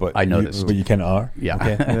I know this. But you kind of are? Yeah.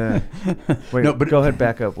 Okay. Yeah. Wait, no, but go ahead,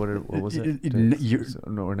 back up. What was it?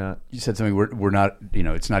 No, we're not. You said something, we're not,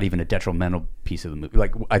 it's not even a detrimental piece of the movie.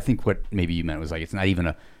 Like, I think what maybe you meant was like, it's not even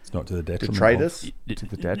It's not to the detriment. Detritus? To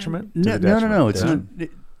the detriment? No. It's not.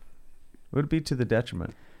 Would it be to the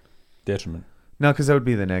detriment? Detriment. No, because that would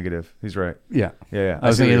be the negative. He's right. Yeah. Yeah. I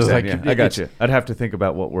was thinking it was like, I got you. I'd have to think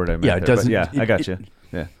about what word I meant. Yeah, it doesn't. Yeah, I got you.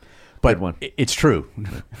 Yeah. But one. It's true.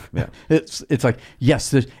 Yeah. It's like,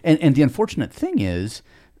 yes. And the unfortunate thing is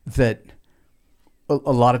that a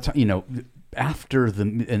lot of time, after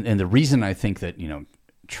and the reason I think that,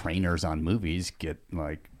 trainers on movies get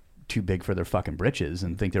like too big for their fucking britches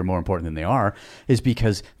and think they're more important than they are is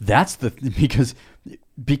because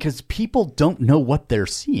because people don't know what they're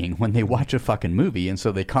seeing when they watch a fucking movie, and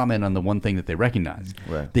so they comment on the one thing that they recognize.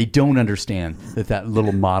 Right. They don't understand that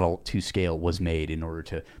little model to scale was made in order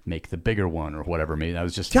to make the bigger one or whatever. Maybe that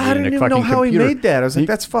was just I didn't even know how he made that. I was like,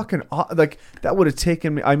 that's fucking like that would have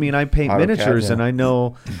taken me. I mean, I paint miniatures, and I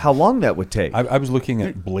know how long that would take. I was looking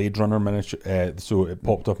at Blade Runner miniature, so it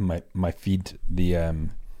popped up in my feed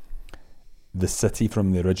the city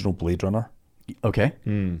from the original Blade Runner. Okay.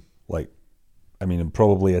 Like, I mean,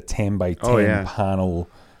 probably a 10 by 10 panel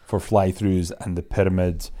for fly-throughs and the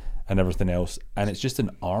pyramid and everything else. And it's just an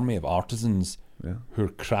army of artisans who are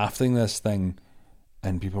crafting this thing.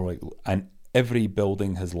 And people are like, and every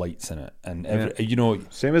building has lights in it. And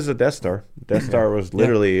same as the Death Star. Death Star was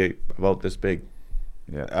literally about this big.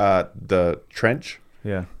 Yeah. The trench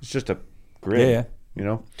Yeah. It's just a grid. Yeah. You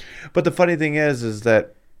know. But the funny thing is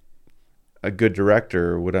that a good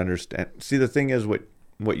director would understand. See, the thing is,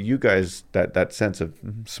 what you guys, that sense of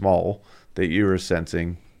small that you were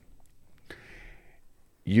sensing,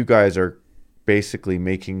 you guys are basically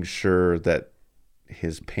making sure that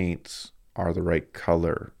his paints are the right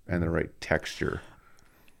color and the right texture.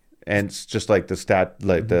 And it's just like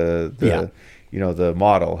the the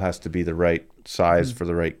model has to be the right size for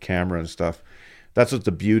the right camera and stuff. That's what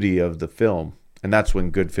the beauty of the film. And that's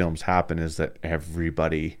when good films happen, is that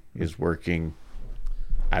everybody is working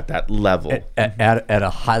at that level. At a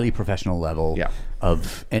highly professional level. Yeah.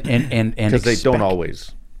 And because they don't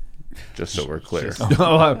always. Just so we're clear.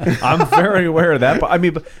 No, I'm very aware of that. But I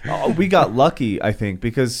mean, we got lucky, I think,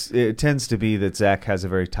 because it tends to be that Zach has a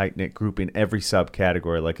very tight knit group in every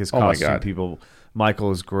subcategory. Like his costume people,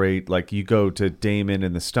 Michael is great. Like you go to Damon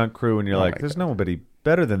and the stunt crew, and you're like, "There's nobody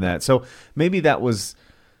better than that." So maybe that was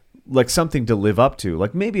like something to live up to.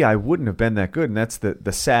 Like maybe I wouldn't have been that good, and that's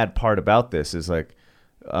the sad part about this is like.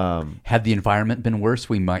 Had the environment been worse,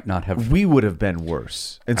 we might not have. We would have been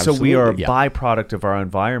worse. And Absolutely. so we are a Yeah. byproduct of our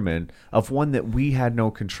environment, of one that we had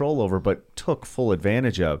no control over, but took full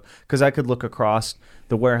advantage of. Because I could look across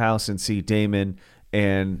the warehouse and see Damon,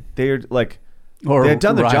 and they're like, Or they had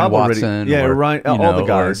done the Ryan job Watson, already. Yeah, or, Ryan, you all know, the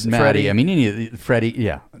guys. or Maddie. Freddie. I mean, Freddie.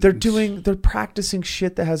 Yeah, They're practicing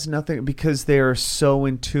shit that has nothing, because they are so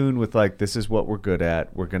in tune with like, this is what we're good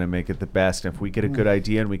at. We're going to make it the best. And if we get a good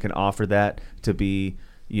idea and we can offer that to be,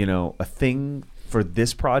 you know, a thing for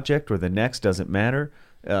this project or the next, doesn't matter.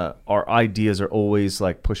 Our ideas are always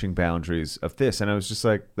like pushing boundaries of this. And I was just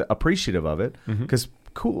like appreciative of it, because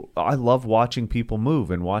cool. I love watching people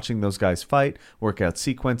move and watching those guys fight, work out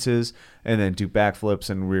sequences, and then do backflips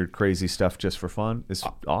and weird, crazy stuff just for fun. It's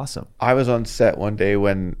awesome. I was on set one day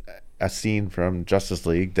when a scene from Justice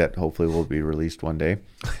League that hopefully will be released one day,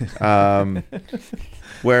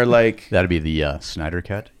 where like that'd be the Snyder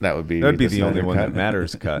cut. that'd be That'd be the Snyder only one cut. that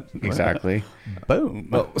matters cut. Exactly. Boom.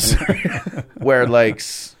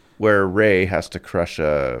 where Ray has to crush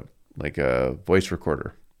a voice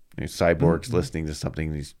recorder. Cyborg's listening to something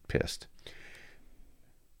and he's pissed.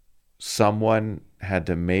 Someone had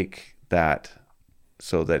to make that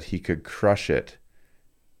so that he could crush it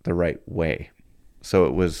the right way. So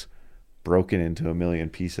it was broken into a million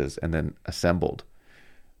pieces and then assembled.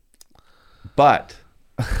 But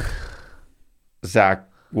Zach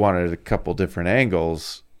wanted a couple different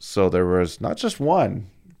angles, so there was not just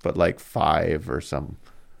one, but like 5 or some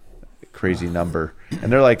crazy number.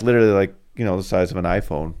 And they're like literally like, you know, the size of an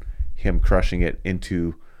iPhone, him crushing it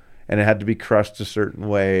into, and it had to be crushed a certain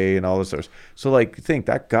way and all this sort of. So like, think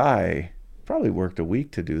that guy probably worked a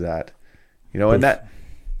week to do that, you know, and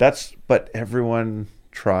but everyone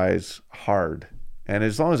tries hard. And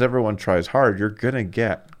as long as everyone tries hard, you're going to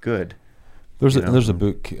get good. There's a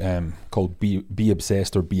book called Be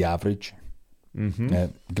Obsessed or Be Average.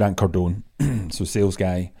 Grant Cardone, so sales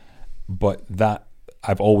guy. But that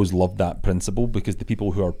I've always loved that principle, because the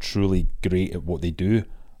people who are truly great at what they do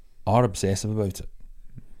are obsessive about it.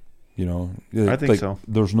 You know, I think so.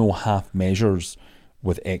 There's no half measures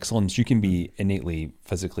with excellence. You can be innately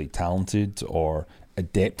physically talented or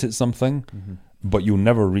adept at something, but you'll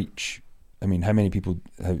never reach. I mean, how many people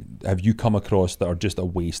have you come across that are just a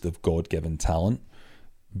waste of God-given talent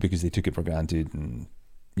because they took it for granted and,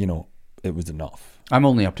 you know, it was enough? I'm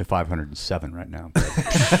only up to 507 right now.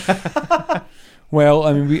 Well,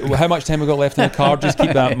 I mean, how much time we got left in the car? Just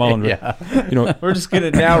keep that in mind. Yeah. You know, We're just going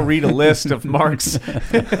to now read a list of Mark's.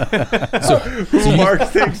 Who Mark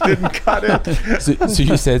thinks didn't cut it. So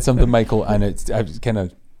you said something, Michael, and it's kind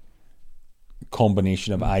of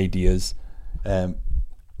combination of ideas,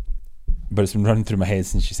 but it's been running through my head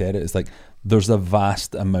since you said it. It's like there's a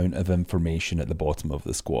vast amount of information at the bottom of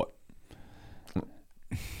the squat.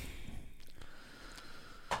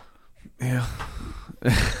 Yeah.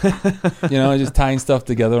 You know, just tying stuff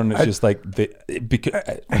together, and it's just like because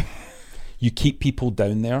you keep people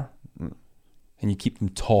down there and you keep them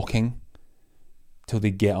talking till they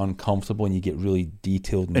get uncomfortable and you get really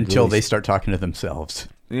detailed and Until really they start talking to themselves.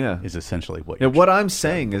 Yeah. Is essentially what. Yeah, what I'm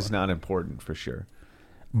saying is not important for sure.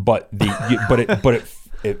 but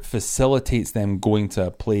it facilitates them going to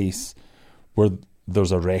a place where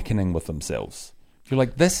there's a reckoning with themselves. You're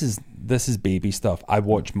like, this is baby stuff. I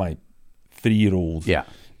watch my 3-year-old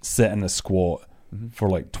sit in a squat for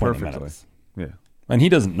like 20 minutes. Yeah. And he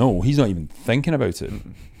doesn't know. He's not even thinking about it.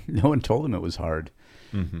 No one told him it was hard,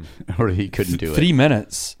 or he couldn't do it. 3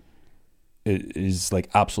 minutes is like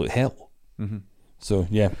absolute hell. So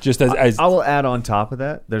yeah, just as I will add on top of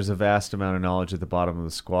that, there's a vast amount of knowledge at the bottom of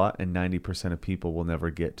the squat, and 90% of people will never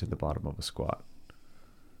get to the bottom of a squat.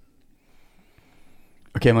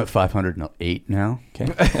 Okay, I'm at 508 now.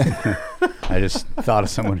 Okay. I just thought of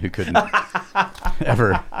someone who couldn't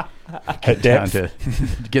ever At down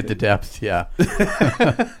depth. to get the depth. Yeah.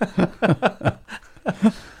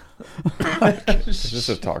 It's just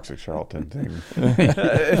a toxic charlatan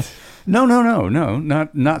thing. No,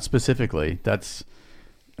 not specifically. That's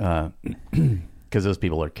because those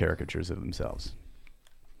people are caricatures of themselves,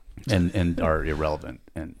 and are irrelevant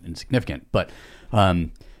and insignificant. But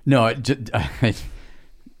no,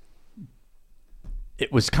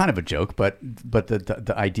 it was kind of a joke. But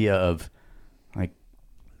the idea of like,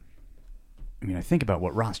 I mean, I think about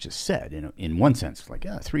what Ross just said. In one sense, like,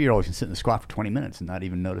 a 3-year-old can sit in the squat for 20 minutes and not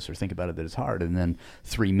even notice or think about it that it's hard, and then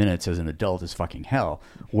 3 minutes as an adult is fucking hell.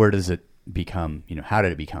 Where does it become? How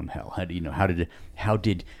did it become hell? How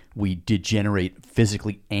did we degenerate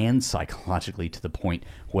physically and psychologically to the point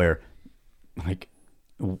where, like,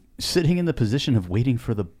 sitting in the position of waiting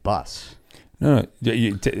for the bus? No,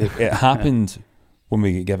 it happened when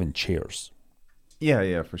we get given chairs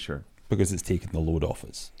Yeah, for sure. because it's taken the load off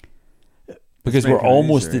us. Because we're making it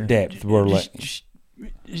almost easier. at depth. We're like,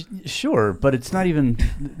 Sure, but it's not even.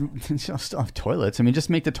 Still have toilets. I mean,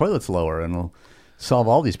 just make the toilets lower, and it'll solve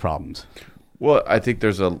all these problems. Well, I think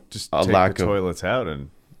there's a Just a take lack the of toilets out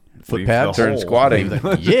and Foot leave pads? the turn hole. squatting.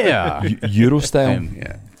 Yeah. Euro style.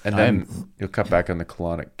 Yeah, and then you'll cut back on the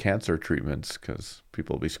colonic cancer treatments because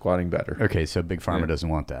people will be squatting better. Okay, so Big Pharma doesn't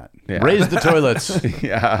want that. Yeah. Raise the toilets.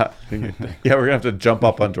 Yeah, yeah, we're gonna have to jump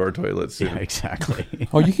up onto our toilets soon. Yeah, exactly.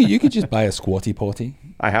 Oh, you could just buy a squatty potty.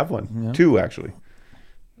 I have one, 2 actually.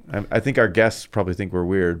 I think our guests probably think we're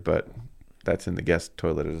weird, but that's in the guest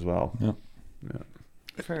toilet as well. Yeah.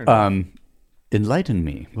 Fair enough. Enlighten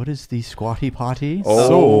me. What is the squatty potty?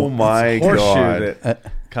 Oh my Horseshoe god!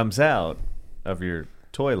 that comes out of your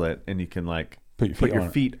toilet, and you can like Put your feet on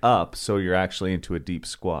it. feet up, so you're actually into a deep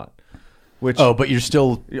squat. Which Oh, but you're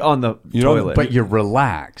still. on the You're on- toilet. But you're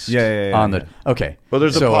relaxed. Yeah, On yeah. the okay. Well,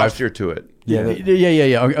 there's so a posture to it. Yeah.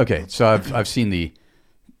 Yeah. Okay, so I've seen the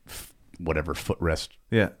whatever footrest,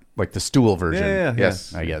 yeah, like the stool version. yeah.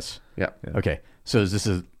 Yes. I guess. Yeah. Okay, so is this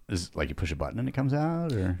is like you push a button and it comes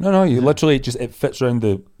out, or? No, you literally just it fits around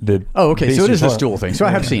the. Oh, okay. base So of it is your a toilet. stool thing. So I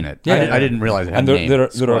have seen it. Yeah. I didn't realize it had And a there, name. there are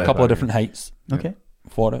a Squatty couple of potty. different heights Okay.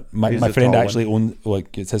 for it. My He's a friend tall actually owns,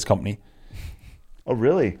 like, it's his company. Oh,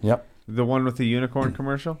 really? Yep. The one with the unicorn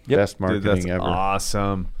commercial. Best Dude, marketing that's ever.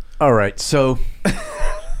 awesome. All right. So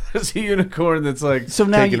There's a unicorn that's like so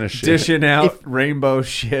now Taking you, a shit. dishing out rainbow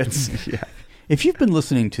shits. Yeah. if you've been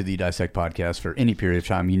listening to the Dissect podcast for any period of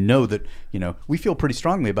time, you know that we feel pretty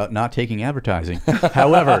strongly about not taking advertising.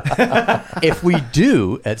 However, if we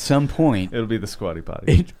do at some point, It'll be the squatty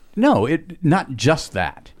potty. not just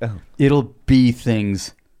that. Oh. It'll be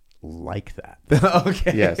things like that.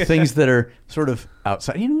 Okay. Yes. Things that are sort of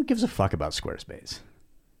outside. Who gives a fuck about Squarespace?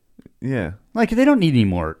 Yeah. Like, they don't need any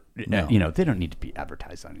more. No. They don't need to be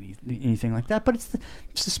advertised on anything like that. But it's the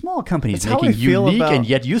small companies It's how making I feel unique about- and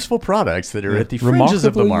yet useful products that are at the fringes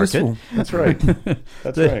of the Remarkably market. useful. That's right.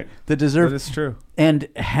 That's that, right. that deserve That is true. and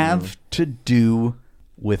have to do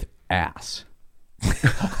with ass.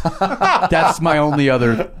 That's my only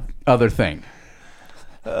other thing.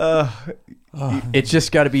 It's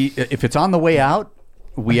just got to be, if it's on the way out,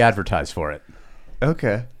 we advertise for it.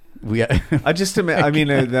 Okay. We I just mean,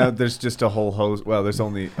 there's just a whole host. Well, there's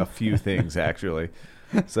only a few things actually.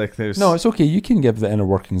 It's like there's No, it's okay. You can give the inner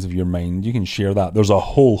workings of your mind. You can share that. There's a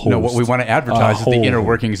whole host. No, what we want to advertise is the whole inner host.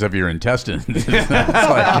 workings of your intestines. It's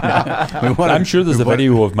like, we want I'm sure there's a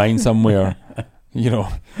video of mine somewhere,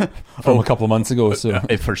 from a couple of months ago. So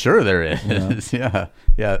For sure there is. Yeah.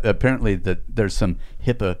 Apparently there's some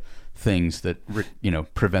HIPAA things that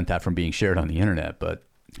prevent that from being shared on the internet, but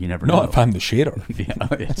you never know. not if I'm the sharer. Yeah,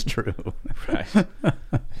 it's true. right.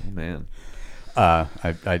 Man.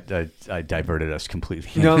 I diverted us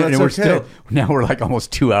completely. No, that's and we're okay. now we're like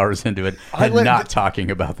almost 2 hours into it and not talking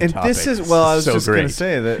about the And topic. this is I was so just going great. to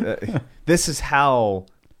say that this is how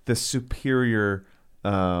the superior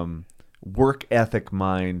work ethic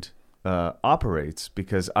mind operates,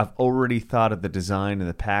 because I've already thought of the design and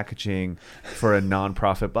the packaging for a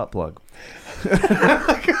nonprofit butt plug.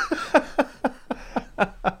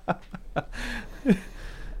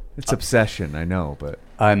 It's obsession, I know, but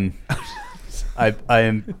I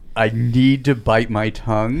need to bite my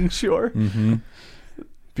tongue. sure.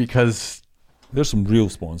 Because There's some real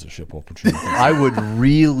sponsorship opportunities. I would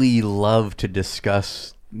really love to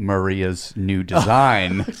discuss Maria's new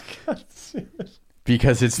design.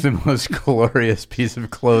 Because it's the most glorious piece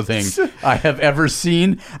of clothing I have ever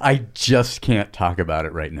seen. I just can't talk about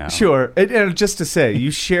it right now. Sure. And just to say,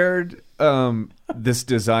 you shared this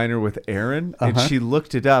designer with Erin, and she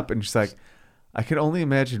looked it up, and she's like, I could only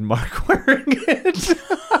imagine Mark wearing it.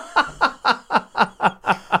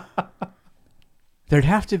 There'd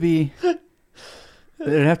have to be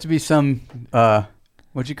some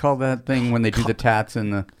what'd you call that thing when they do the tats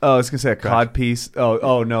and the Oh, I was gonna say a cod piece.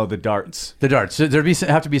 Oh no, the darts. the darts. So there'd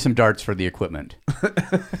have to be some darts for the equipment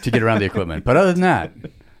to get around the equipment. But other than that,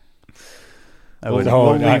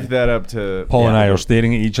 We'll leave that up to Paul and I are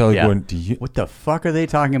staring at each other Yeah. going, "Do you?" what the fuck are they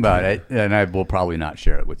talking about? And I will probably not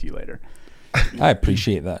share it with you later. I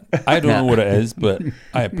appreciate that. I don't know what it is, but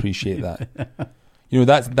I appreciate that. You know,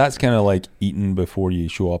 that's kind of like eating before you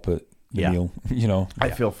show up at the Yeah. meal. You know, I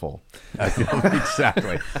feel full. I feel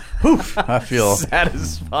exactly. Oof, I feel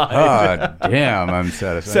Satisfied. Oh damn, I'm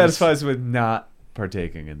satisfied. Satisfied with not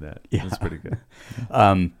partaking in that. Yeah. That's pretty good.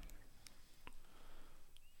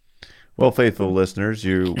 Well, faithful listeners,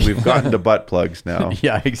 we've gotten to butt plugs now.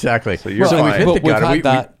 Yeah, exactly. So you're so fine. we've hit the but we've gutter. had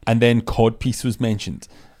that, and then codpiece was mentioned.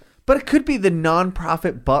 But it could be the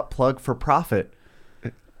non-profit butt plug for profit.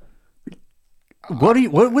 What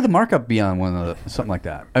would the markup be on one of something like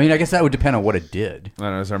that? I mean, I guess that would depend on what it did. I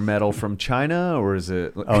don't know, is our metal from China or is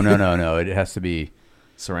it Oh no! It has to be.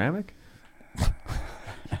 ceramic?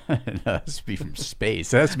 It has to be from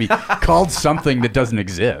space. It has to be called something that doesn't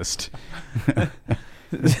exist.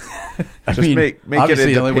 I Just make it obviously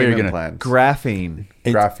into the only way you're payment gonna. plans. Graphene.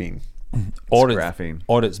 Graphene. Or It's it's graphene.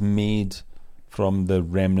 or it's made from the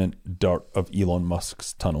remnant dirt of Elon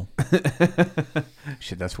Musk's tunnel.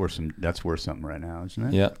 Shit, that's worth something right now, isn't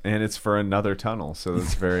it? Yeah. And it's for another tunnel, so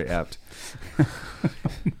that's very apt.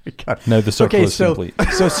 God. Now the circle Okay, is so complete.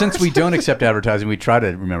 so since we don't accept advertising, we try to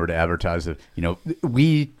remember to advertise it. You know,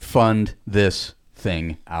 we fund this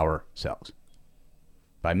thing ourselves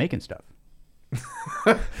by making stuff.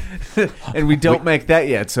 And we don't make that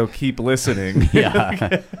yet, so keep listening.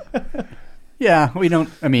 Yeah, yeah. We don't.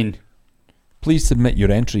 I mean, Please submit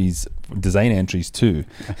your entries, design entries too.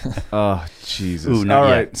 Oh, Jesus. Ooh, not All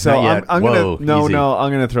yet. right. So Not yet. I'm Whoa, gonna easy.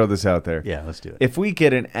 I'm gonna throw this out there. yeah. Let's do it. If we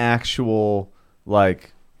get an actual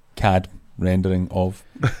like CAD rendering of.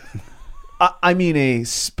 I mean a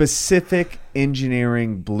specific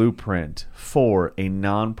engineering blueprint for a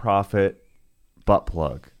nonprofit butt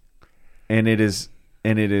plug. And it is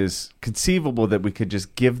conceivable that we could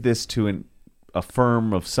just give this to a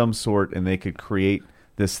firm of some sort and they could create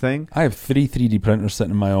this thing. I have 3 3D printers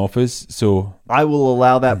sitting in my office, so I will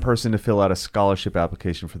allow that person to fill out a scholarship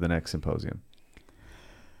application for the next symposium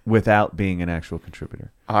without being an actual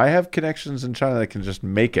contributor. I have connections in China that can just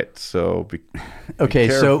make it. So be Okay,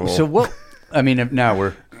 careful. so what? I mean, now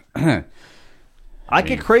we're. I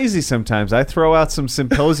get crazy sometimes. I throw out some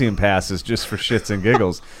symposium passes just for shits and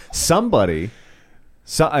giggles. Somebody,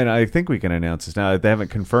 and I think we can announce this now. They haven't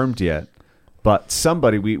confirmed yet, but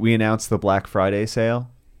somebody, we announced the Black Friday sale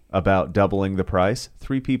about doubling the price.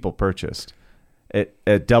 3 people purchased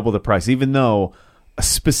at double the price, even though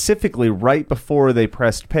specifically right before they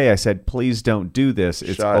pressed pay, I said, please don't do this.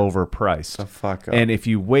 It's Shut overpriced. the fuck up. And if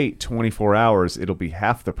you wait 24 hours, it'll be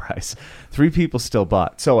half the price. 3 people still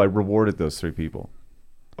bought. So I rewarded those 3 people.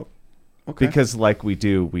 Okay. Because like we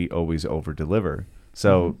do, we always over-deliver.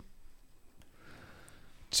 So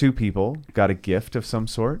 2 people got a gift of some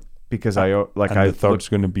sort because and the third's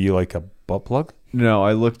going to be like a butt plug.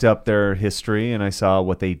 I looked up their history and I saw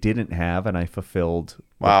what they didn't have and I fulfilled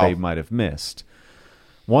what Wow. they might have missed.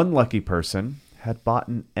 One lucky person had bought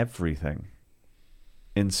everything.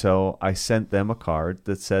 And so I sent them a card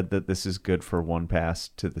that said that this is good for 1 pass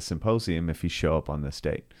to the symposium if you show up on this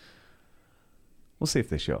date. We'll see if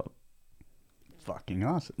they show up. Fucking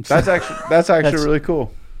awesome. That's actually really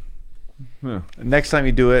cool. Yeah. Next time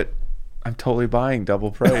you do it, I'm totally buying double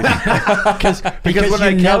price. because when you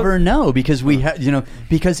I never know, because we have,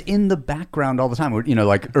 because in the background all the time,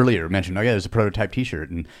 like earlier mentioned, oh yeah, there's a prototype T-shirt,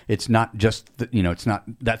 and it's not just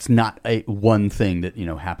that's not a one thing that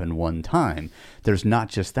happened one time. There's not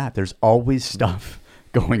just that. There's always stuff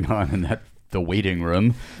going on in the waiting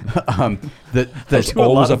room. There's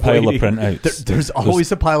always a pile of printouts. There's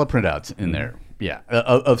always a pile of printouts in there. Yeah,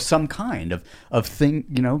 of some kind of thing,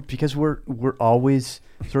 because we're always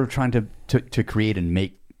sort of trying to create and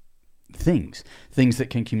make things that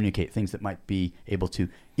can communicate, things that might be able to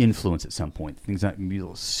influence at some point, things that might be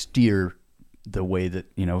able to steer the way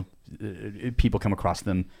that people come across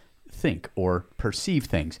them, think or perceive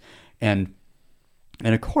things, and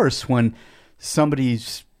of course when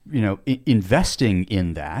somebody's investing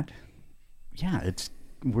in that, yeah,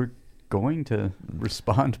 we're going to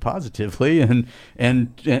respond positively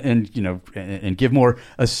and give more,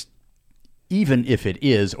 even if it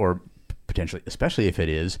is, or potentially, especially if it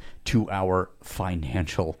is, to our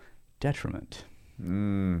financial detriment.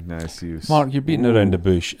 Nice use. Mark, you're beating around the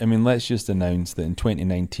bush. I mean, let's just announce that in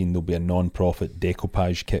 2019 there'll be a non-profit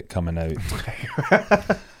decoupage kit coming out.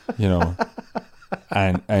 You know,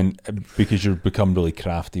 and because you've become really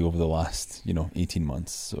crafty over the last 18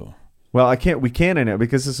 months. So Well, we can't in it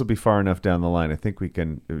because this will be far enough down the line. I think we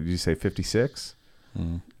can. Did you say 56?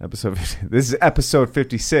 Episode 50, this is episode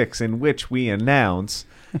 56, in which we announce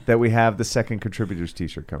that we have the second contributors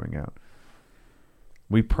T-shirt coming out.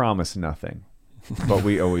 We promise nothing, but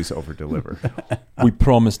we always over-deliver. we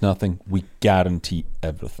promise nothing. We guarantee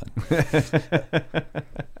everything.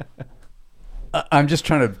 I'm just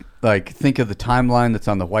trying to think of the timeline that's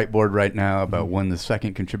on the whiteboard right now about when the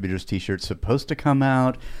second contributors T-shirt's supposed to come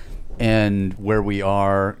out, and where we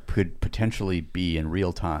are could potentially be in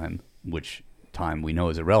real time, which time we know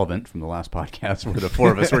is irrelevant from the last podcast where the four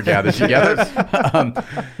of us were gathered together.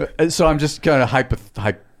 So I'm just kind of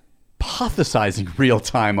hypothesizing real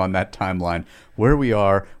time on that timeline, where we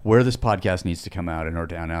are, where this podcast needs to come out in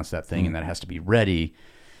order to announce that thing, and that has to be ready.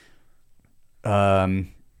 Do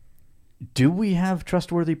we have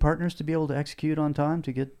trustworthy partners to be able to execute on time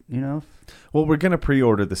to get, Well, we're going to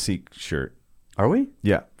pre-order the Seek shirt. Are we?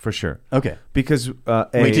 Yeah, for sure. Okay. Because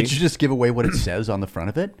wait, did you just give away what it says on the front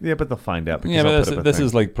of it? Yeah, but they'll find out. Yeah, but this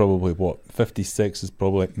is like probably what 56 is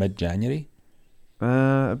probably like mid-January.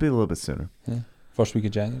 It'd be a little bit sooner. Yeah. First week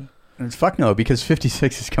of January. Fuck no, because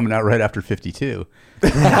 56 is coming out right after 52.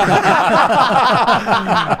 Because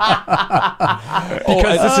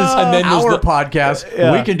this is our podcast.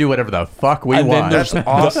 Yeah. We can do whatever the fuck we want. That's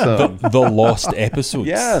awesome. The lost episodes.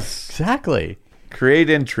 Yes. Exactly. Create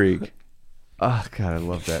intrigue. Oh God, I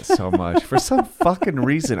love that so much. For some fucking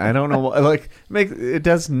reason, I don't know. It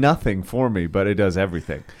does nothing for me, but it does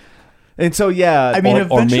everything. And so, yeah, I mean,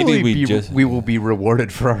 eventually maybe we will be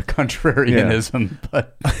rewarded for our contrarianism. Yeah.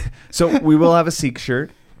 But so we will have a Seek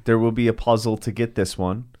shirt. There will be a puzzle to get this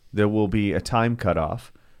one. There will be a time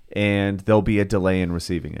cutoff, and there'll be a delay in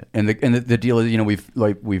receiving it. And the deal is,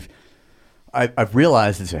 I've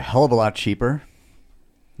realized it's a hell of a lot cheaper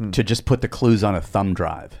to just put the clues on a thumb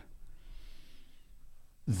drive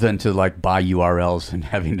than to buy URLs and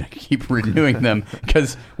having to keep renewing them.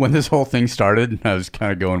 Because when this whole thing started, I was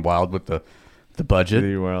kind of going wild with the budget.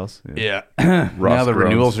 The URLs? Yeah. Now the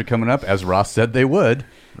renewals are coming up, as Ross said they would.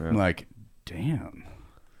 Yeah. I'm like, damn.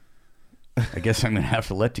 I guess I'm going to have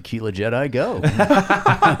to let Tequila Jedi go.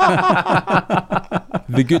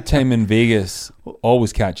 The good time in Vegas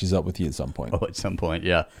always catches up with you at some point. Oh, at some point,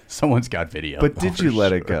 yeah. Someone's got video. But did you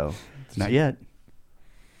let it go? Not yet.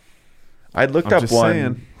 I looked up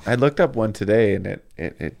one. I looked up one today, and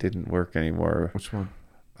it didn't work anymore. Which one?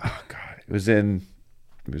 Oh God, it was in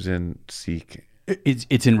Seek.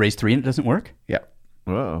 It's in Race 3 and it doesn't work? Yeah.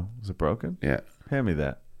 Whoa, is it broken? Yeah. Hand me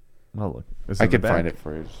that. I'll look. I can find it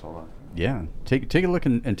for you. Just hold on. Yeah, take a look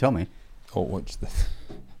and tell me. Oh, what's this?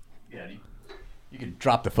 Yeah, you can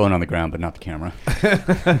drop the phone on the ground, but not the camera.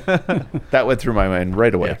 That went through my mind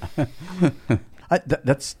right away. Yeah.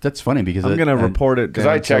 That's funny because I'm going to report it because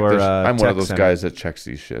I checked. I'm one of those guys that checks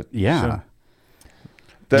these shit. Yeah.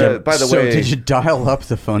 Sure. By the way, did you dial up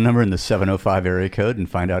the phone number in the 705 area code and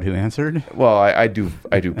find out who answered? Well, I do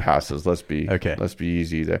passes. Let's be okay. Let's be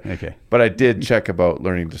easy there. Okay. But I did check about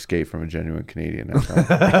learning to skate from a genuine Canadian.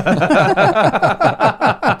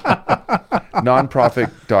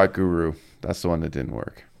 Nonprofit.guru. That's the one that didn't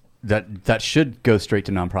work. That should go straight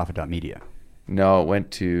to nonprofit.media. No, it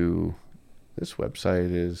went to this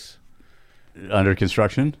website is under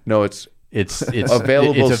construction. No, it's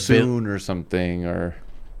available soon or something or.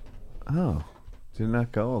 Oh, did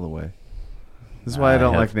not go all the way. This is why I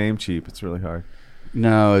don't like Namecheap. It's really hard.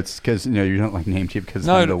 No, it's because you don't like Namecheap because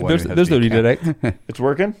there's no redirect. It's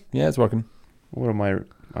working. Yeah, it's working. What am I?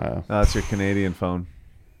 That's your Canadian phone.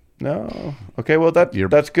 No. Okay. Well,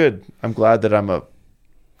 that's good. I'm glad that I'm a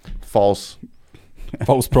false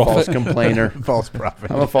prophet, false complainer, false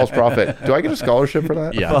prophet. I'm a false prophet. Do I get a scholarship for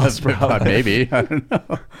that? Yeah, maybe. I don't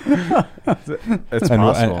know. It's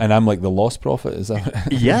possible. And I'm like the lost prophet. Is that?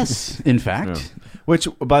 Yes, in fact. Yeah. Which,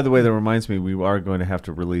 by the way, that reminds me, we are going to have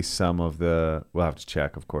to release some of the. We'll have to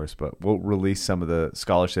check, of course, but we'll release some of the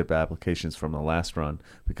scholarship applications from the last run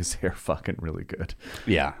because they're fucking really good.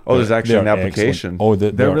 Yeah. Oh, there's actually an application. Excellent. Oh,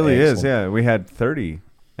 there really is. Yeah, we had 30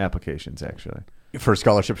 applications actually. For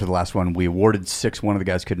scholarship for the last one, we awarded 6. One of the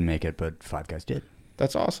guys couldn't make it, but 5 guys did.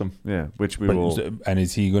 That's awesome. Yeah, which we will. And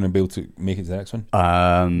is he going to be able to make it to the next one?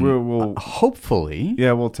 We'll hopefully.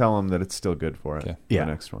 Yeah, we'll tell him that it's still good for it. For the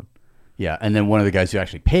next one. Yeah, and then one of the guys who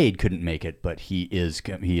actually paid couldn't make it, but he is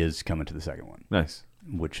coming to the second one. Nice.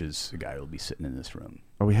 Which is the guy who will be sitting in this room.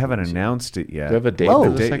 Oh, we haven't announced it yet. Do you have a date for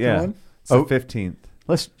the second one? It's the 15th.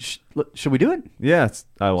 Should we do it? Yeah,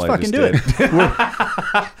 I fucking just do did. it.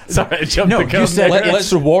 Sorry, I jumped No, the gun. you said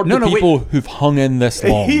Let's reward the people who've hung in this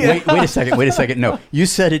long. Wait a second. No, you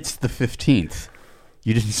said it's the 15th.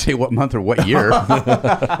 You didn't say what month or what year.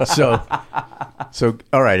 so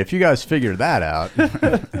all right, if you guys figure that out,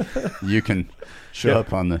 you can show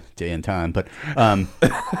up on the day and time. But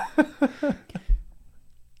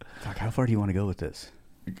fuck, how far do you want to go with this?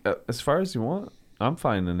 As far as you want. I'm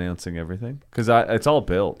fine announcing everything because it's all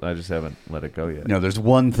built. I just haven't let it go yet. No, there's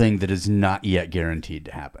one thing that is not yet guaranteed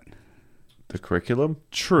to happen. The curriculum?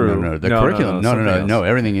 True. No, the curriculum. No.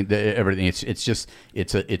 Everything.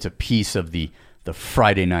 It's a piece of the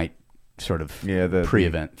Friday night sort of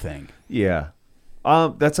pre-event thing. Yeah,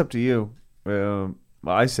 that's up to you.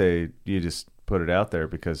 I say you just put it out there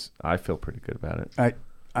because I feel pretty good about it.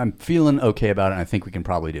 I'm feeling okay about it. And I think we can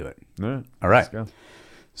probably do it. All right. Let's go.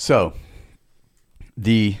 So,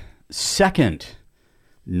 the second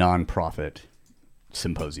nonprofit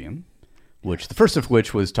symposium, which the first of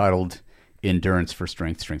which was titled Endurance for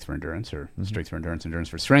Strength, Strength for Endurance, or Strength for Endurance, Endurance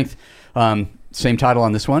for Strength. Same title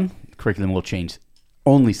on this one. Curriculum will change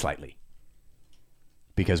only slightly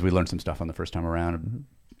because we learned some stuff on the first time around.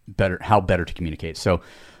 How better to communicate. So,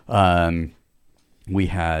 we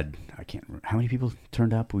had, I can't remember, how many people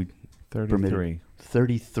turned up?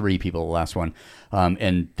 33 people, the last one.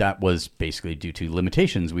 And that was basically due to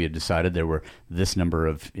limitations. We had decided there were this number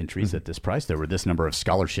of entries at this price. There were this number of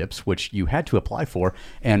scholarships, which you had to apply for.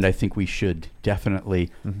 And I think we should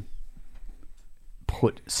definitely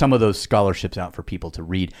put some of those scholarships out for people to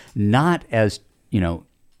read, not as,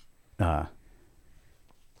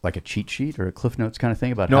 like a cheat sheet or a Cliff Notes kind of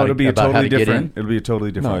thing about how to get in. It'll be a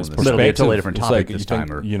totally different. It's one. It'll be a totally different It's topic like this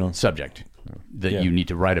time, or subject that you need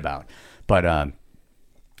to write about. But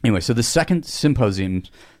anyway, so the second symposium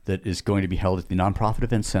that is going to be held at the Nonprofit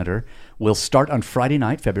Event Center will start on Friday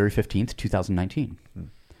night, February 15th, 2019.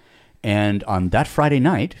 And on that Friday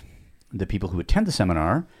night, the people who attend the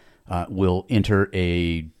seminar will enter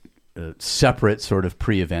a separate sort of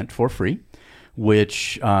pre-event for free,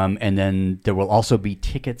 which and then there will also be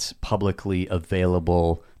tickets publicly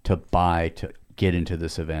available to buy to get into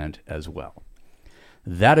this event as well.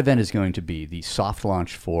 That event is going to be the soft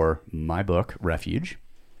launch for my book, Refuge.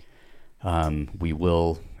 We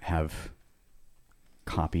will have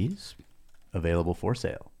copies available for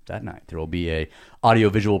sale that night. There will be a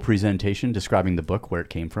audiovisual presentation describing the book, where it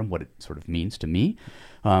came from, what it sort of means to me,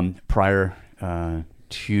 prior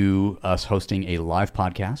to us hosting a live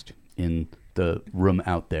podcast in the room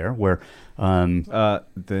out there where the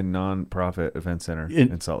nonprofit event center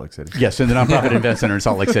in Salt Lake City. Yes, in the nonprofit event center in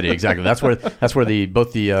Salt Lake City. Exactly. That's where the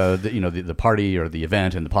party or the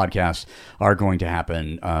event and the podcast are going to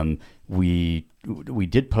happen. We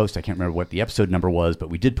did post. I can't remember what the episode number was, but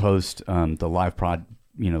we did post the live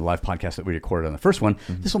podcast that we recorded on the first one.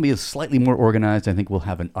 This will be slightly more organized. I think we'll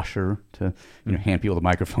have an usher to hand people the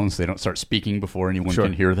microphones so they don't start speaking before anyone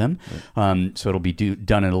can hear them. So it'll be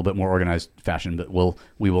done in a little bit more organized fashion. But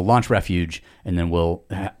we will launch Refuge, and then we'll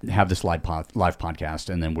have this live podcast,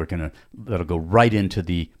 and then that'll go right into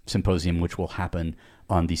the symposium, which will happen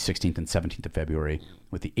on the 16th and 17th of February,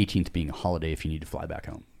 with the 18th being a holiday if you need to fly back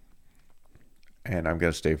home. And I'm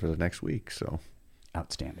going to stay for the next week, so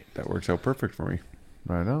outstanding. That works out perfect for me.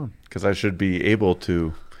 Right on. Because I should be able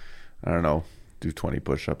to, I don't know, do 20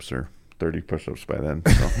 push-ups or 30 push-ups by then.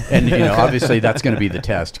 So. And obviously that's going to be the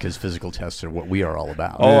test, because physical tests are what we are all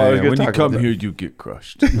about. I was when you come here, you get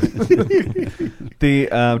crushed.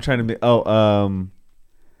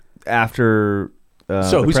 After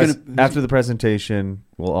after the presentation,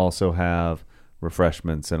 we'll also have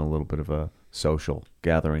refreshments and a little bit of a social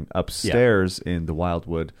gathering upstairs in the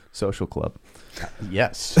Wildwood Social Club.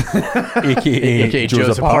 Yes. AKA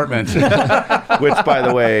Joe's apartment. Which, by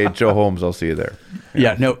the way, Joe Holmes, I'll see you there.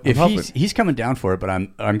 Yeah, no, if he's coming down for it, but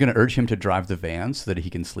I'm going to urge him to drive the van so that he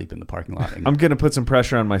can sleep in the parking lot. I'm going to put some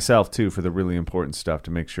pressure on myself, too, for the really important stuff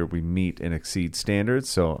to make sure we meet and exceed standards.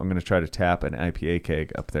 So I'm going to try to tap an IPA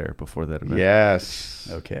keg up there before that event. Yes.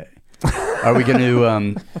 Okay. Are we going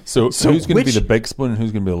to... So who's going to be the big spoon and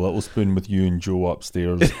who's going to be the little spoon with you and Joe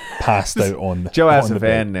upstairs passed out on Joe has on a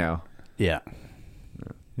van now. Yeah.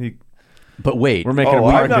 But wait, we're making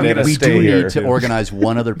we do need to organize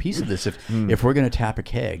one other piece of this if we're going to tap a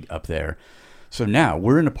keg up there. So now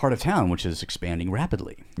we're in a part of town which is expanding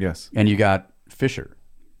rapidly. Yes. And you got Fisher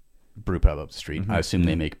Brew Pub up the street. I assume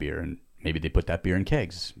they make beer, and maybe they put that beer in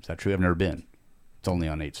kegs. Is that true? I've never been. It's only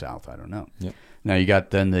on 8 South. I don't know. Yep. Now you got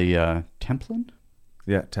then the Templin?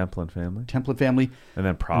 Yeah, Templin family. Templin family. And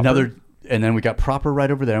then Proper. Another and then we got Proper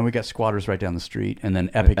right over there, and we got Squatters right down the street, and then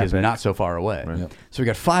Epic is not so far away. Right. Yep. So we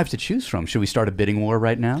got 5 to choose from. Should we start a bidding war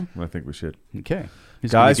right now? I think we should. Okay.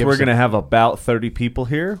 Who's Guys, give we're us going to have about 30 people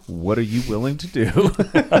here. What are you willing to do?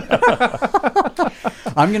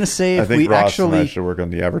 I'm going to say I if think we Ross actually... and I should work on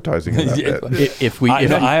the advertising of that bit. If we... I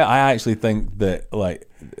if actually think that like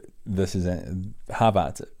this is it. Have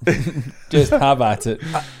at it. Just have at it.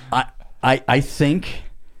 I think...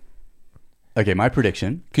 Okay, my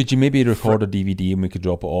prediction... Could you maybe record a DVD and we could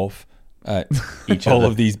drop it off at each all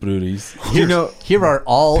of these breweries? Here are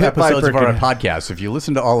all Pit episodes Viper of our can- podcasts. If you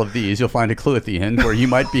listen to all of these, you'll find a clue at the end where you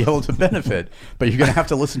might be able to benefit. But you're going to have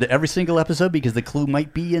to listen to every single episode because the clue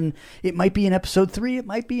might be in episode 3, it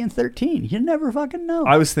might be in 13. You never fucking know.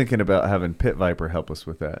 I was thinking about having Pit Viper help us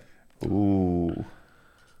with that. Ooh.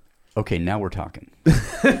 Okay, now we're talking.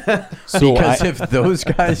 So Because if those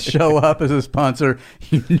guys show up as a sponsor,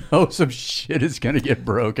 you know some shit is going to get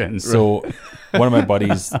broken. So one of my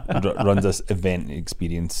buddies runs this event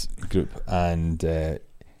experience group, and out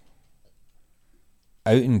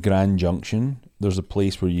in Grand Junction, there's a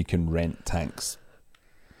place where you can rent tanks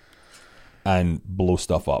and blow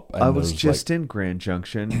stuff up. And I was there's, just like, in Grand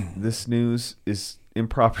Junction. This news is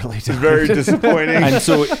improperly It's very disappointing. and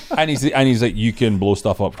so and he's like, you can blow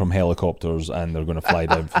stuff up from helicopters, and they're going to fly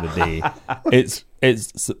down for the day. It's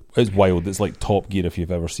wild. It's like Top Gear if you've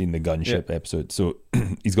ever seen the gunship episode. So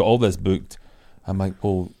he's got all this booked. I'm like,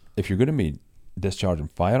 well, if you're going to be discharging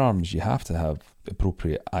firearms, you have to have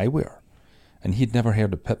appropriate eyewear. And he'd never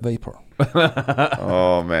heard of Pit Viper.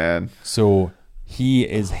 Oh, man. So he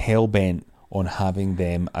is hell-bent on having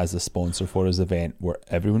them as a sponsor for his event, where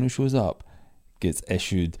everyone who shows up gets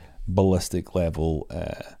issued ballistic level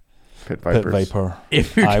Pit Pit Vipers. Viper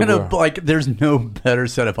if you're going to, eyewear. like, there's no better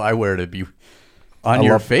set of eyewear to be on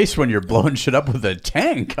your face when you're blowing shit up with a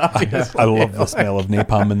tank. Obviously. I love the smell of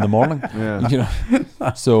napalm in the morning. Yeah. You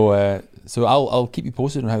know, so I'll keep you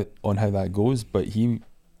posted on how that goes. But he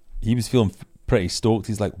was feeling pretty stoked.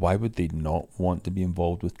 He's like, why would they not want to be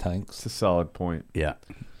involved with tanks? It's a solid point. Yeah.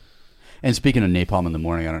 And speaking of napalm in the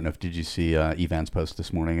morning, I don't know if did you see Evan's post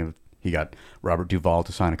this morning? He got Robert Duvall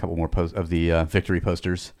to sign a couple more of the victory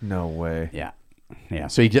posters. No way. Yeah.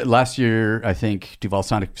 So he did last year. I think Duvall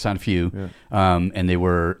signed a few, and they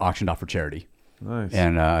were auctioned off for charity. Nice.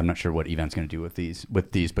 And I'm not sure what Evan's going to do with these,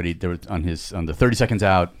 but there was on the 30 seconds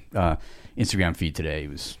out Instagram feed today. He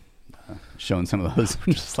was showing some of those.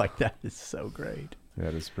 I'm just like, that is so great.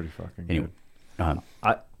 That is pretty fucking Anyway, good.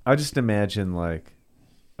 I just imagine like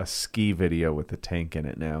a ski video with a tank in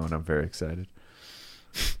it now, and I'm very excited.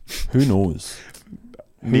 Who knows?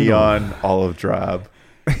 Neon olive drab.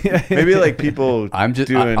 Maybe like people I'm just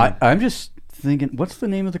doing. I'm just thinking, what's the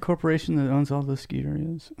name of the corporation that owns all the ski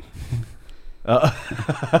areas?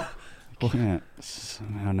 Can't.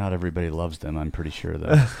 Somehow not everybody loves them. I'm pretty sure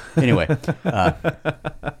though. Anyway,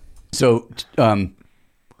 so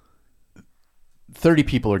 30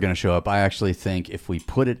 people are going to show up. I actually think if we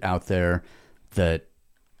put it out there that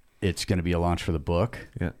it's going to be a launch for the book,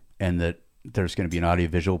 and that there's going to be an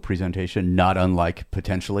audiovisual presentation, not unlike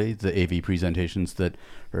potentially the AV presentations that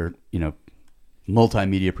are,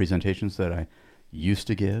 multimedia presentations that I used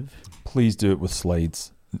to give. Please do it with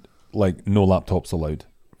slides. Like, no laptops allowed.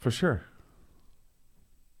 For sure.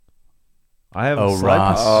 I have Oh,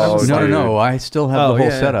 Ross. Oh, no, dude. no. I still have the whole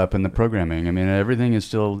yeah. setup and the programming. I mean, everything is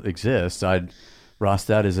still exists. Ross,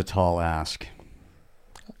 that is a tall ask.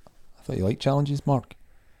 I thought you liked challenges, Mark.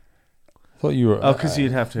 I thought you were. Oh, because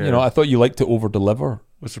you'd have to. I thought you liked to over deliver.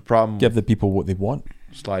 What's the problem? Give the people what they want.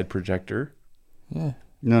 Slide projector. Yeah.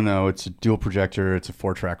 No, it's a dual projector. It's a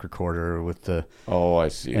 4-track recorder with the Oh, I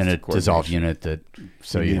see. and a It's the dissolve coordination. unit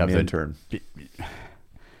so You you need have an the intern.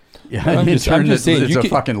 Yeah, I'm an just intern that's saying, it's you a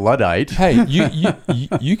can- fucking Luddite. Hey,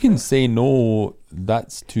 you can say no.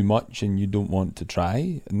 That's too much, and you don't want to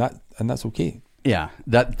try, and that's okay. Yeah,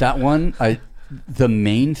 that one. The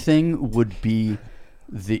main thing would be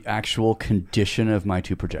the actual condition of my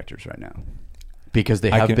 2 projectors right now, because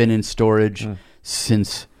they have been in storage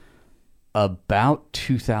since about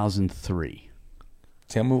 2003.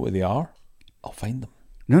 Tell me what they are. I'll find them.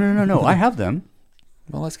 No. I have them.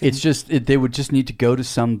 Well, let's get. It's just they would just need to go to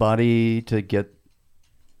somebody to get,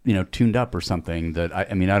 tuned up or something. That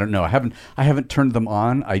I mean, I don't know. I haven't turned them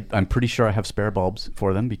on. I'm pretty sure I have spare bulbs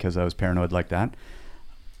for them because I was paranoid like that.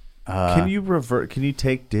 Can you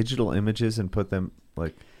take digital images and put them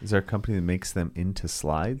like? Is there a company that makes them into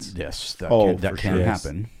slides? Yes, that Oh, can for sure.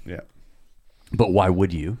 happen. Yeah. But why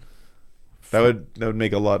would you? That would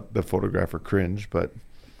make the photographer cringe, but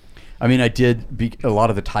I mean, I did a lot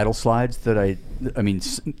of the title slides that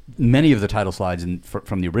many of the title slides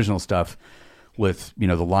from the original stuff with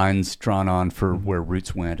the lines drawn on for where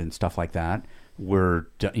routes went and stuff like that, were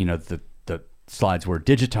the slides were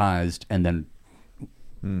digitized and then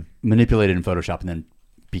manipulated in Photoshop and then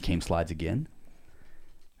became slides again.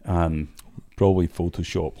 Probably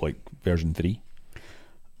Photoshop like version 3.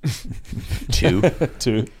 2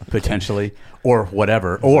 potentially, or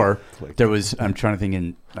whatever. Or there was, I'm trying to think,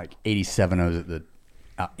 in like 87, I was at the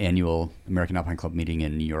annual American Alpine Club meeting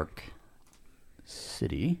in New York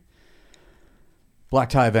City. Black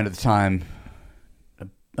tie event at the time.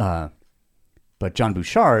 But John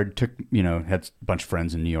Bouchard took, had a bunch of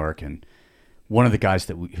friends in New York, and one of the guys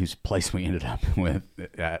whose place we ended up with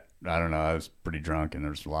at, I don't know, I was pretty drunk, and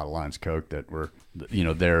there's a lot of lines of coke that were,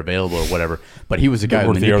 they're available or whatever. But he was a guy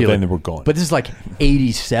who manipulated. Then they were gone. But this is like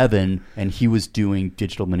 87, and he was doing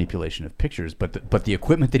digital manipulation of pictures. But the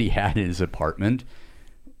equipment that he had in his apartment,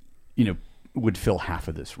 would fill half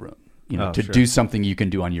of this room. Do something you can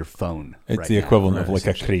do on your phone. It's the equivalent of like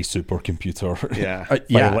a Cray supercomputer. Yeah.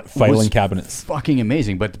 Filing cabinets. Fucking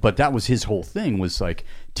amazing. But that was his whole thing, was like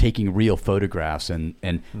taking real photographs and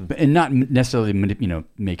not necessarily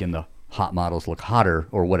making the hot models look hotter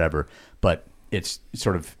or whatever, but it's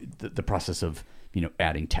sort of the process of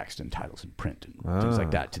adding text and titles and print and things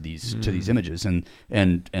like that to these images. And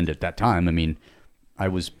at that time, I mean, I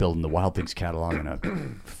was building the Wild Things catalog in a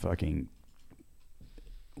fucking,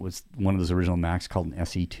 was one of those original Macs called an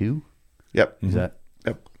SE2. Yep. Is that?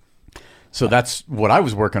 Yep. So that's what I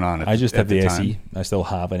was working on. I just have the time. SE. I still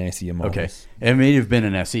have an SE in my office. It may have been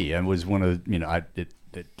an SE. It was one of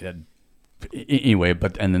anyway.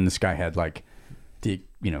 But and then this guy had like the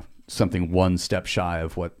something one step shy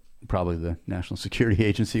of what probably the National Security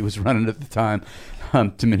Agency was running at the time,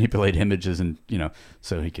 to manipulate images and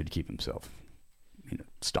so he could keep himself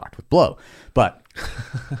stocked with blow. But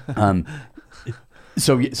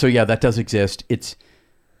so yeah, that does exist. It's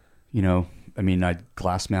I mean, I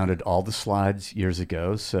glass mounted all the slides years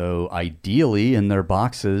ago, so ideally in their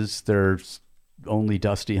boxes they're only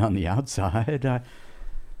dusty on the outside.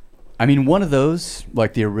 I mean, one of those,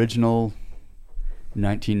 like the original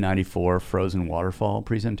 1994 Frozen Waterfall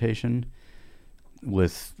presentation,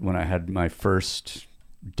 with when I had my first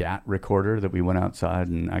DAT recorder that we went outside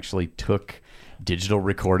and actually took digital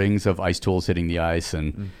recordings of ice tools hitting the ice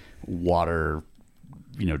and water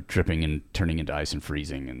dripping and turning into ice and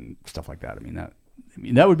freezing and stuff like that. I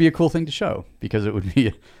mean that would be a cool thing to show, because it would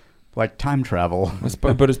be like time travel.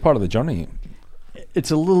 But it's part of the journey.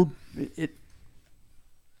 It's a little.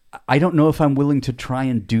 I don't know if I'm willing to try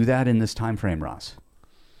and do that in this time frame, Ross.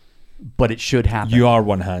 But it should happen. You are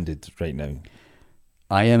one-handed right now.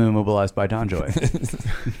 I am immobilized by Don Joy.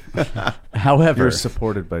 However, You're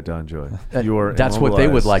supported by Don Joy. That's what they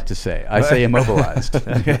would like to say. I say immobilized.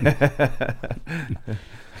 I'd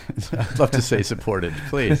love to say supported.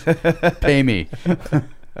 Please pay me.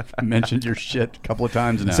 I've mentioned your shit a couple of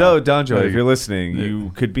times now. So, Don Joy, if you're listening,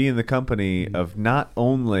 you could be in the company of not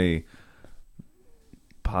only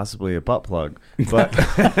possibly a butt plug, but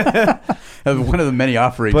one of the many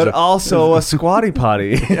offerings, but also a squatty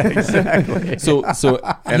potty. Yeah, exactly. So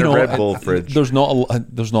and a Red Bull fridge. There's not a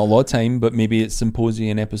lot of time, but maybe it's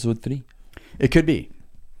Symposium episode 3. It could be.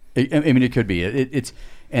 I mean, it could be. It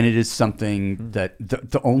is something that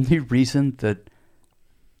the only reason that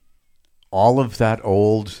all of that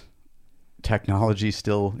old technology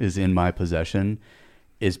still is in my possession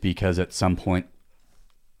is because at some point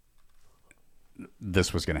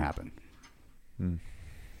this was going to happen.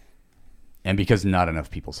 And because not enough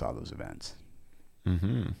people saw those events.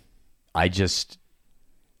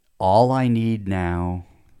 All I need now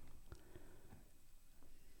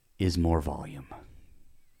is more volume.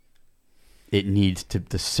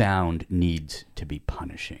 The sound needs to be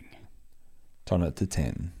punishing. Turn it to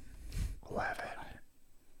 10. 11.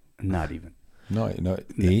 Not even. No,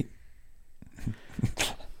 8.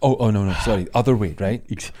 Oh, no, sorry. Other way,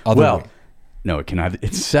 right? Other way. No, it can either.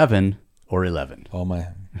 It's 7 or 11. Oh my!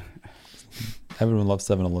 Everyone loves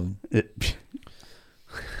 7-Eleven. It's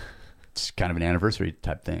kind of an anniversary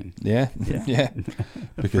type thing. Yeah.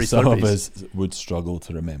 Because some of us would struggle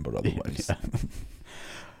to remember otherwise.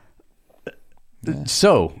 Yeah.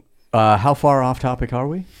 So, how far off topic are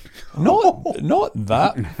we? Not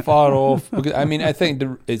that far off. Because, I mean, I think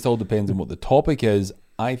it all depends on what the topic is.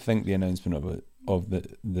 I think the announcement of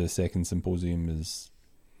the second symposium is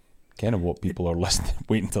kind of what people are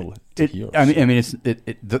waiting to hear. I mean, it's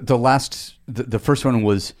the first one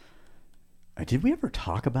was. Did we ever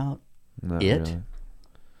talk about Not it? really.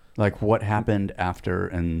 Like what happened after,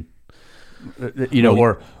 and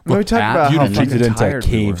or we talked about you how retreated fucking into a tired we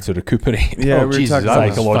cave were. to recuperate. Yeah, we were Jesus, talking I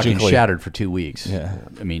was fucking psychologically. shattered for 2 weeks. Yeah.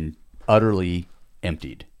 I mean, utterly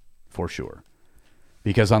emptied, for sure.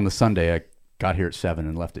 Because on the Sunday, I got here at 7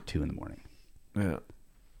 and left at 2 in the morning. Yeah.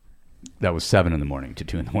 That was 7 in the morning to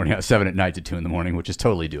 2 in the morning. 7 at night to 2 in the morning, which is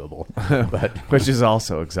totally doable. But Which is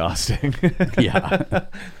also exhausting. yeah.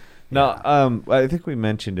 No, I think we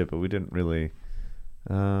mentioned it, but we didn't really.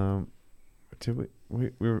 Did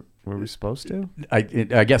were we supposed to? I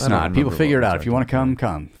guess I don't not. People remember figure it what we out. If you want to talked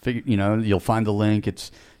come. Figure, you'll find the link.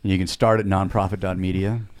 You can start at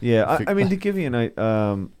nonprofit.media. Yeah, I mean, to give you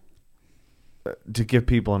to give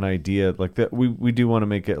people an idea, like that, we do want to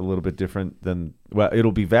make it a little bit different than. Well,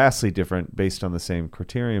 it'll be vastly different based on the same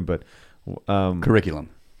criterion, but Curriculum.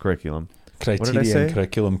 What did I Criteria say? and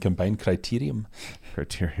curriculum combined. Criterium.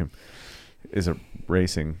 Criterion is a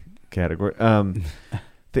racing category.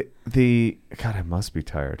 The God, I must be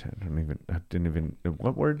tired. I didn't even.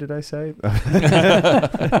 What word did I say?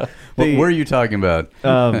 What were you talking about?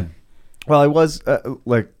 Well, I was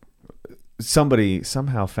like, somebody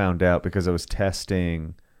somehow found out because I was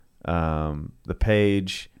testing the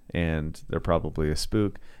page, and they're probably a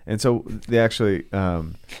spook, and so they actually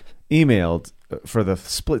emailed for the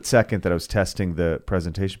split second that I was testing the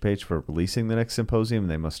presentation page for releasing the next symposium.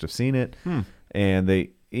 They must have seen it, and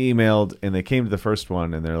they emailed, and they came to the first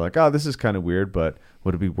one, and they're like, "Oh, this is kind of weird, but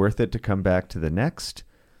would it be worth it to come back to the next?"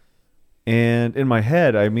 And in my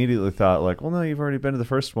head, I immediately thought, like, well, no, you've already been to the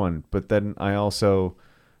first one. But then I also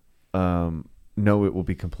know it will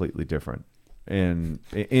be completely different, and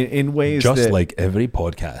in ways Just that, like every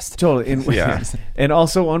podcast. totally, and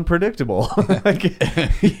also unpredictable. Like,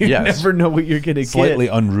 you never know what you're going to get. Slightly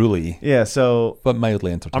unruly, Yeah, so but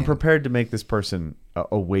mildly entertaining. I'm prepared to make this person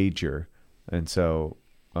a wager, and so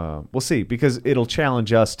we'll see, because it'll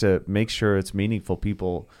challenge us to make sure it's meaningful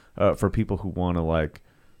for people who want to like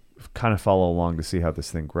kind of follow along to see how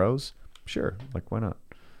this thing grows. Sure, like, why not?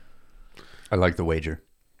 I like the wager.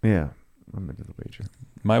 Yeah, I'm into the wager.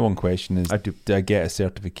 My one question is, I do. I get a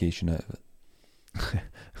certification out of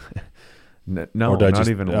it? No, or do I not just,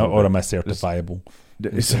 even. A or little am I bit. certifiable?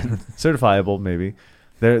 Certifiable? Maybe.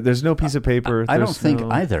 There's no piece of paper. I don't There's think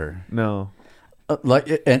no- either. No.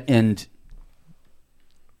 And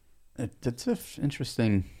that's an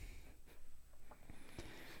interesting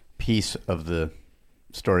piece of the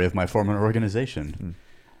story of my former organization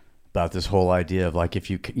about this whole idea of, like, if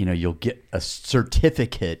you'll get a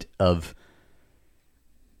certificate of,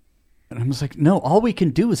 and I'm just like, no, all we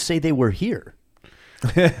can do is say they were here.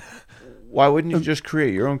 Why wouldn't you just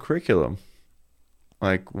create your own curriculum?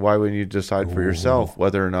 Like, why wouldn't you decide for yourself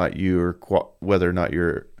whether or not you're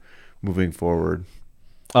moving forward?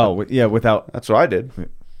 Oh, yeah. Without. That's what I did.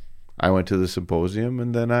 I went to the symposium,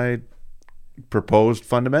 and then I proposed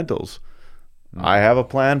fundamentals. I have a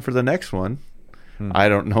plan for the next one. I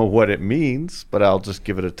don't know what it means, but I'll just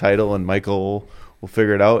give it a title, and Michael will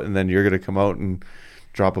figure it out, and then you're going to come out and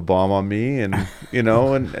drop a bomb on me, and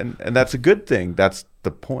and that's a good thing. That's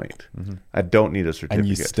the point. I don't need a certificate. And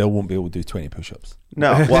you still won't be able to do 20 push-ups.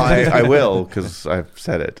 No, well, I will, because I've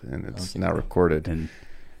said it, and it's now recorded.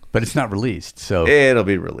 But it's not released, so It'll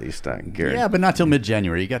be released, I can guarantee. yeah, but not till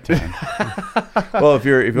mid-January. You got time. Well, if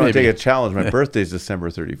you want to Maybe. take a challenge, my birthday's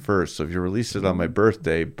December 31st. So if you release it on my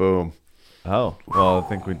birthday, boom. Oh, well, I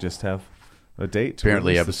think we just have a date. to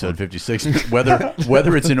Apparently, release this episode one. 56,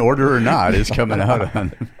 whether it's in order or not, is coming out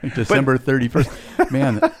on December 31st.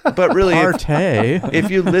 Man, But really, partay.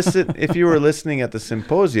 if you were listening at the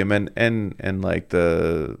symposium and like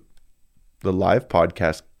the live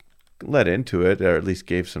podcast led into it, or at least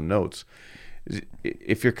gave some notes.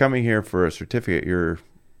 If you're coming here for a certificate, you're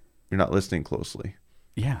not listening closely.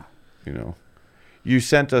 Yeah. You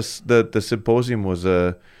sent us the symposium was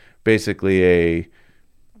basically a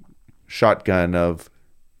shotgun of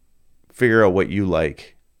figure out what you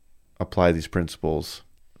like, apply these principles.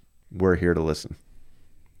 We're here to listen.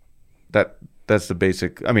 That's the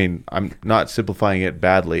basic. I mean, I'm not simplifying it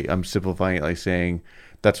badly. I'm simplifying it like saying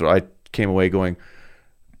that's what I came away going.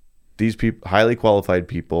 These people, highly qualified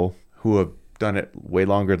people who have done it way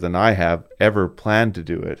longer than I have ever planned to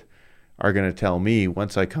do it, are going to tell me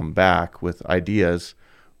once I come back with ideas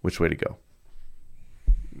which way to go.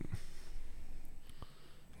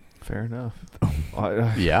 Fair enough.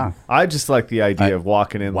 Yeah. I just like the idea of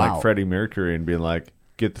walking in Wow. like Freddie Mercury and being like,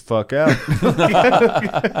 "Get the fuck out."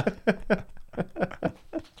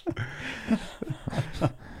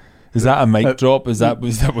 Is that a mic drop? Was that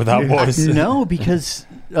what that was? No, because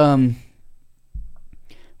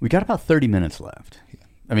we got about 30 minutes left.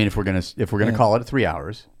 I mean, if we're gonna call it 3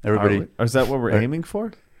 hours, everybody. Or is that what we're aiming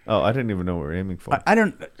for? Oh, I didn't even know what we're aiming for.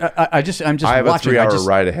 I'm just I have watching. a 3 hour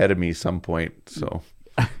ride ahead of me some point, so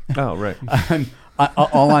Oh, right.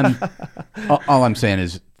 All I'm saying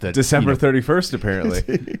is that December 31st,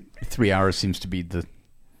 apparently. 3 hours seems to be the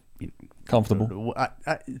Comfortable.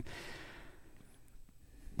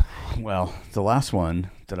 Well, the last one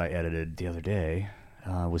that I edited the other day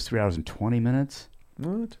was 3 hours and 20 minutes.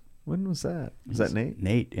 What? When was that? Was that Nate?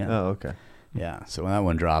 Nate, yeah. Oh, okay. Yeah, so when that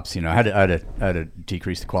one drops, I had to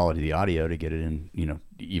decrease the quality of the audio to get it in,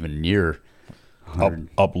 even near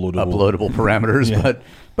uploadable parameters. Yeah.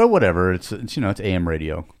 But whatever, it's AM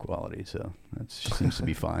radio quality, so that seems to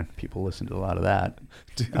be fine. People listen to a lot of that.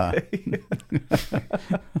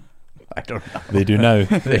 I don't know. They do now.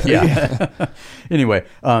 Yeah. Anyway,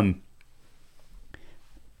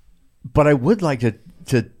 but I would like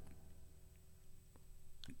to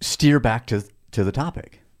steer back to the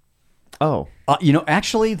topic. Oh,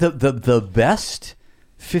 actually, the best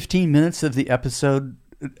 15 minutes of the episode,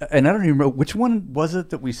 and I don't even remember which one was it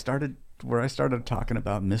that we started, where I started talking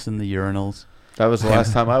about missing the urinals. That was the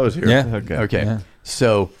last time I was here. Yeah. Okay. Yeah.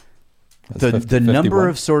 So the number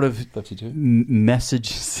of sort of 52.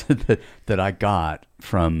 messages that I got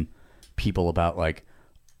from people about, like,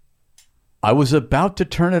 I was about to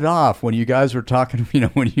turn it off when you guys were talking,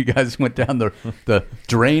 when you guys went down the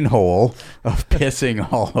drain hole of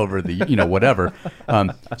pissing all over the, whatever.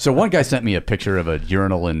 So one guy sent me a picture of a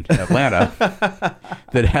urinal in Atlanta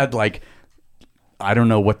that had, like, I don't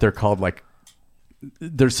know what they're called, like,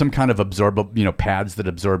 there's some kind of pads that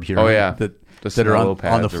absorb urine. Oh, yeah. That The are snow on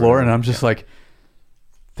pads the or floor, whatever. and I'm just like,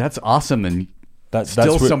 that's awesome, and That's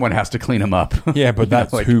still what- someone has to clean them up. Yeah, but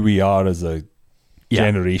that's like, who we are as a Yeah.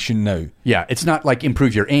 generation now. Yeah, it's not like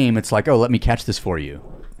improve your aim. It's like, oh, let me catch this for you.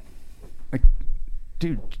 Like,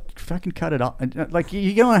 dude, fucking cut it off. Like,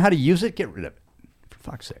 you don't know how to use it? Get rid of it. For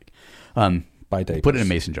fuck's sake. Buy diapers. Put it in a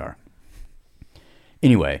mason jar.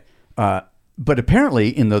 Anyway, but apparently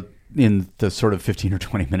in the sort of 15 or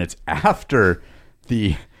 20 minutes after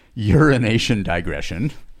the urination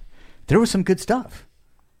digression, there was some good stuff.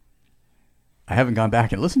 I haven't gone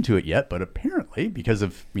back and listened to it yet, but apparently because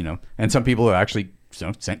of, and some people have actually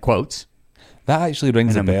sent quotes. That actually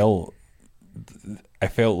rings a And bell. I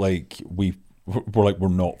felt like we're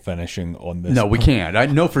not finishing on this. No, we can't. I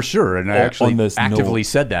know for sure, and I On actually this actively note-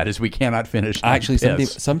 said that, is we cannot finish. Actually,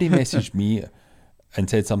 this. somebody messaged me and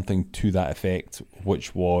said something to that effect,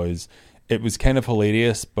 which was, it was kind of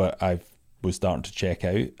hilarious, but I was starting to check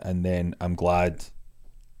out, and then I'm glad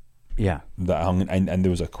Yeah, that I hung, and there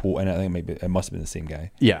was a quote in it. I think it must have been the same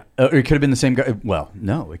guy. yeah. Or it could have been the same guy. Well,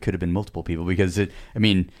 no, it could have been multiple people because it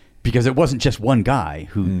wasn't just one guy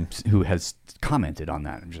who has commented on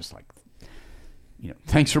that. I'm just like,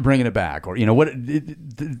 thanks for bringing it back, or what.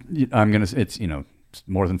 It's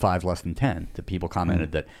more than 5, less than 10. That people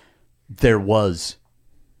commented that there was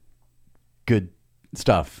good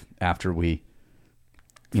stuff after we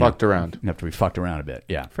Fucked around. After we fucked around a bit,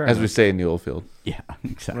 yeah. As we say in the old field. Yeah,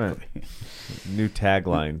 exactly. Right. New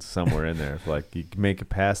tagline somewhere in there. Like, you can make it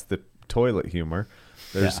past the toilet humor.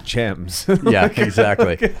 There's Yeah. gems. Yeah,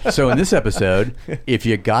 exactly. So in this episode, if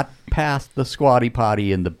you got past the squatty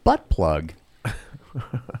potty and the butt plug,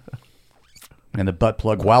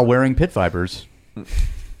 while wearing pit vipers,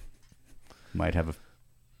 might have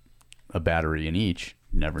a battery in each.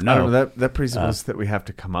 You never know. I don't know, that presupposes that we have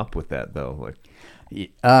to come up with that, though. Like,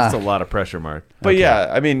 Uh, it's a lot of pressure, Mark. But yeah,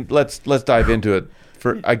 I mean, let's dive into it.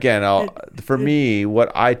 For me,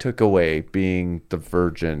 what I took away being the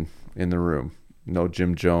virgin in the room, no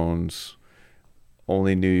Jim Jones,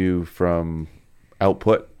 only knew you from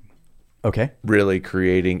output, okay. really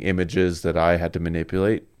creating images that I had to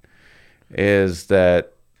manipulate, is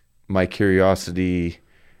that my curiosity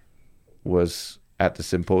was at the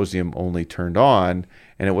symposium only turned on,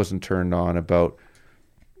 and it wasn't turned on about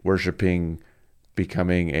worshiping,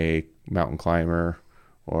 becoming a mountain climber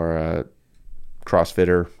or a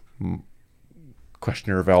CrossFitter,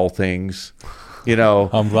 questioner of all things,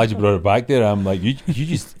 I'm glad you brought it back there. I'm like, you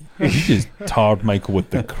just tarred Michael with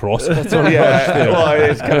the CrossFit. on there. well,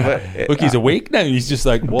 it's kind of Look, he's awake now. He's just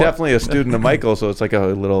like, what? definitely a student of Michael, so it's like a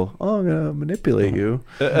little, I'm gonna manipulate you.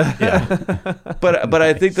 But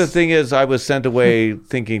I think the thing is, I was sent away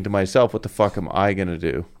thinking to myself, what the fuck am I gonna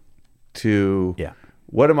do?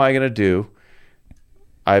 What am I gonna do?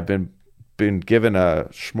 I've been given a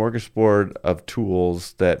smorgasbord of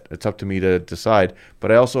tools that it's up to me to decide,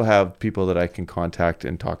 but I also have people that I can contact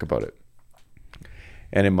and talk about it.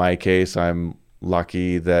 And in my case, I'm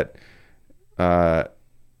lucky that I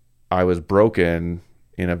was broken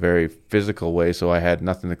in a very physical way, so I had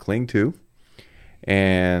nothing to cling to.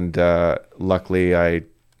 And luckily, I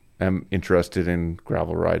am interested in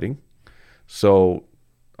gravel riding. So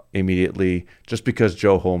immediately just because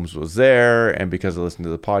Joe Holmes was there and because I listened to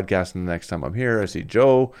the podcast, and the next time I'm here I see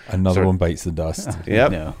Joe. Another one bites the dust.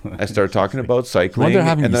 Yep. No. I start talking about cycling, Wonder and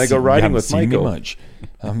haven't then you I go seen- you riding haven't with seen me Michael. much.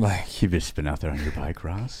 I'm like, You've just been out there on your bike,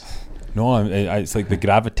 Ross. no, it's like the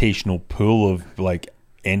gravitational pull of like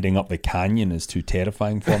ending up the canyon is too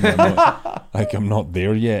terrifying for me. I'm not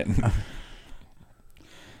there yet.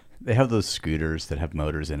 They have those scooters that have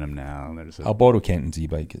motors in them now. There's a, I'll borrow Kenton's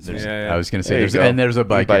e-bike. I was going to say, There you go. and there's a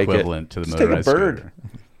bike E-bike it. equivalent to the Just take a motorized bird. scooter.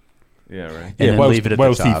 Yeah, right. And Yeah, then whilst, leave it at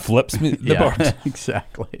whilst the he top. flips me the bird.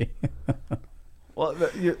 Exactly. Well,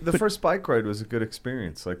 the first bike ride was a good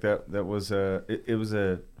experience. Like that was it was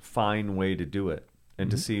a fine way to do it,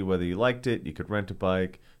 and to see whether you liked it. You could rent a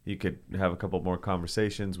bike. You could have a couple more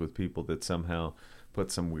conversations with people that somehow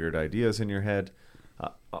put some weird ideas in your head.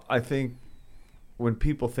 I think when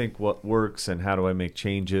people think what works and how do I make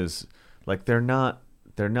changes, like they're not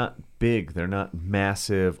big. They're not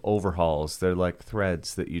massive overhauls. They're like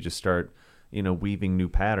threads that you just start, weaving new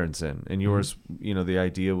patterns in. And yours, the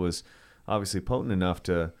idea was obviously potent enough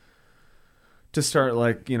to start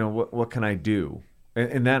like, what can I do?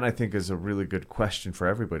 And that I think is a really good question for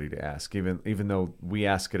everybody to ask, even though we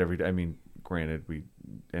ask it every day. I mean, granted, we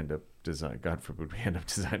end up God forbid we end up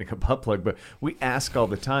designing a butt plug, but we ask all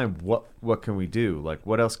the time, what can we do? Like,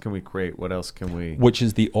 what else can we create? What else can we? Which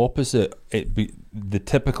is the opposite. The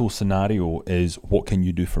typical scenario is, what can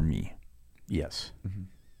you do for me? Yes.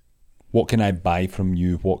 What can I buy from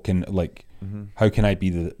you? What can, like, how can I be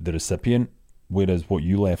the recipient? Whereas what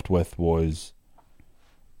you left with was,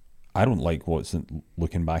 I don't like what's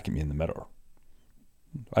looking back at me in the mirror.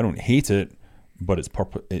 I don't hate it, but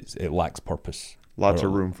it lacks purpose. Lots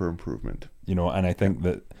of room for improvement. And I think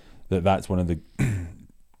that's one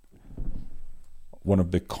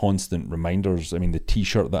of the constant reminders. I mean, the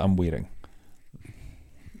T-shirt that I'm wearing,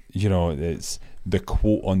 it's the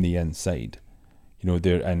quote on the inside.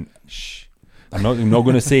 There, and I'm not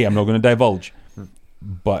going to say, I'm not going to divulge,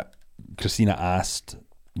 but Christina asked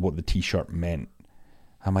what the T-shirt meant.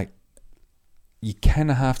 I'm like, you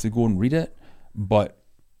kind of have to go and read it, but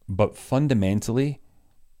fundamentally,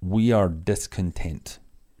 we are discontent.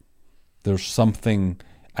 There's something,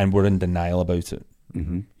 and we're in denial about it.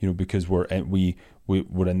 Because we're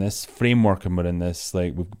in this framework, and we're in this,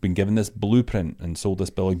 like, we've been given this blueprint and sold this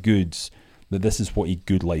bill of goods that this is what a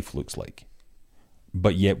good life looks like.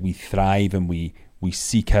 But yet we thrive and we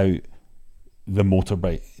seek out the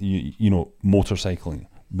motorbike, motorcycling,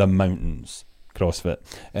 the mountains, CrossFit.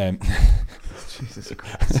 Jesus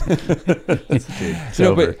Christ.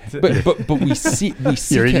 But we seek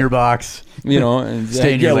You're in it, your box. and,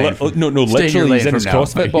 Stay in your lane. no, Stay in your literally he's lane in his from now.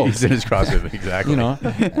 CrossFit box. He's in his CrossFit, exactly.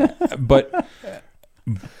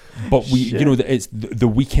 But we, Shit. it's the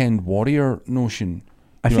weekend warrior notion.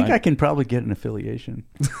 I think I can probably get an affiliation.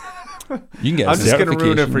 You can get. I'm just going to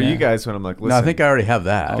ruin it for certification, you guys when I'm like, listen. No, I think I already have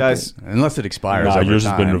that. Guys- Unless it expires Nah, over yours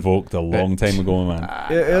time. has been revoked a long time ago,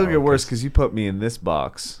 man. It'll get worse because you put me in this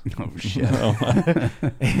box. Oh, shit.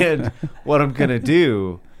 And what I'm going to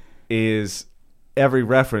do is every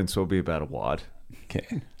reference will be about a wad.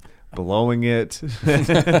 Okay. Blowing it,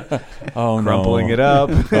 Oh crumpling no. it up.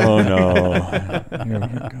 Oh no. Here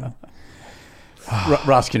we go.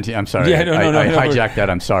 Ross, continue. I'm sorry. Yeah, no, I no, hijacked that.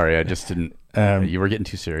 I'm sorry. I just didn't. You were getting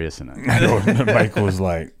too serious. And I know. Michael's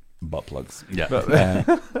like butt plugs. yeah.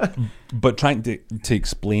 But trying to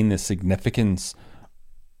explain the significance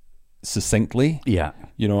succinctly, Yeah.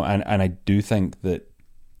 and I do think that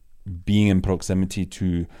being in proximity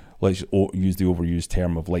to, let's use the overused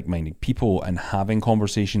term of like-minded people and having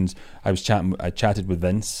conversations. I chatted with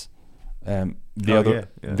Vince the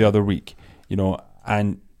other week,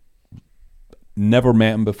 and never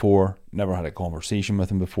met him before, never had a conversation with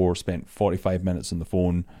him before, spent 45 minutes on the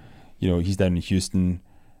phone. He's down in Houston,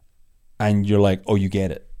 and you're like, oh, you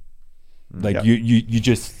get it. Like Yeah. you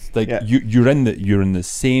just like you're in the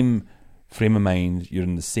same frame of mind, you're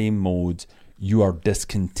in the same mode, you are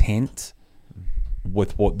discontent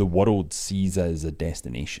with what the world sees as a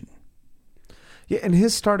destination. Yeah, and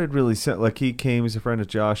his started really like he came. He's a friend of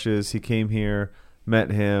Josh's. He came here, met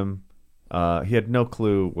him. He had no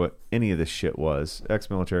clue what any of this shit was.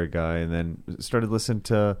 Ex-military guy, and then started listening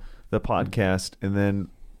to the podcast. And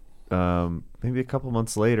then maybe a couple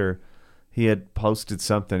months later, he had posted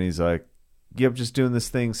something. He's like, "Yeah, I'm just doing this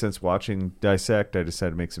thing since watching Dissect. I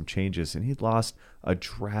decided to make some changes." And he'd lost a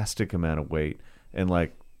drastic amount of weight, and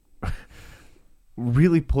like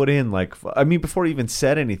really put in before he even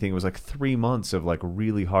said anything, it was like 3 months of like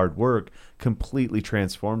really hard work, completely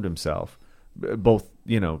transformed himself. both,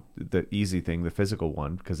 the easy thing, the physical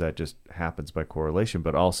one, because that just happens by correlation,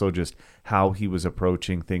 but also just how he was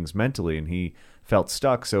approaching things mentally, and he felt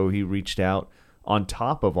stuck. So he reached out on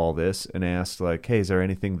top of all this and asked, like, hey, is there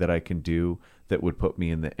anything that I can do that would put me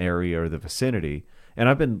in the area or the vicinity? And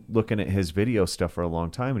I've been looking at his video stuff for a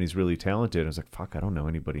long time, and he's really talented. I was like, fuck, I don't know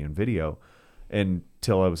anybody in video.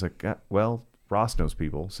 Until I was like, well, Ross knows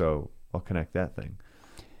people, so I'll connect that thing.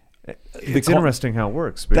 It's interesting how it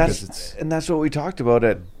works, because that's what we talked about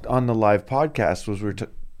on the live podcast, was we were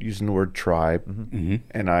using the word tribe,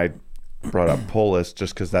 and I brought up polis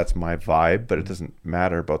just because that's my vibe, but it doesn't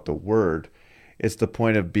matter about the word. It's the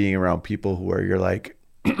point of being around people where you're like,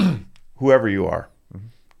 whoever you are,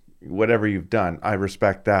 whatever you've done, I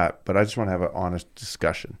respect that, but I just want to have an honest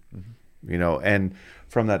discussion, and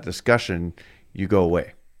from that discussion, you go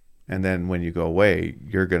away. And then when you go away,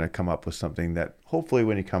 you're going to come up with something that hopefully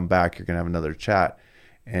when you come back, you're going to have another chat,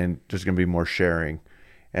 and there's going to be more sharing.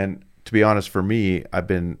 And to be honest, for me, I've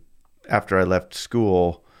been, after I left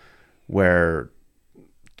school, where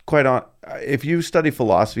if you study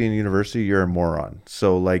philosophy in university, you're a moron.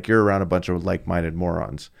 So like you're around a bunch of like-minded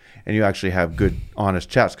morons, and you actually have good, honest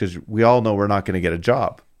chats, because we all know we're not going to get a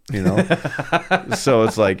job. So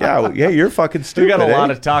it's like, yeah, you're fucking stupid. We got a lot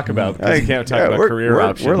to talk about, because you can't talk about career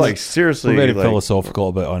options. We're like, seriously, we're very philosophical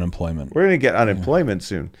about unemployment. We're going to get unemployment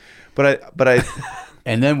soon, but I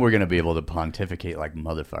and then we're going to be able to pontificate like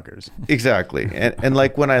motherfuckers. Exactly. And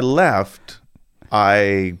like when I left,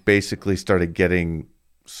 I basically started getting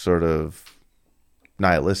sort of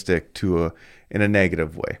nihilistic in a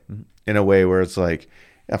negative way, in a way where it's like,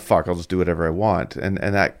 yeah, fuck, I'll just do whatever I want, and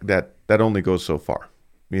that only goes so far.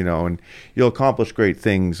 And you'll accomplish great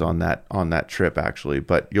things on that trip, actually,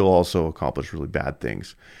 but you'll also accomplish really bad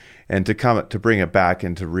things. And to bring it back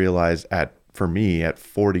and to realize for me at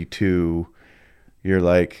 42, you're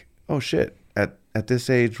like, oh shit, at this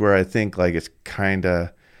age where I think like it's kind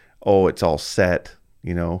of, it's all set,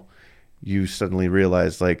 you suddenly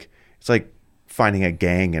realize like, it's like finding a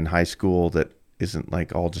gang in high school that isn't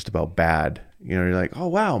like all just about bad. You're like, oh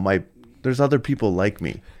wow, there's other people like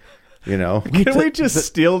me. Can we just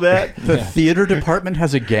steal that? The theater department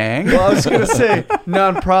has a gang? Well, I was going to say,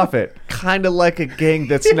 nonprofit, kind of like a gang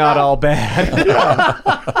that's not all bad. Yeah.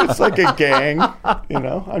 It's like a gang,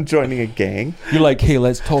 I'm joining a gang. You're like, hey,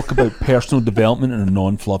 let's talk about personal development in a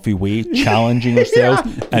non-fluffy way, challenging ourselves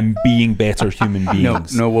and being better human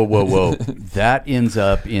beings. No, whoa. That ends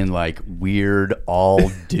up in like weird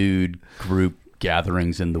all-dude group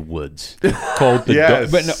gatherings in the woods called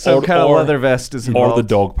the some kind of leather vest is involved. Or the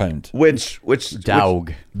dog pound, which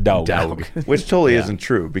dog, which totally isn't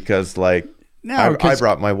true, because like I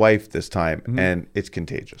brought my wife this time, and it's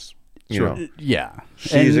contagious. Yeah,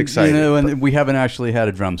 she's excited, and we haven't actually had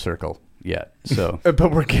a drum circle yet, so but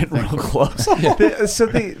we're getting real close. So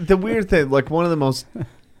the weird thing, like one of the most,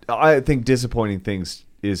 I think, disappointing things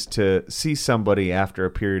is to see somebody after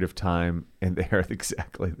a period of time and they're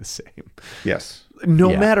exactly the same. Yes.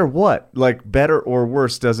 No matter what, like better or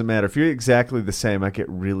worse, doesn't matter. If you're exactly the same, I get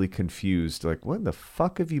really confused. Like, what the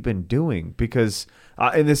fuck have you been doing? Because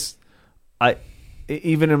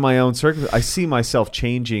even in my own circle, I see myself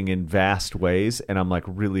changing in vast ways, and I'm like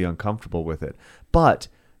really uncomfortable with it. But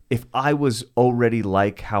if I was already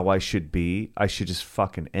like how I should be, I should just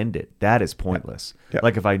fucking end it. That is pointless. Yep.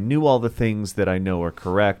 Like if I knew all the things that I know are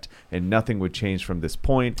correct and nothing would change from this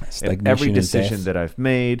point, and every decision that I've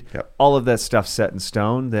made, all of that stuff set in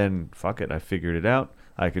stone, then fuck it, I figured it out.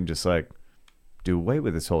 I can just like do away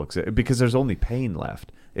with this whole because there's only pain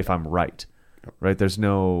left if I'm right. Right? There's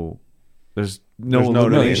no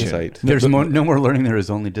insight. There's no more learning. There is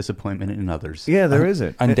only disappointment in others. Yeah, there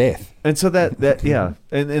isn't. And death. And so that yeah.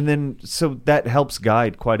 And then so that helps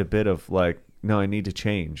guide quite a bit of like, no, I need to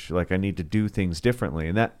change. Like I need to do things differently.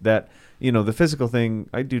 And that the physical thing,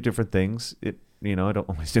 I do different things. I don't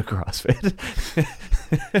always do CrossFit.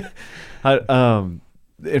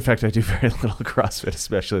 In fact, I do very little CrossFit,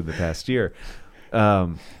 especially in the past year.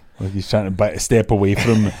 He's trying to bite a step away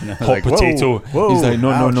from hot like, potato. whoa, he's like,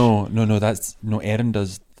 no. Aaron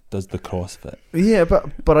does the CrossFit. Yeah,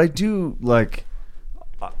 but I do look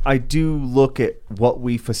at what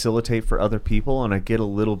we facilitate for other people, and I get a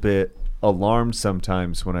little bit alarmed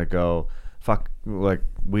sometimes when I go, fuck, like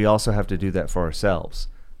we also have to do that for ourselves.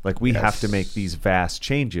 Like we have to make these vast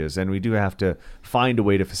changes, and we do have to find a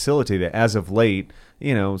way to facilitate it. As of late,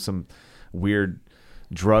 some weird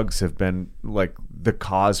drugs have been like the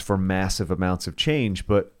cause for massive amounts of change,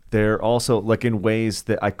 but they're also like in ways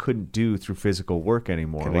that I couldn't do through physical work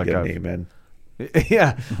anymore. Can I get an amen?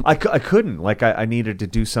 Yeah, I couldn't. Like I needed to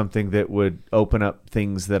do something that would open up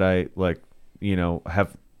things that I like,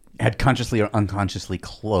 have had consciously or unconsciously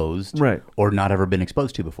closed, Right. or not ever been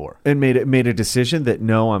exposed to before. And made a decision that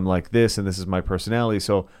no, I'm like this and this is my personality.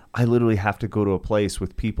 So I literally have to go to a place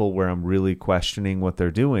with people where I'm really questioning what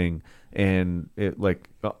they're doing, and it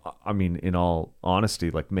I mean, in all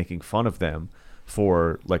honesty, like making fun of them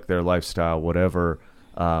for like their lifestyle, whatever.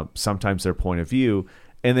 Sometimes their point of view,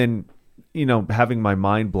 and then having my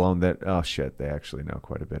mind blown that oh shit, they actually know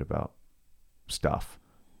quite a bit about stuff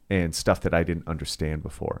and stuff that I didn't understand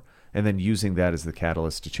before. And then using that as the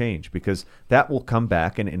catalyst to change, because that will come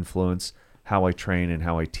back and influence how I train and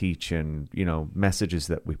how I teach and, messages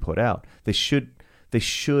that we put out. They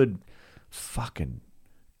should fucking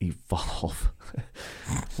evolve,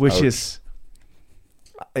 which is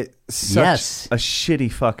such a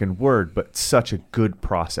shitty fucking word, but such a good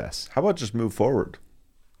process. How about just move forward?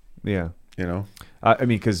 Yeah. I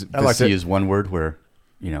mean, because I like to use one word where,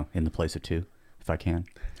 in the place of two, if I can.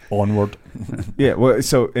 Onward. Yeah, well,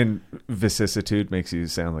 so in vicissitude makes you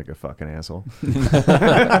sound like a fucking asshole.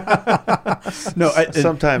 No,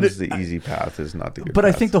 sometimes the easy path is not the good but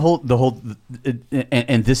path. I think the whole,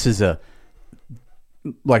 and this is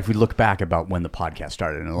like if we look back about when the podcast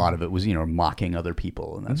started, and a lot of it was mocking other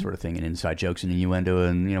people and that sort of thing, and inside jokes and innuendo,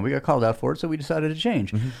 and we got called out for it, so we decided to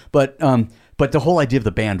change. But the whole idea of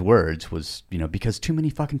the banned words was because too many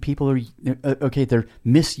fucking people are they're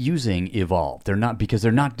misusing evolve. They're not, because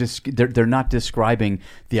they're not describing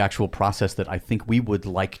the actual process that I think we would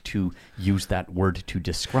like to use that word to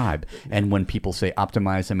describe. And when people say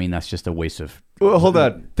optimize, I mean that's just a waste of. Well, hold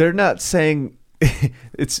on, they're not saying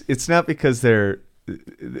it's not because they're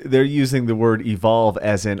using the word evolve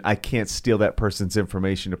as in I can't steal that person's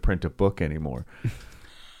information to print a book anymore.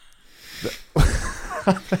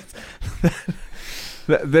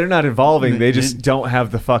 They're not evolving. They just don't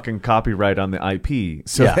have the fucking copyright on the IP,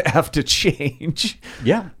 so they have to change.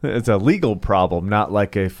 Yeah, it's a legal problem, not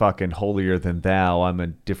like a fucking holier than thou. I'm a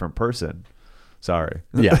different person. Sorry.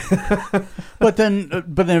 Yeah. But then,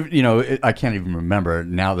 I can't even remember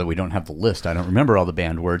now that we don't have the list. I don't remember all the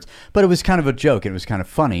banned words, but it was kind of a joke. It was kind of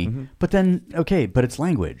funny. But then, but it's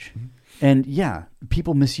language. And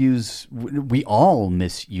people misuse, we all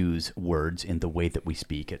misuse words in the way that we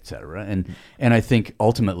speak, et cetera. And I think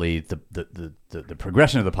ultimately the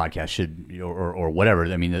progression of the podcast should, or whatever,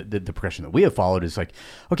 I mean, the progression that we have followed is like,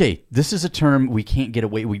 okay, this is a term we can't get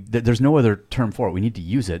away. There's no other term for it. We need to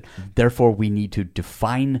use it. Therefore, we need to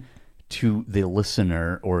define to the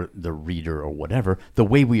listener or the reader or whatever the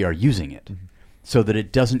way we are using it, so that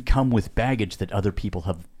it doesn't come with baggage that other people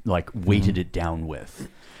have weighted it down with.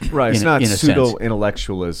 Right, it's not pseudo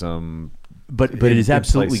intellectualism, but it is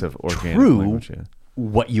absolutely true. Language,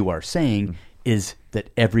 What you are saying is that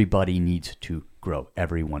everybody needs to grow.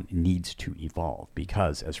 Everyone needs to evolve,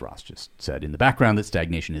 because, as Ross just said in the background, that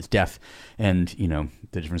stagnation is death, and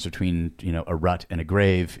the difference between a rut and a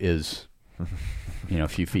grave is a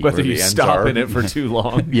few feet. Whether you stop in it for too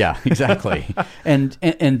long. Yeah, exactly. and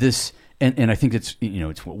this and I think it's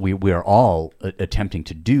it's what we are all attempting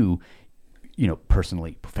to do.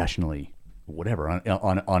 Personally, professionally, whatever,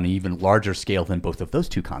 on an even larger scale than both of those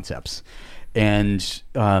two concepts, and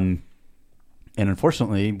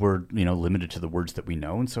unfortunately, we're limited to the words that we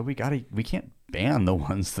know, and so we can't ban the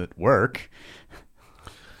ones that work.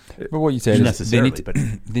 But what you said is they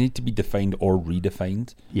need to be defined or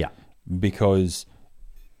redefined. Yeah, because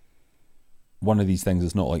one of these things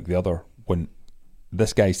is not like the other. When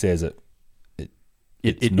this guy says it.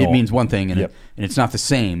 It means one thing, and it's not the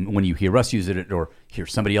same when you hear us use it or hear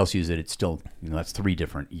somebody else use it. It's still, that's three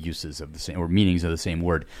different uses of the same, or meanings of the same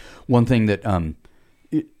word. One thing that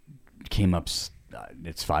it came up,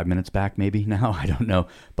 it's 5 minutes back maybe now, I don't know,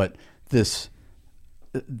 but this,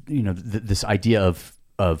 this idea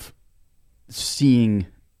of seeing,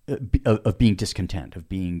 of being discontent, of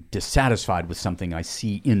being dissatisfied with something I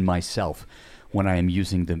see in myself when I am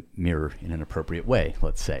using the mirror in an appropriate way,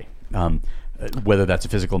 let's say. Whether that's a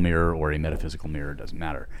physical mirror or a metaphysical mirror, doesn't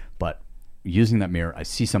matter. But using that mirror, I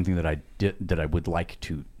see something that I would like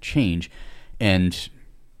to change. And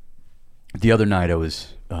the other night I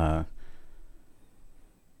was up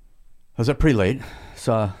pretty late.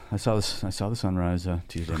 I saw the sunrise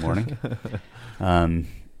Tuesday morning, and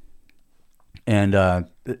I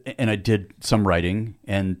did some writing,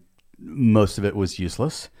 and most of it was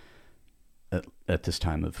useless at this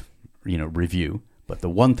time of review. But the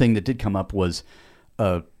one thing that did come up was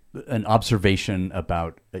an observation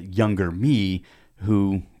about a younger me,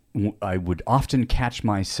 who I would often catch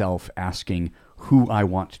myself asking who I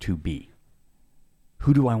want to be.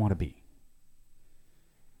 Who do I want to be?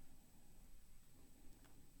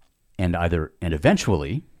 And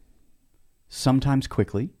eventually, sometimes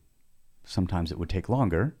quickly, sometimes it would take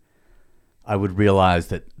longer, I would realize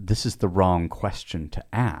that this is the wrong question to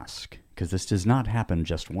ask, because this does not happen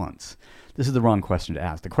just once. This is the wrong question to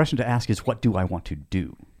ask. The question to ask is, what do I want to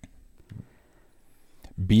do?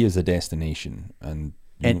 B is a destination, and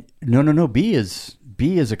no. B is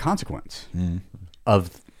a consequence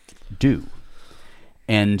of do.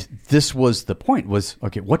 And this was the point, was,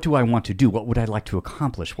 okay, what do I want to do? What would I like to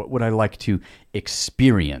accomplish? What would I like to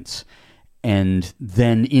experience? And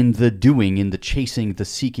then in the doing, in the chasing, the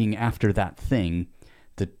seeking after that thing,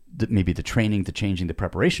 maybe the training, the changing, the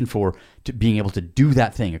preparation for to being able to do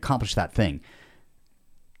that thing, accomplish that thing,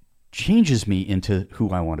 changes me into who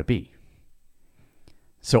I want to be.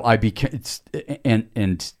 So I became,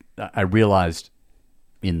 and I realized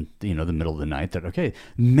in the middle of the night that, okay,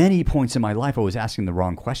 many points in my life I was asking the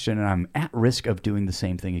wrong question, and I'm at risk of doing the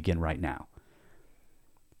same thing again right now.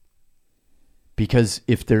 Because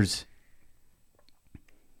if there's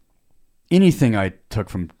anything I took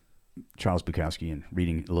from Charles Bukowski and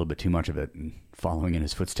reading a little bit too much of it and following in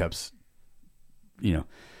his footsteps,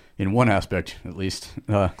 in one aspect at least,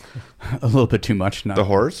 a little bit too much. Not, the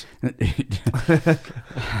horse? It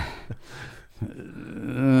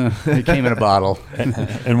came in a bottle,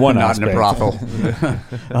 and one not aspect. in a brothel.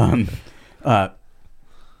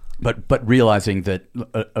 But realizing that,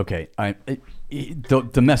 okay,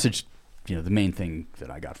 the message, the main thing that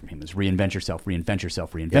I got from him is reinvent yourself, reinvent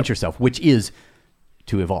yourself, reinvent yourself, which is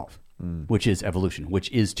to evolve, which is evolution,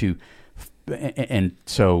 which is to, and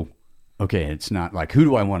so, okay, it's not like, who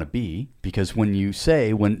do I want to be? Because when you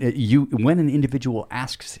say, when an individual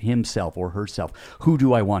asks himself or herself, who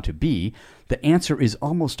do I want to be? The answer is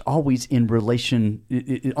almost always in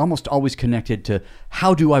relation, almost always connected to,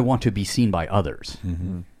 how do I want to be seen by others?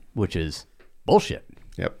 Which is bullshit.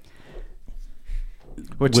 Yep.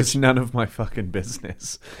 Which is none of my fucking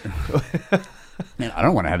business. Man, I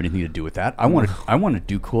don't want to have anything to do with that. I want to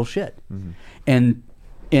do cool shit. And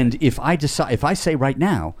if I say right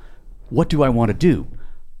now, what do I want to do?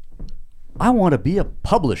 I want to be a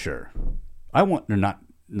publisher. I want to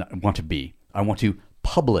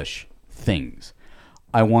publish things.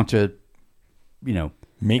 I want to,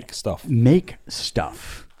 Make stuff.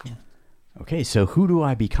 Okay, so who do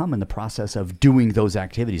I become in the process of doing those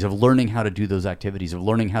activities, of learning how to do those activities, of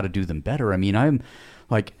learning how to do them better? I mean, I'm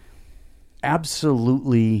like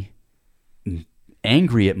absolutely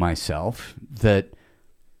angry at myself that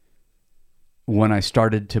when I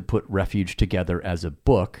started to put Refuge together as a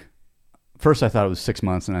book, first I thought it was 6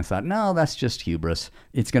 months, and I thought, no, that's just hubris.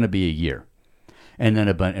 It's going to be a year. And then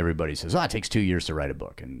everybody says, it takes 2 years to write a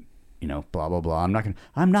book, and blah, blah, blah.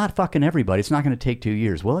 I'm not fucking everybody. It's not going to take 2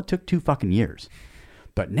 years. Well, it took 2 fucking years.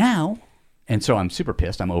 But now, and so I'm super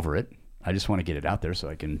pissed. I'm over it. I just want to get it out there so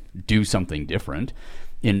I can do something different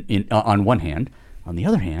on one hand. On the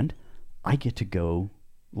other hand, I get to go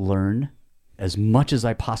learn as much as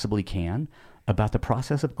I possibly can about the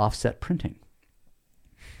process of offset printing.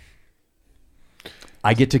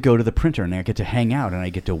 I get to go to the printer and I get to hang out and I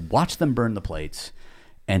get to watch them burn the plates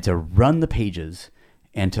and to run the pages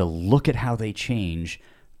and to look at how they change,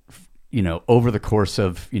 over the course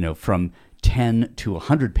of, from 10 to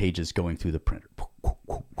 100 pages going through the printer,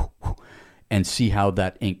 and see how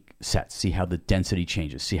that ink sets, see how the density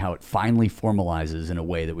changes, see how it finally formalizes in a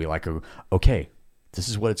way that we like, okay, this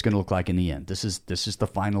is what it's going to look like in the end. This is the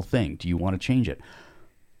final thing. Do you want to change it?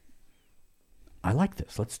 I like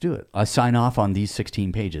this. Let's do it. I sign off on these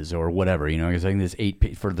 16 pages or whatever. Because I think there's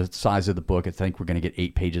 8 for the size of the book. I think we're going to get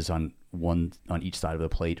 8 pages on each side of the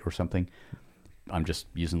plate or something. I'm just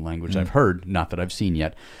using language I've heard, not that I've seen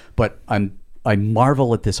yet. But I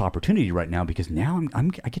marvel at this opportunity right now because now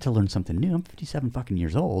I get to learn something new. I'm 57 fucking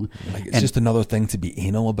years old. It's just another thing to be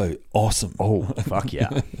anal about. Awesome. Oh, fuck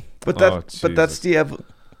yeah. But that's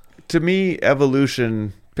to me,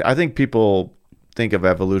 evolution. I think people think of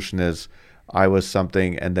evolution as I was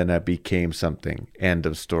something and then I became something. End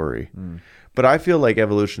of story. But I feel like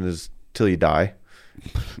evolution is till you die.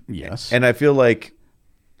 Yes. And I feel like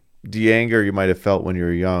the anger you might have felt when you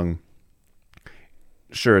were young,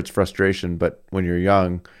 sure, it's frustration, but when you're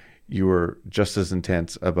young, you were just as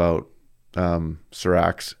intense about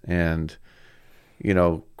Seracs and,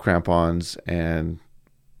 crampons and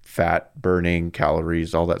fat burning,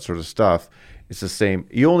 calories, all that sort of stuff. It's the same.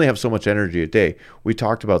 You only have so much energy a day. We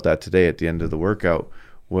talked about that today at the end of the workout,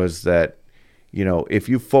 was that, if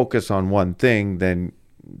you focus on one thing, then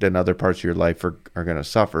other parts of your life are going to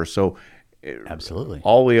suffer. So absolutely,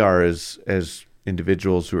 all we are as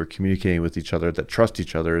individuals who are communicating with each other, that trust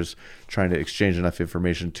each other, is trying to exchange enough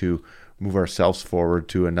information to move ourselves forward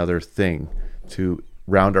to another thing, to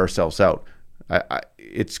round ourselves out.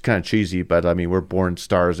 It's kind of cheesy, but I mean, we're born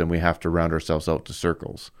stars and we have to round ourselves out to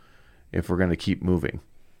circles. if we're going to keep moving.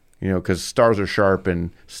 Because stars are sharp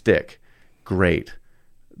and stick. Great.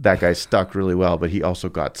 That guy stuck really well, but he also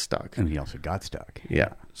got stuck. And he also got stuck.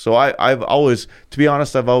 Yeah. So I've always, to be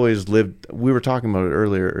honest, I've always lived, we were talking about it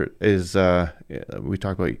earlier, we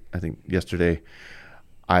talked about, I think, yesterday.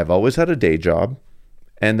 I've always had a day job,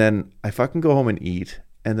 and then I fucking go home and eat,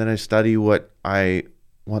 and then I study what I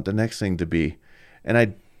want the next thing to be. And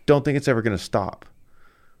I don't think it's ever going to stop.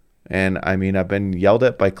 And I mean, I've been yelled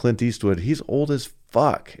at by Clint Eastwood. He's old as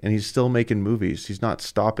fuck, and he's still making movies. He's not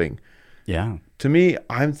stopping. Yeah. To me,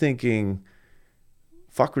 I'm thinking,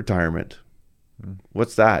 fuck retirement.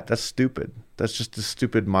 What's that? That's stupid. That's just a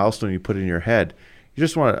stupid milestone you put in your head. You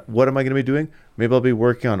just want to, what am I going to be doing? Maybe I'll be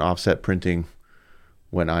working on offset printing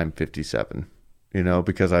when I'm 57,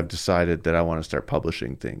 because I've decided that I want to start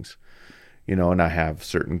publishing things, and I have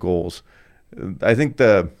certain goals. I think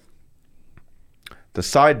the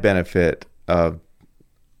side benefit of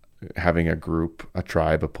having a group, a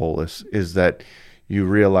tribe, a polis, is that you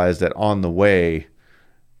realize that on the way,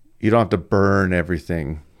 you don't have to burn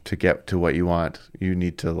everything to get to what you want. You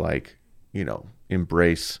need to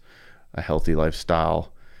embrace a healthy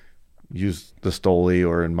lifestyle, use the Stoli,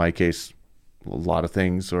 or in my case, a lot of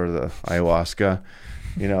things, or the ayahuasca,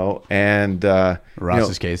 and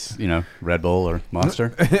Ross's case, Red Bull or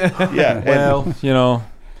Monster. Yeah. Well,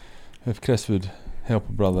 if Chris would help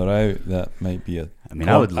a brother out, that might be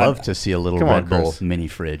I would love to see a little Red Bull Chris. mini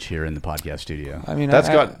fridge here in the podcast studio. I mean,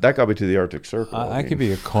 that got me to the Arctic Circle. I could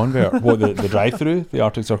be a convert. What, the drive-through, the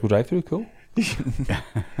Arctic Circle drive-through, cool.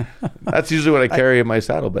 That's usually what I carry in my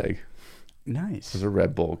saddlebag. Nice. Is a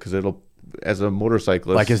Red Bull, because it'll, as a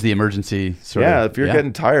motorcyclist, Like as the emergency sort of. if you're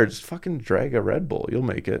getting tired, just fucking drag a Red Bull. You'll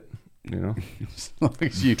make it.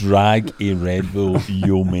 Drag a Red Bull,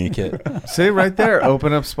 you'll make it. See, right there,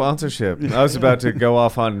 open up sponsorship. I was about to go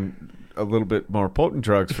off on a little bit more potent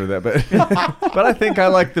drugs for that, but I think I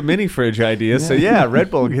like the mini fridge idea. So yeah,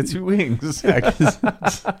 Red Bull gets you wings. Exactly.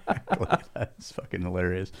 That's fucking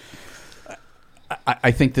hilarious.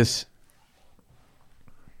 I think this,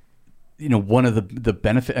 one of the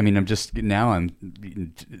benefit. I mean, I'm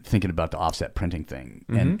thinking about the offset printing thing,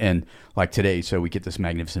 and like today. So we get this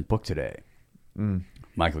magnificent book today.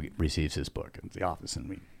 Michael receives his book at the office, and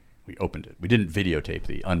we opened it. We didn't videotape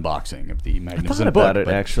the unboxing of the magnificent book. About it,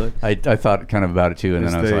 actually. I thought kind of about it too, and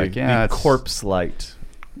then I was like, yeah, the Corpse Light,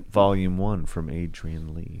 Volume 1 from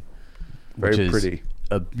Adrian Lee. Very pretty.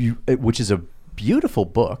 Which is a beautiful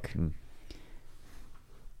book.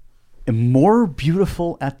 And more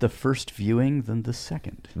beautiful at the first viewing than the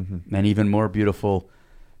second, and even more beautiful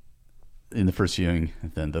in the first viewing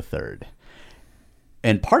than the third.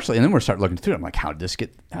 And partially, and then we're starting looking through it. I'm like, how'd this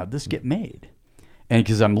get made? And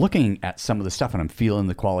because I'm looking at some of the stuff, and I'm feeling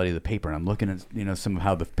the quality of the paper, and I'm looking at some of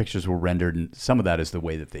how the pictures were rendered, and some of that is the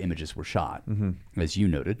way that the images were shot, as you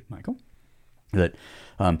noted, Michael. That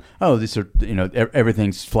these are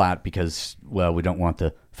everything's flat because we don't want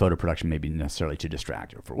the photo production maybe necessarily to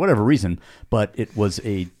distract or for whatever reason, but it was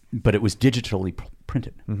digitally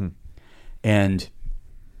printed, and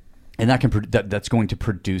that's going to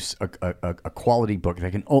produce a quality book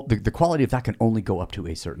that can the quality of that can only go up to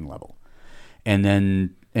a certain level.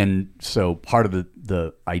 And so part of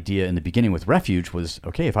the idea in the beginning with Refuge was,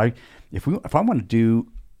 okay, if I want to do,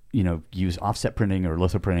 use offset printing or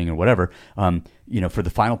litho printing or whatever, for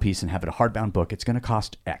the final piece and have it a hardbound book, it's going to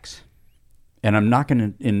cost X. And I'm not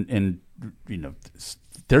going to,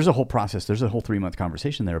 there's a whole process. There's a whole 3-month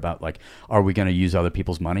conversation there about like, are we going to use other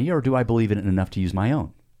people's money, or do I believe in it enough to use my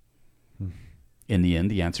own? In the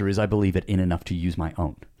end, the answer is I believe it in enough to use my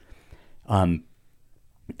own.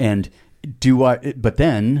 And do I? But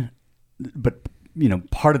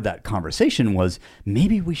part of that conversation was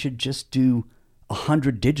maybe we should just do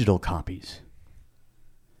 100 digital copies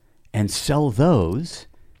and sell those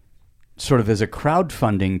sort of as a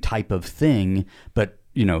crowdfunding type of thing. But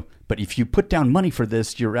if you put down money for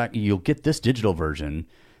this, you'll get this digital version.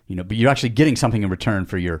 But you're actually getting something in return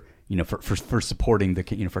for your. For supporting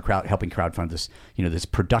helping crowdfund this, this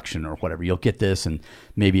production or whatever. You'll get this, and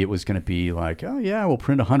maybe it was going to be like, oh yeah, we'll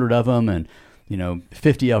print 100 of them, and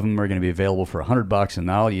 50 of them are going to be available for $100, and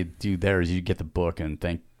all you do there is you get the book and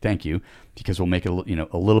thank you, because we'll make a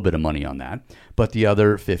little bit of money on that. But the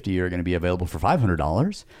other 50 are going to be available for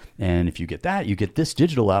 $500, and if you get that, you get this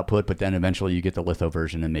digital output, but then eventually you get the litho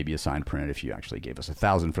version and maybe a signed print if you actually gave us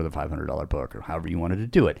 $1,000 for the $500 book, or however you wanted to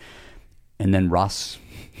do it. And then Ross,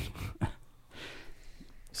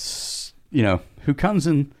 who comes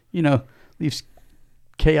and, leaves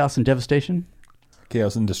chaos and devastation.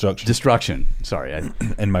 Chaos and destruction. Destruction. Sorry.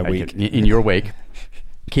 In my wake. In your wake.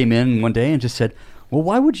 Came in one day and just said, well,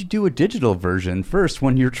 why would you do a digital version first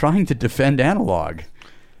when you're trying to defend analog?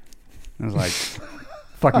 I was like,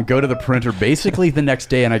 fucking go to the printer basically the next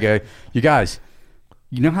day, and I go, you guys,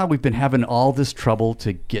 you know how we've been having all this trouble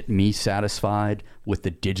to get me satisfied with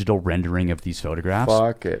the digital rendering of these photographs?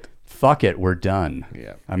 Fuck it, we're done.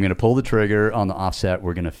 Yeah. I'm going to pull the trigger on the offset.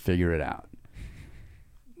 We're going to figure it out.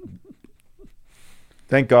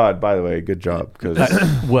 Thank God, by the way, good job, because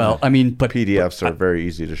Well, I mean, but PDFs are very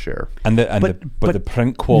easy to share. And the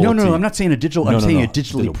print quality. No, I'm not saying a digital. I'm saying a digitally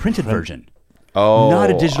Digital printed print. version. Oh, Not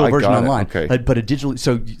a digital I version got it. online, Okay. but a digital.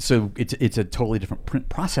 So it's a totally different print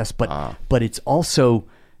process. But it's also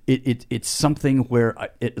it's something where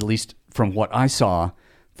at least from what I saw,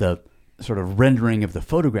 the sort of rendering of the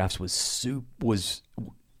photographs was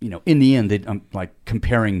in the end, I'm like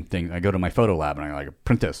comparing things. I go to my photo lab and I like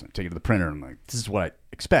print this and take it to the printer and I'm like, this is what I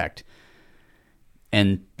expect.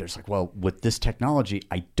 And there's like, well, with this technology,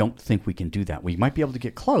 I don't think we can do that. We might be able to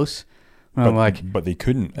get close. But they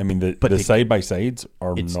couldn't. I mean, the side by sides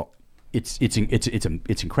are not.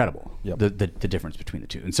 It's incredible. Yep. The difference between the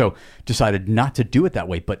two. And so decided not to do it that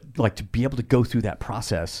way, but like to be able to go through that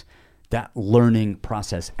process, that learning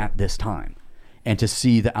process at this time, and to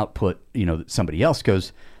see the output. That somebody else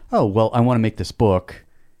goes, oh well, I want to make this book,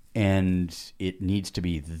 and it needs to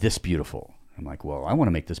be this beautiful. I'm like, well, I want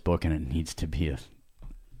to make this book, and it needs to be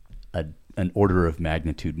an order of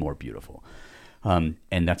magnitude more beautiful. And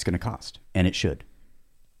that's going to cost, and it should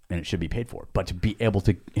be paid for. But to be able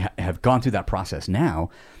to have gone through that process now,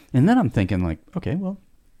 and then I'm thinking like, okay, well,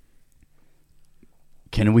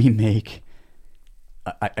 can we make?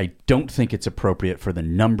 I don't think it's appropriate for the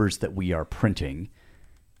numbers that we are printing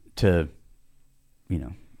to,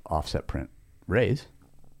 offset print raise,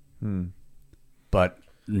 but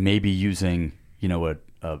maybe using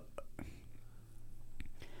a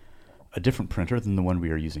different printer than the one we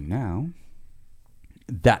are using now.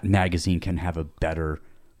 That magazine can have a better,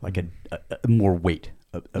 like a more weight,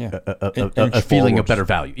 a feeling of better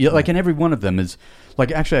value. Yeah, like, and every one of them is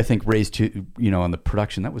like, actually, I think Ray's to, on the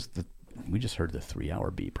production, that was we just heard the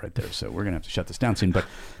 3-hour beep right there. So we're going to have to shut this down soon. But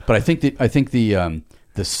I think the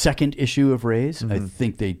second issue of Ray's, I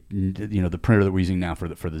think they, the printer that we're using now for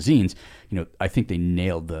the zines, I think they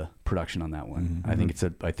nailed the production on that one. I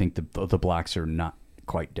think the blacks are not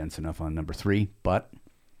quite dense enough on number 3, but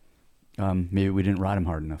maybe we didn't ride them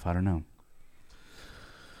hard enough. I don't know.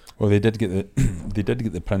 Well, they did get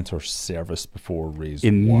the printer serviced before Ray's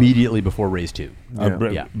immediately before Ray's 2.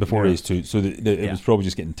 Before Ray's 2. So it was probably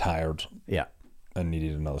just getting tired. Yeah, and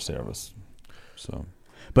needed another service. So,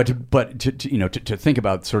 but to think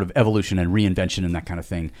about sort of evolution and reinvention and that kind of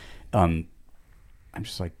thing, I'm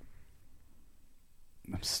just like,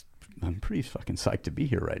 I'm pretty fucking psyched to be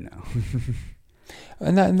here right now.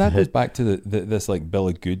 and that goes back to this like bill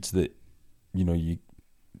of goods that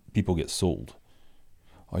people get sold.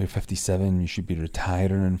 Oh, you're 57. You should be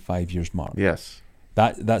retiring in 5 years, Mark. Yes,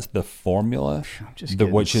 that's the formula. I'm just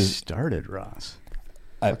getting started, Ross.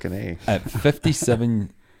 Fucking A. At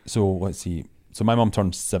 57. So let's see. So my mom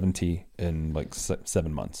turned 70 in like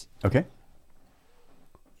 7 months. Okay.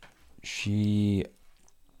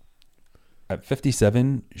 At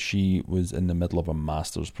 57, she was in the middle of a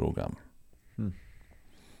master's program,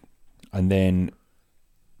 and then.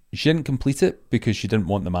 She didn't complete it because she didn't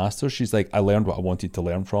want the master's. She's like, I learned what I wanted to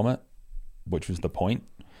learn from it, which was the point.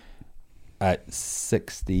 At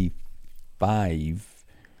 65,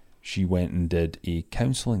 she went and did a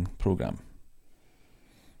counselling program.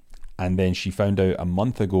 And then she found out a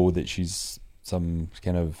month ago that she's some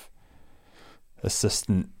kind of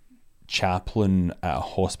assistant chaplain at a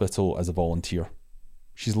hospital as a volunteer.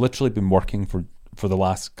 She's literally been working for the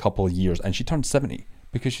last couple of years, and she turned 70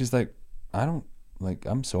 because she's like, I'm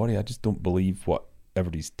sorry, I just don't believe what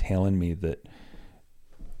everybody's telling me that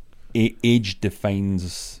age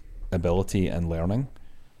defines ability and learning.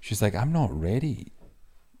 She's like, I'm not ready.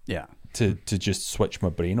 Yeah. To just switch my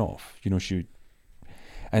brain off. She.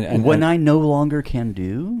 And when I no longer can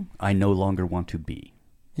do, I no longer want to be.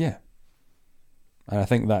 Yeah. And I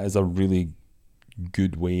think that is a really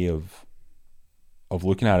good way of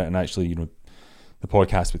looking at it. And actually, the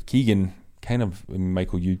podcast with Keegan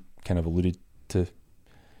Michael, you kind of alluded to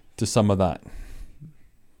some of that.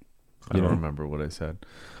 I don't remember what I said.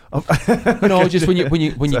 No, just when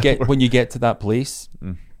you get to that place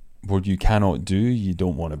where you cannot do, you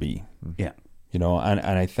don't want to be. Yeah. And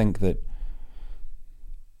I think that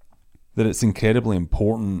it's incredibly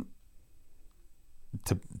important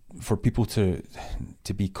for people to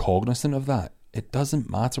be cognizant of that. It doesn't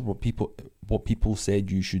matter what people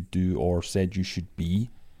said you should do or said you should be.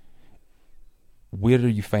 Where are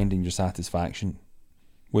you finding your satisfaction?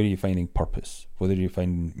 Where are you finding purpose? Where are you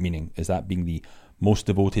finding meaning? Is that being the most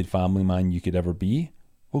devoted family man you could ever be?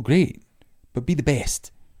 Well, great. But be the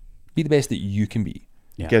best. Be the best that you can be.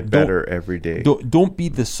 Yeah. Get better every day. Don't be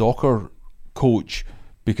the soccer coach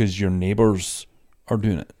because your neighbors are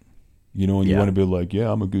doing it. You know, and you want to be like,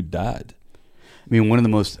 yeah, I'm a good dad. I mean, one of the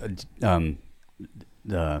most the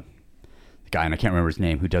guy, and I can't remember his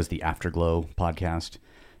name, who does the Afterglow podcast,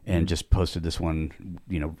 and just posted this one,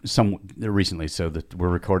 recently. So that we're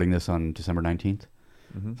recording this on December 19th,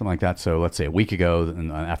 something like that. So let's say a week ago,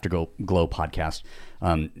 on Afterglow podcast,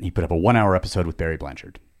 he put up a 1-hour episode with Barry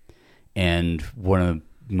Blanchard, and one of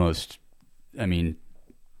the most, I mean,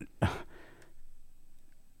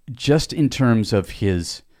 just in terms of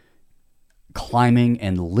his climbing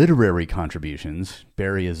and literary contributions,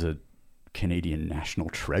 Barry is a Canadian national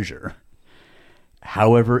treasure.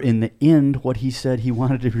 However, in the end, what he said he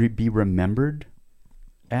wanted to be remembered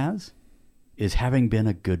as is having been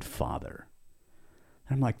a good father.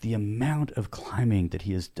 And I'm like, the amount of climbing that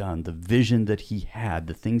he has done, the vision that he had,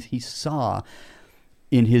 the things he saw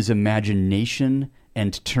in his imagination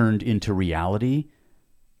and turned into reality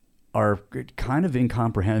are kind of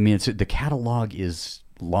incomprehensible. I mean, the catalog is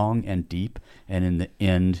long and deep, and in the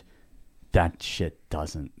end, that shit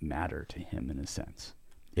doesn't matter to him in a sense.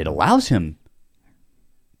 It allows him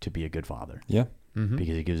to be a good father. Yeah.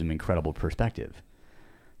 Because it gives him incredible perspective.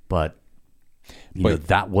 But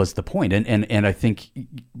that was the point. And I think,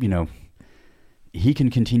 he can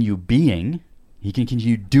continue doing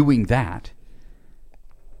that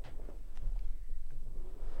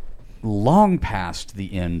long past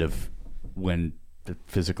the end of when the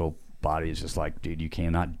physical body is just like, dude, you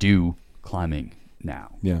cannot do climbing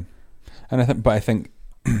now. Yeah. And I think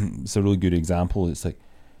it's a really good example. It's like,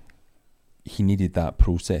 he needed that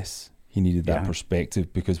process. He needed that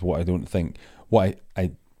perspective, because and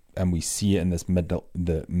we see it in this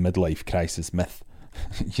the midlife crisis myth,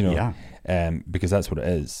 because that's what it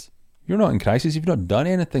is. You're not in crisis. You've not done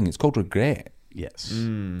anything. It's called regret. Yes.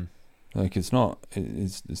 Like it's not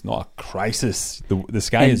a crisis. The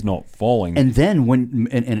sky is not falling. And then and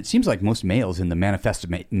it seems like most males in the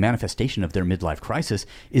manifestation of their midlife crisis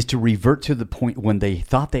is to revert to the point when they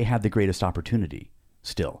thought they had the greatest opportunity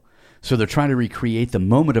still. So they're trying to recreate the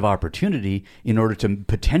moment of opportunity in order to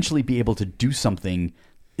potentially be able to do something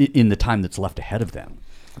in the time that's left ahead of them.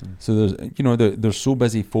 So they're so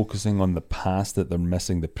busy focusing on the past that they're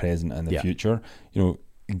missing the present and the future.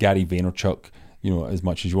 Gary Vaynerchuk, as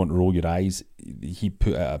much as you want to roll your eyes, he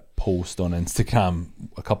put out a post on Instagram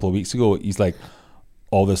a couple of weeks ago. He's like,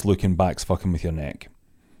 all this looking back's fucking with your neck.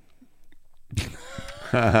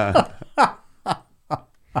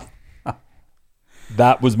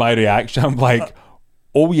 That was my reaction. I'm like,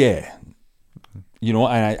 oh yeah.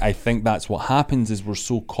 And I think that's what happens is we're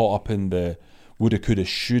so caught up in the woulda, coulda,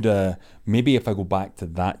 shoulda. Maybe if I go back to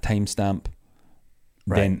that timestamp,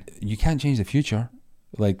 then you can't change the future.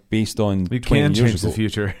 Like based on you 20 can years change ago. the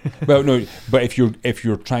future. Well, no, but if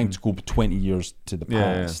you're trying to go 20 years to the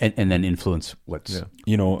past, and then influence what's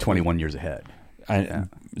 21 years ahead, and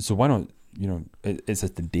so why not? It's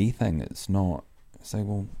just the day thing. It's not. It's like,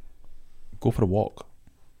 well, go for a walk.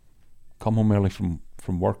 Come home early from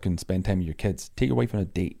work and spend time with your kids. Take your wife on a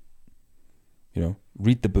date.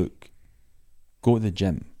 Read the book. Go to the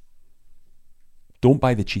gym. Don't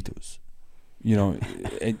buy the Cheetos.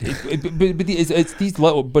 It's these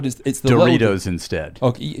little, but it's the Doritos little, instead.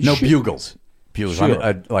 Okay, no Bugles. Bugles. Sure.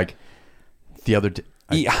 I like the other.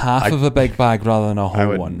 Eat half of a big bag rather than a whole I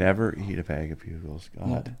would one. never eat a bag of Bugles.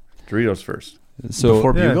 God, Doritos first. So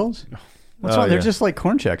before Bugles. What's wrong? yeah. They're just like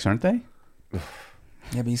corn checks, aren't they? yeah,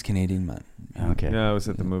 but he's Canadian, man. Okay. Yeah, I was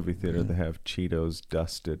at the movie theater. They have Cheetos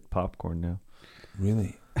dusted popcorn now.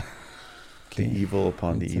 Really? The evil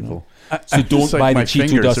upon the evil. So don't buy the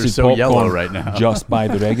Cheeto dusted so popcorn yellow right now. Just buy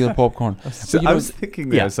the regular popcorn. So I was thinking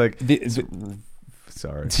that. It's like, the,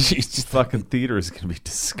 sorry. Just fucking theater is going to be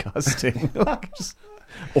disgusting. Like, just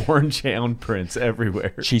orange handprints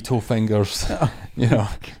everywhere. Cheeto fingers,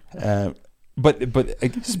 but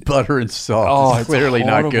It's butter and salt. oh, it's clearly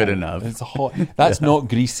not good horrible. enough. It's hot. That's not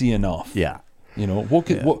greasy enough. Yeah. What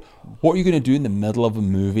are you going to do in the middle of a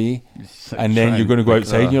movie, and then try you're going to go and-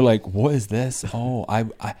 outside and you're like, what is this? Oh,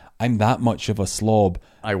 I'm that much of a slob.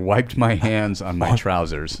 I wiped my hands on my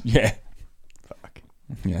trousers. Yeah. Fuck.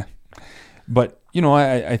 Yeah. But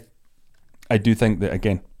I do think that,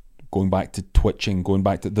 again, going back to twitching,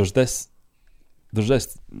 there's this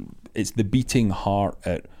it's the beating heart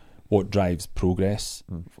at what drives progress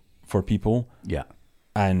for people. Yeah.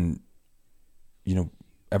 And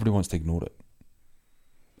everybody wants to ignore it,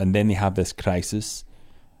 and then they have this crisis,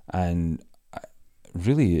 and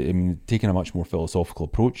really, I mean, taking a much more philosophical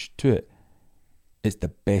approach to it, it's the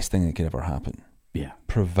best thing that could ever happen. Yeah.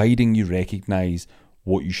 Providing you recognise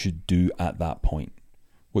what you should do at that point,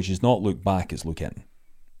 which is not look back, it's look in.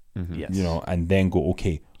 Yes. You know, and then go,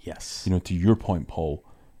 okay, Yes. you know, to your point, Paul,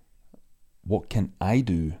 what can I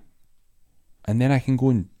do? And then I can go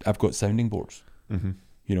and I've got sounding boards. Mm-hmm.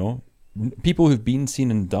 You know, people who've been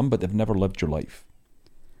seen and done, but they've never lived your life.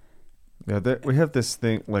 Yeah, we have this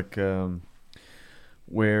thing like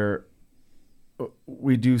where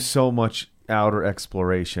we do so much outer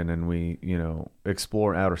exploration, and we, you know,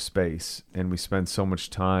 explore outer space, and we spend so much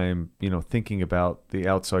time, you know, thinking about the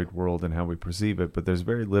outside world and how we perceive it, but there's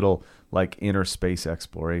very little like inner space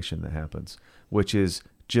exploration that happens, which is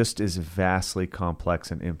just as vastly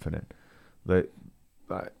complex and infinite. I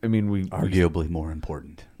mean, we Arguably more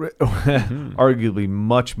important. arguably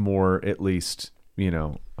much more, at least, you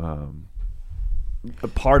know, a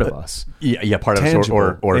part of us. Yeah, part of us,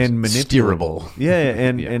 Tangible or and steerable. Yeah,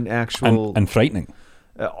 and Yeah. and actual And frightening.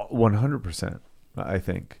 100%, I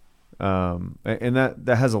think. And that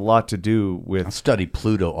has a lot to do with I'll study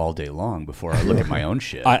Pluto all day long before I look at my own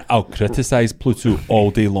shit. I'll criticize Pluto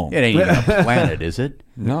all day long. It ain't even a planet, is it?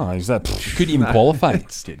 No, exactly. Couldn't even qualify.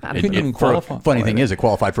 Couldn't even qualify. Funny thing is, it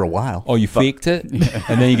qualified for a while. Oh, you faked it,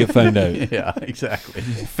 and then you get found out. Yeah, exactly.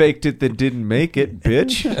 faked it that didn't make it,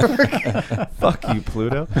 bitch. Fuck you,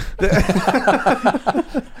 Pluto.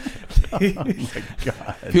 Oh my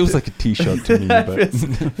God. Feels like a T-shirt to me, but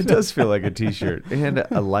It does feel like a T-shirt and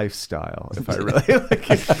a lifestyle. If I really like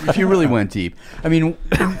it. If you really went deep, I mean,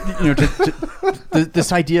 you know,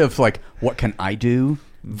 this idea of like, what can I do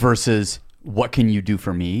versus what can you do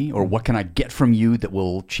for me, or what can I get from you that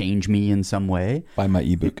will change me in some way? buy my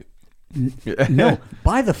ebook. No,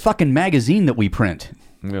 buy the fucking magazine that we print.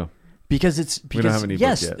 Yeah. Because it's because don't have an ebook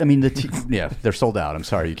yes, yet. I mean yeah, they're sold out. I'm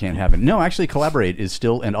sorry, you can't have it. No, actually, Collaborate is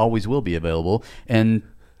still and always will be available, and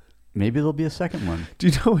maybe there'll be a second one. Do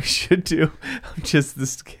you know what we should do? Just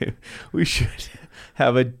this game. We should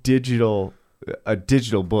have a digital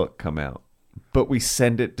book come out, but we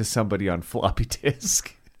send it to somebody on floppy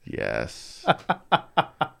disk. Yes.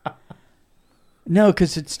 No,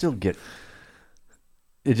 because it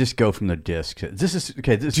just go from the disc. This is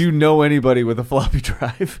okay. This Do you know anybody with a floppy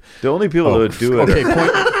drive? The only people that would do it.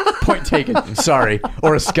 okay. Point taken. Sorry,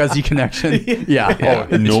 or a SCSI connection. Yeah.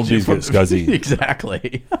 Oh, nobody's got SCSI.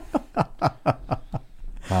 Exactly.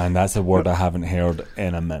 Man, that's a word I haven't heard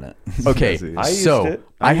in a minute. Okay, I used so it.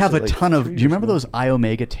 I I have a used it like ton of. 3 Do you remember years those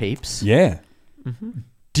iOmega tapes? Yeah.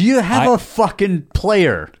 Do you have a fucking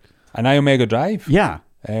player? An iOmega Drive? Yeah,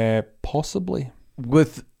 Possibly.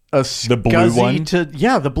 with a The blue SCSI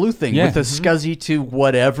one? the blue thing Yeah. with a SCSI to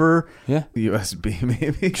whatever Yeah. USB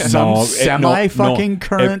maybe. some No, semi fucking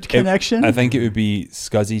current connection I think it would be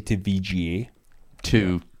SCSI to VGA,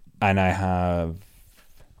 to. and I have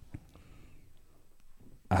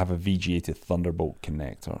a VGA to Thunderbolt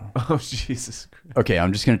connector. Oh Jesus Christ. Okay,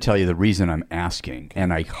 I'm just going to tell you the reason I'm asking,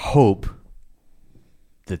 and I hope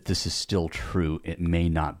that this is still true. It may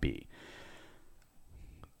not be.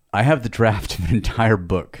 I have the draft of an entire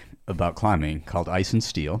book about climbing called Ice and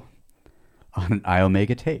Steel on an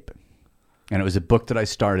iOmega tape. And it was a book that I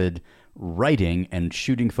started writing and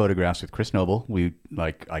shooting photographs with Chris Noble.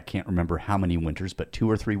 I can't remember how many winters, but 2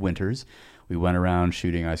 or 3 winters. We went around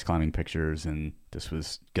shooting ice climbing pictures, and this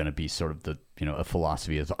was going to be sort of a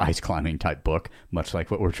philosophy of ice climbing type book, much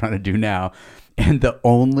like what we're trying to do now. And the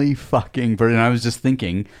only fucking version, I was just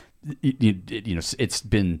thinking, it's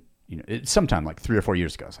been, it's sometime like 3 or 4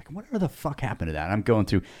 years ago. I was like, whatever the fuck happened to that? And I'm going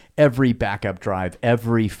through every backup drive,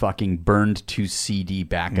 every fucking burned to CD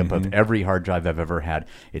backup of every hard drive I've ever had.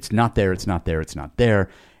 It's not there. It's not there. It's not there.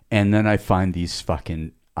 And then I find these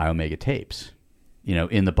fucking iOmega tapes,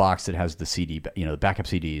 in the box that has the CD, the backup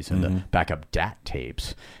CDs and the backup DAT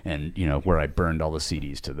tapes, and where I burned all the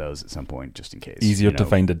CDs to those at some point just in case. Easier to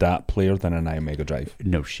find a DAT player than an iOmega Drive.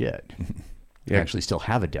 No shit. I actually still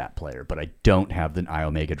have a DAT player, but I don't have the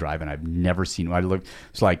iOmega Drive, and I've never seen.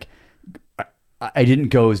 It's like I didn't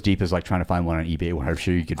go as deep as like trying to find one on eBay, where I'm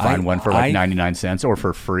sure you could find one for like 99 cents or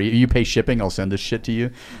for free. You pay shipping, I'll send this shit to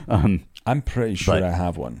you. I'm pretty sure I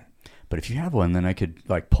have one. But if you have one, then I could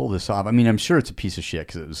like pull this off. I mean, I'm sure it's a piece of shit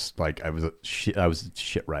because it was like I was a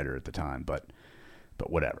shit writer at the time, but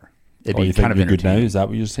whatever. It'd be you kind think of you're good now? entertaining. Is that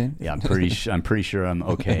what you're saying? Yeah, I'm pretty sure I'm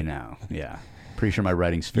okay now. Yeah, pretty sure my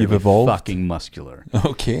writing's fairly You've evolved? fucking muscular.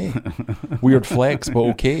 Okay. Weird flex, but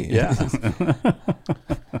okay. Yeah.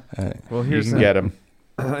 Well, You here's can get them.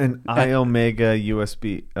 an iOmega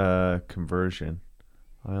USB conversion.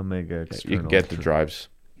 iOmega external. You can get the drives.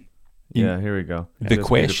 Yeah, here we go. The USB to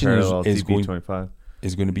question parallel is going- DP25.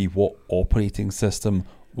 is going to be what operating system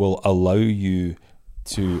will allow you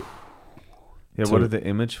to. Yeah, what are the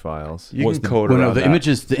image files? You can code Well, around no, the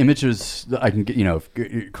that. images I can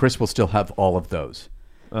get. Chris will still have all of those.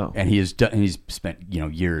 Oh. And he's spent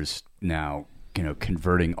years now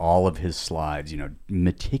converting all of his slides,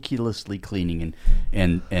 meticulously cleaning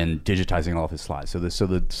and digitizing all of his slides. So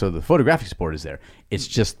the photographic support is there. It's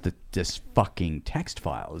just this fucking text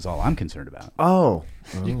file is all I'm concerned about. Oh.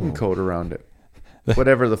 You can code around it.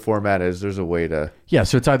 Whatever the format is, there's a way to. Yeah,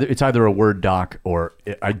 so it's either a Word doc or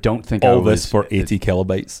I don't think all this for 80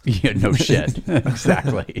 kilobytes. Yeah, no shit.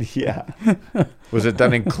 Exactly. Yeah. Was it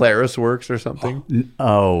done in ClarisWorks or something?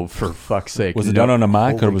 Oh, for fuck's sake! Was it done on a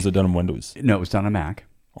Mac or was it done on Windows? No, it was done on Mac.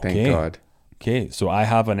 Thank God. Okay, so I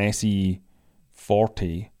have an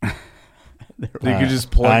SE40. You could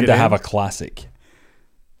just plug and it I in. have a classic.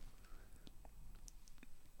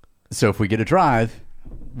 So if we get a drive,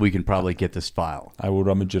 we can probably get this file. I will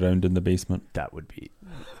rummage around in the basement. That would be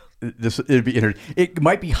it'd be it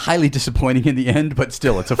might be highly disappointing in the end, but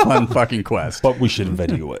still it's a fun fucking quest. But we should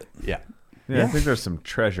video it. Yeah. Yeah, I think there's some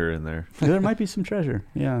treasure in there. There might be some treasure.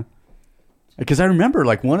 Yeah. Because I remember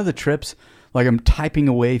like one of the trips, like I'm typing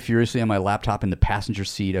away furiously on my laptop in the passenger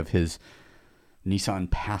seat of his Nissan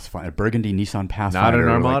Pathfinder, burgundy Nissan Pathfinder. Not an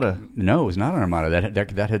Armada. Like, no, it was not an Armada.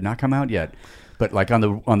 That had not come out yet. But like on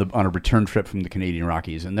a return trip from the Canadian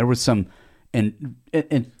Rockies, and there was some, and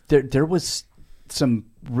there was some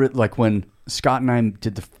like when Scott and I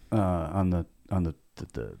did the on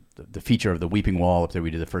the feature of the Weeping Wall up there. We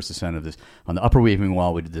did the first ascent of this on the Upper Weeping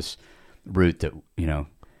Wall. We did this route that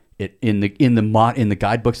it in the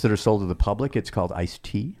guidebooks that are sold to the public. It's called Iced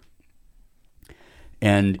Tea,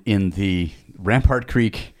 and in the Rampart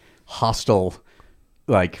Creek Hostel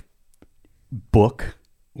like book,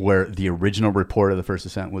 where the original report of the first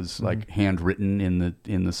ascent was like handwritten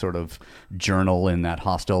in the sort of journal in that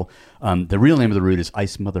hostel. The real name of the route is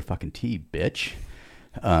Ice Motherfucking Tea, bitch.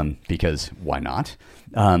 Because why not?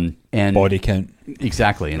 And Body count.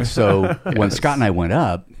 Exactly. And so when Scott and I went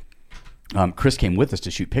up, Chris came with us to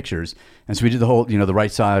shoot pictures, and so we did the whole, the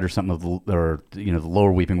right side or something of the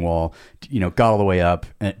lower Weeping Wall, got all the way up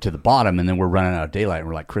to the bottom, and then we're running out of daylight, and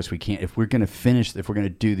we're like, Chris, we can't, if we're going to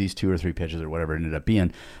do these 2 or 3 pitches or whatever it ended up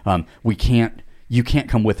being, you can't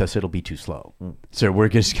come with us, it'll be too slow. So we're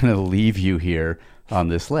just going to leave you here on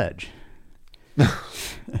this ledge.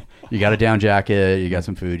 You got a down jacket, you got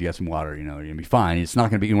some food, you got some water, you're going to be fine. We're not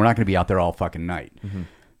going to be out there all fucking night.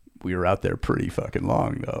 We were out there pretty fucking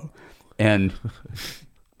long though. And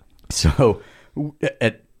so, we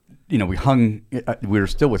were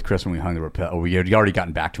still with Chris when we hung the rappel. We had already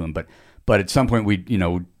gotten back to him, but at some point we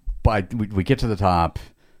get to the top.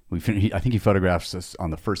 I think he photographs us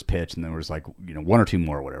on the first pitch, and then there was like 1 or 2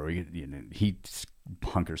 more or whatever. He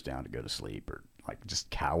hunkers down to go to sleep or like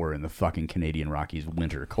just cower in the fucking Canadian Rockies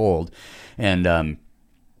winter cold, and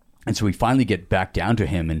so we finally get back down to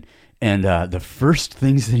him, and the first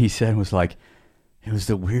things that he said was like, it was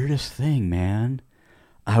the weirdest thing, man.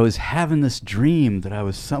 I was having this dream that I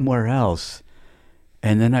was somewhere else,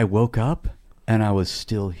 and then I woke up and I was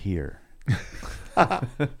still here.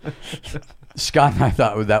 Scott and I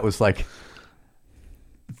thought that was like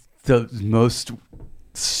the most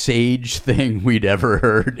sage thing we'd ever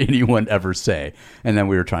heard anyone ever say. And then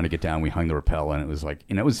we were trying to get down. We hung the rappel, and it was like,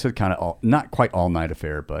 it was kind of not quite all night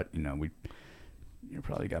affair, but we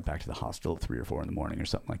probably got back to the hostel at 3 or 4 in the morning or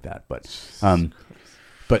something like that. But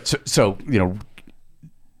so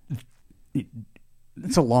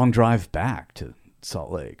it's a long drive back to Salt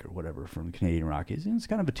Lake or whatever from the Canadian Rockies. And it's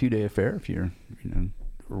kind of a 2-day affair if you're,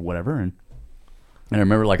 or whatever. And I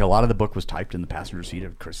remember like a lot of the book was typed in the passenger seat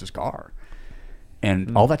of Chris's car,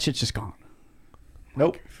 and all that shit's just gone.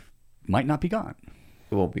 Nope. Might not be gone.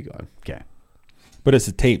 It won't be gone. Okay. But it's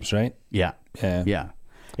the tapes, right? Yeah. Yeah. Yeah.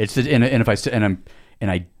 It's the, and if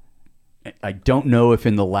I don't know if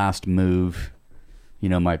in the last move,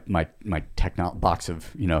 my box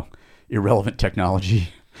of irrelevant technology.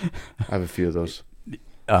 I have a few of those.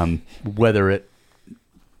 Whether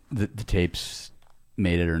the tapes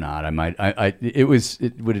made it or not, it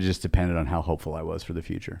would have just depended on how hopeful I was for the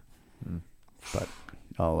future. But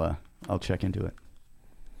I'll check into it.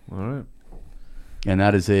 All right. And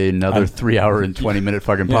that is another 3 hour and 20-minute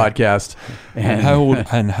fucking podcast. And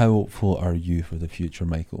how hopeful are you for the future,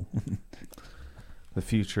 Michael? The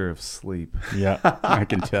future of sleep. Yeah. I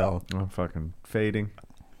can tell. I'm fucking fading.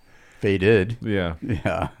 Faded. Yeah.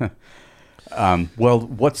 Yeah. Well,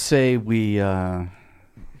 what say we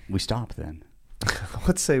stop then?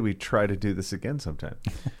 Let's say we try to do this again sometime.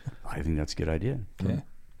 I think that's a good idea. Okay.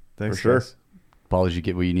 Thanks, For sure. guys. Paul, did you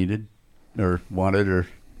get what you needed or wanted or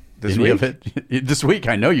This any week? of it this week.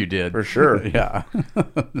 I know you did For sure. Yeah,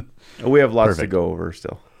 We have lots Perfect. to go over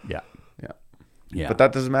still. yeah, Yeah. yeah. But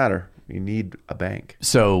that doesn't matter. You need a bank.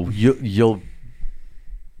 So you'll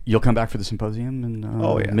come back for the symposium in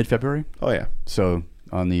Oh, yeah. mid-February. Oh, yeah. So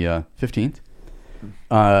on the 15th,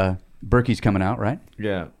 Berkey's coming out, right?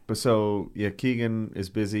 Yeah, but Keegan is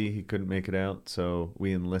busy. He couldn't make it out, so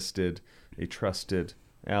we enlisted a trusted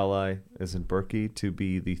ally, as in Berkey, to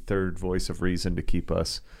be the third voice of reason to keep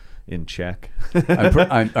us in check.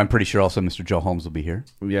 I'm pretty sure also Mr. Joe Holmes will be here.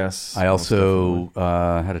 Yes. I also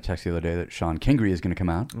had a text the other day that Sean Kingry is going to come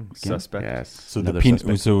out. again. Suspect. Yes. So Another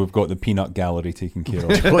suspect. so we've got the peanut gallery taken care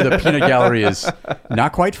of. Boy, the peanut gallery is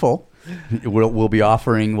not quite full. We'll be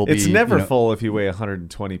offering. It's never full if you weigh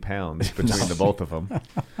 120 pounds between the both of them.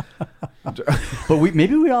 But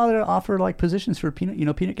maybe we ought to offer like positions for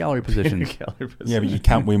peanut gallery positions. Yeah, but you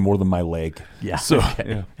can't weigh more than my leg. Yeah. So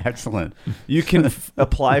Okay. Excellent. You can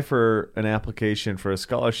apply for an application for a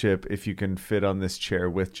scholarship if you can fit on this chair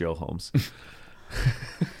with Joe Holmes.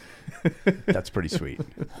 That's pretty sweet.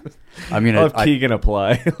 I mean, I'll have Keegan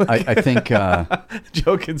apply. I think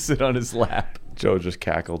Joe can sit on his lap. Joe just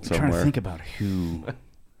cackled I'm trying somewhere. to think about who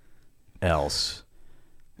else.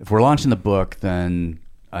 If we're launching the book, then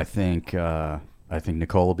I think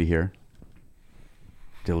Nicole will be here.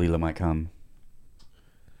 Dalila might come.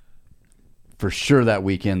 For sure that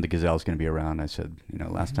weekend, the Gazelle's going to be around. I said,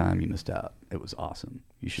 last time you missed out. It was awesome.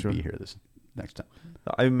 You should be here this next time.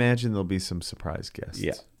 I imagine there'll be some surprise guests.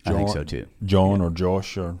 Yeah. I think so too. John or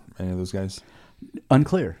Josh or any of those guys.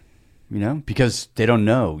 Unclear, because they don't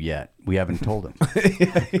know yet. We haven't told them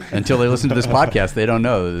until they listen to this podcast. They don't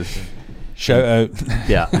know. Shout out.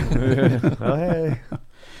 Yeah. Oh, hey.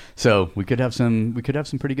 So we could have some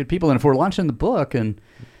pretty good people. And if we're launching the book, and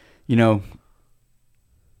what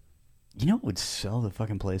would sell the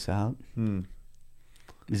fucking place out?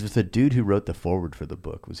 Is if the dude who wrote the foreword for the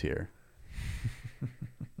book was here.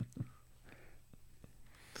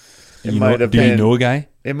 It might have Do been, you know a guy?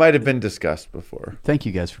 It might have been discussed before. Thank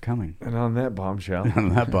you guys for coming. And on that bombshell. On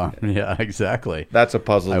that bomb. Yeah, exactly. That's a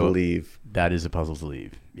puzzle I to will- leave. That is a puzzle to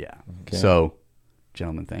leave. Yeah. Okay. So,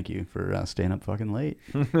 gentlemen, thank you for staying up fucking late.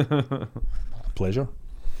 Pleasure.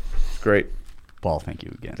 It's great. Paul, thank you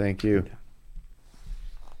again. Thank you.